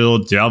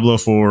Starfield, Diablo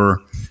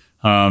 4,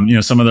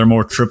 some of their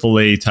more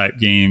AAA type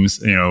games,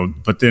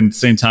 but then at the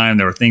same time,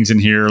 there were things in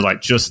here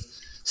like just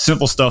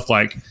simple stuff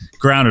like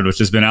Grounded, which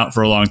has been out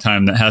for a long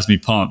time that has me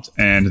pumped.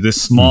 And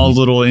this small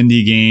little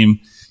indie game,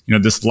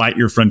 this Light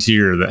Your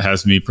Frontier that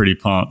has me pretty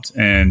pumped.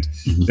 And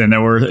then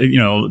there were,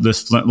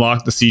 this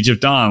Flintlock, the Siege of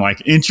Dawn,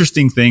 like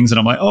interesting things. And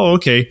I'm like, oh,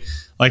 okay.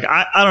 Like,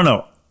 I don't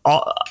know.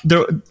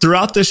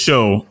 Throughout this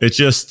show, it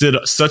just did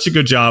such a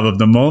good job of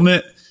the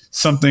moment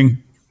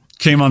something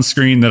came on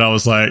screen that I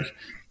was like,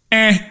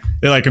 it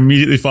like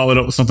immediately followed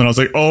up with something. I was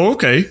like, oh,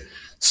 okay.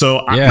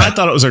 So I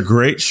thought it was a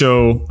great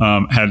show.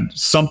 Had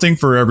something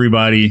for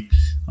everybody.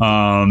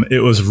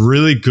 It was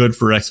really good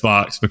for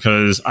Xbox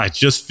because I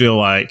just feel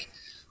like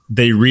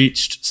they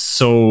reached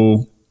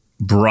so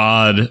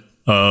broad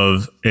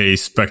of a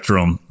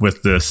spectrum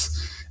with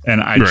this. And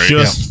I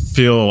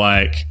feel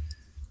like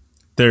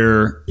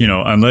they're,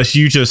 unless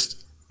you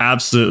just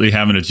absolutely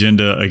have an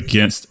agenda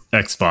against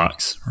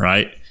Xbox,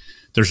 right?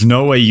 There's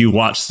no way you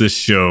watch this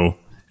show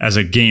as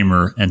a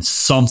gamer and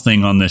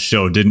something on this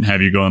show didn't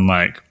have you going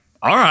like,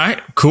 all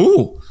right,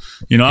 cool.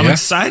 I'm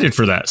excited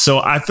for that. So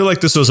I feel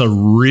like this was a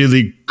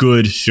really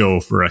good show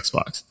for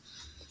Xbox.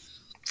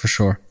 For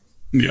sure.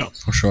 Yeah.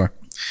 For sure.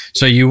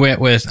 So you went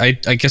with, I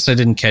guess I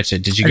didn't catch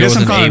it. Did you go with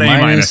an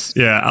A-?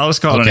 Yeah, I'll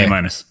just call it an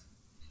A-.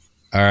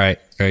 All right.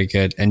 Very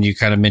good. And you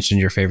kind of mentioned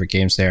your favorite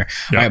games there.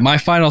 Yeah. All right. My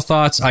final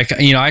thoughts. I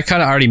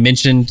kind of already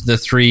mentioned the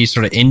three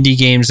sort of indie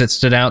games that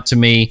stood out to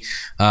me.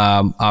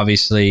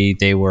 Obviously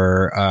they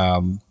were,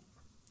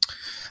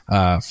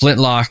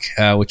 Flintlock,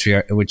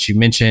 which you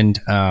mentioned,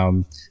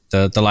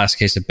 the Last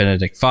Case of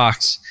Benedict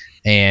Fox,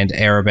 and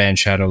Ereban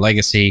Shadow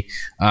Legacy.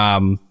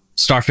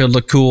 Starfield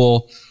looked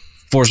cool.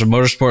 Forza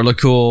Motorsport looked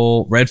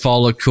cool.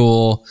 Redfall looked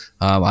cool.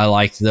 I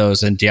liked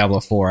those. And Diablo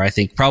 4. I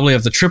think probably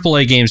of the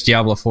AAA games,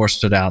 Diablo 4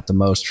 stood out the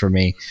most for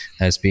me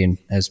as being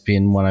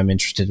one I'm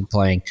interested in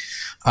playing.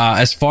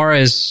 As far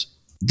as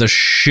the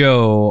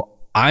show,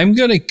 I'm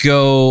going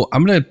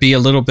to be a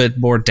little bit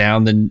more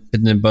down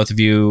than both of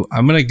you.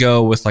 I'm going to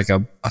go with like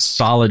a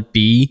solid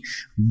B,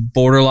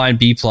 borderline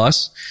B+.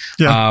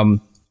 Yeah.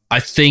 I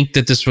think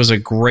that this was a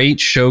great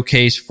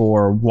showcase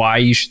for why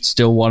you should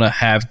still want to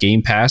have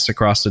Game Pass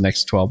across the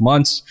next 12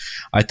 months.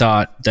 I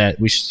thought that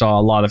we saw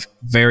a lot of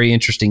very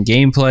interesting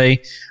gameplay.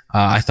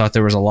 I thought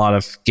there was a lot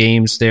of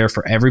games there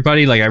for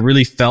everybody. Like I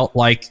really felt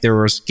like there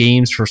was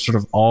games for sort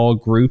of all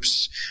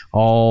groups,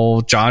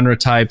 all genre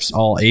types,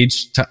 all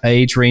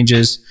age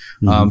ranges.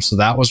 So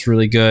that was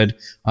really good.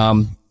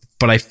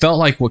 But I felt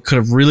like what could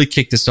have really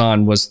kicked this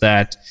on was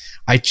that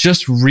I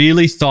just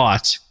really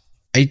thought,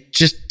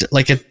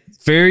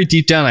 very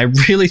deep down, I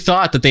really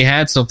thought that they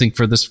had something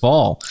for this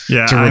fall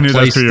to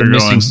replace the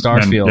missing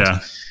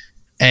Starfield.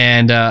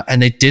 And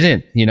they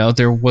didn't.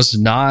 There was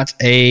not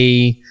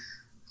a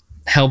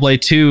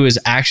Hellblade 2 is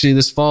actually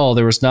this fall.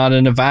 There was not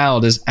an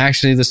Avowed is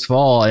actually this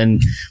fall.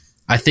 And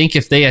I think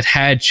if they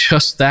had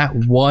just that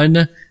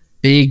one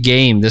big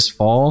game this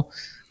fall,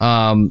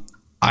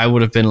 I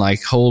would have been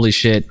like, holy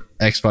shit,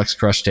 Xbox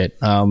crushed it.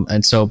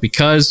 And so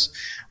because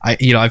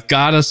I've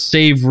got to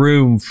save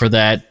room for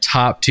that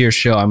top tier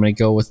show, I'm going to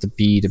go with the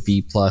B to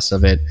B plus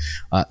of it.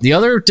 The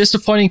other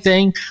disappointing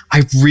thing,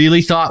 I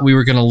really thought we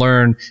were going to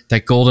learn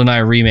that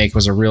GoldenEye remake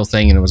was a real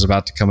thing and it was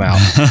about to come out.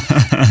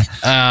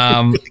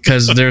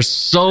 Because there's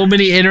so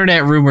many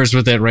internet rumors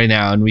with it right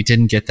now, and we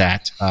didn't get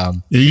that.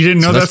 You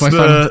didn't know that's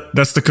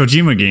the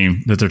Kojima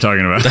game that they're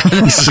talking about.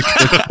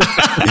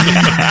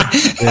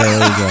 Yeah, there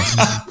we go.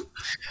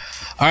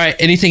 All right.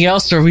 Anything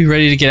else? Or are we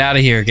ready to get out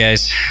of here,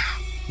 guys?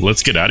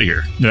 Let's get out of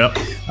here. Yep.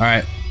 All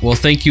right. Well,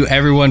 thank you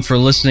everyone for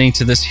listening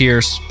to this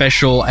here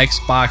special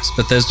Xbox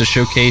Bethesda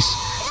Showcase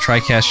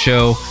TriCast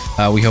show.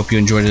 We hope you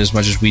enjoyed it as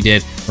much as we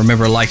did.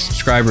 Remember, like,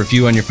 subscribe,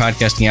 review on your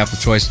podcasting app of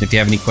choice. And if you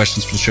have any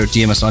questions for the show,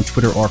 DM us on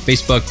Twitter or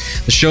Facebook.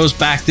 The show's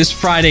back this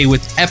Friday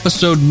with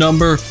episode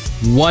number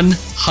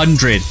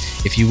 100.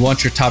 If you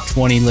want your top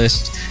 20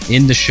 list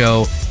in the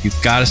show, you've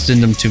got to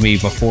send them to me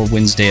before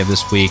Wednesday of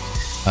this week.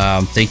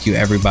 Thank you,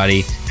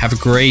 everybody. Have a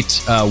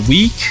great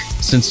week.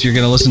 Since you're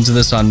going to listen to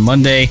this on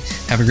Monday,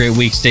 have a great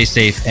week. Stay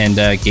safe and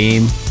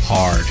game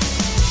hard.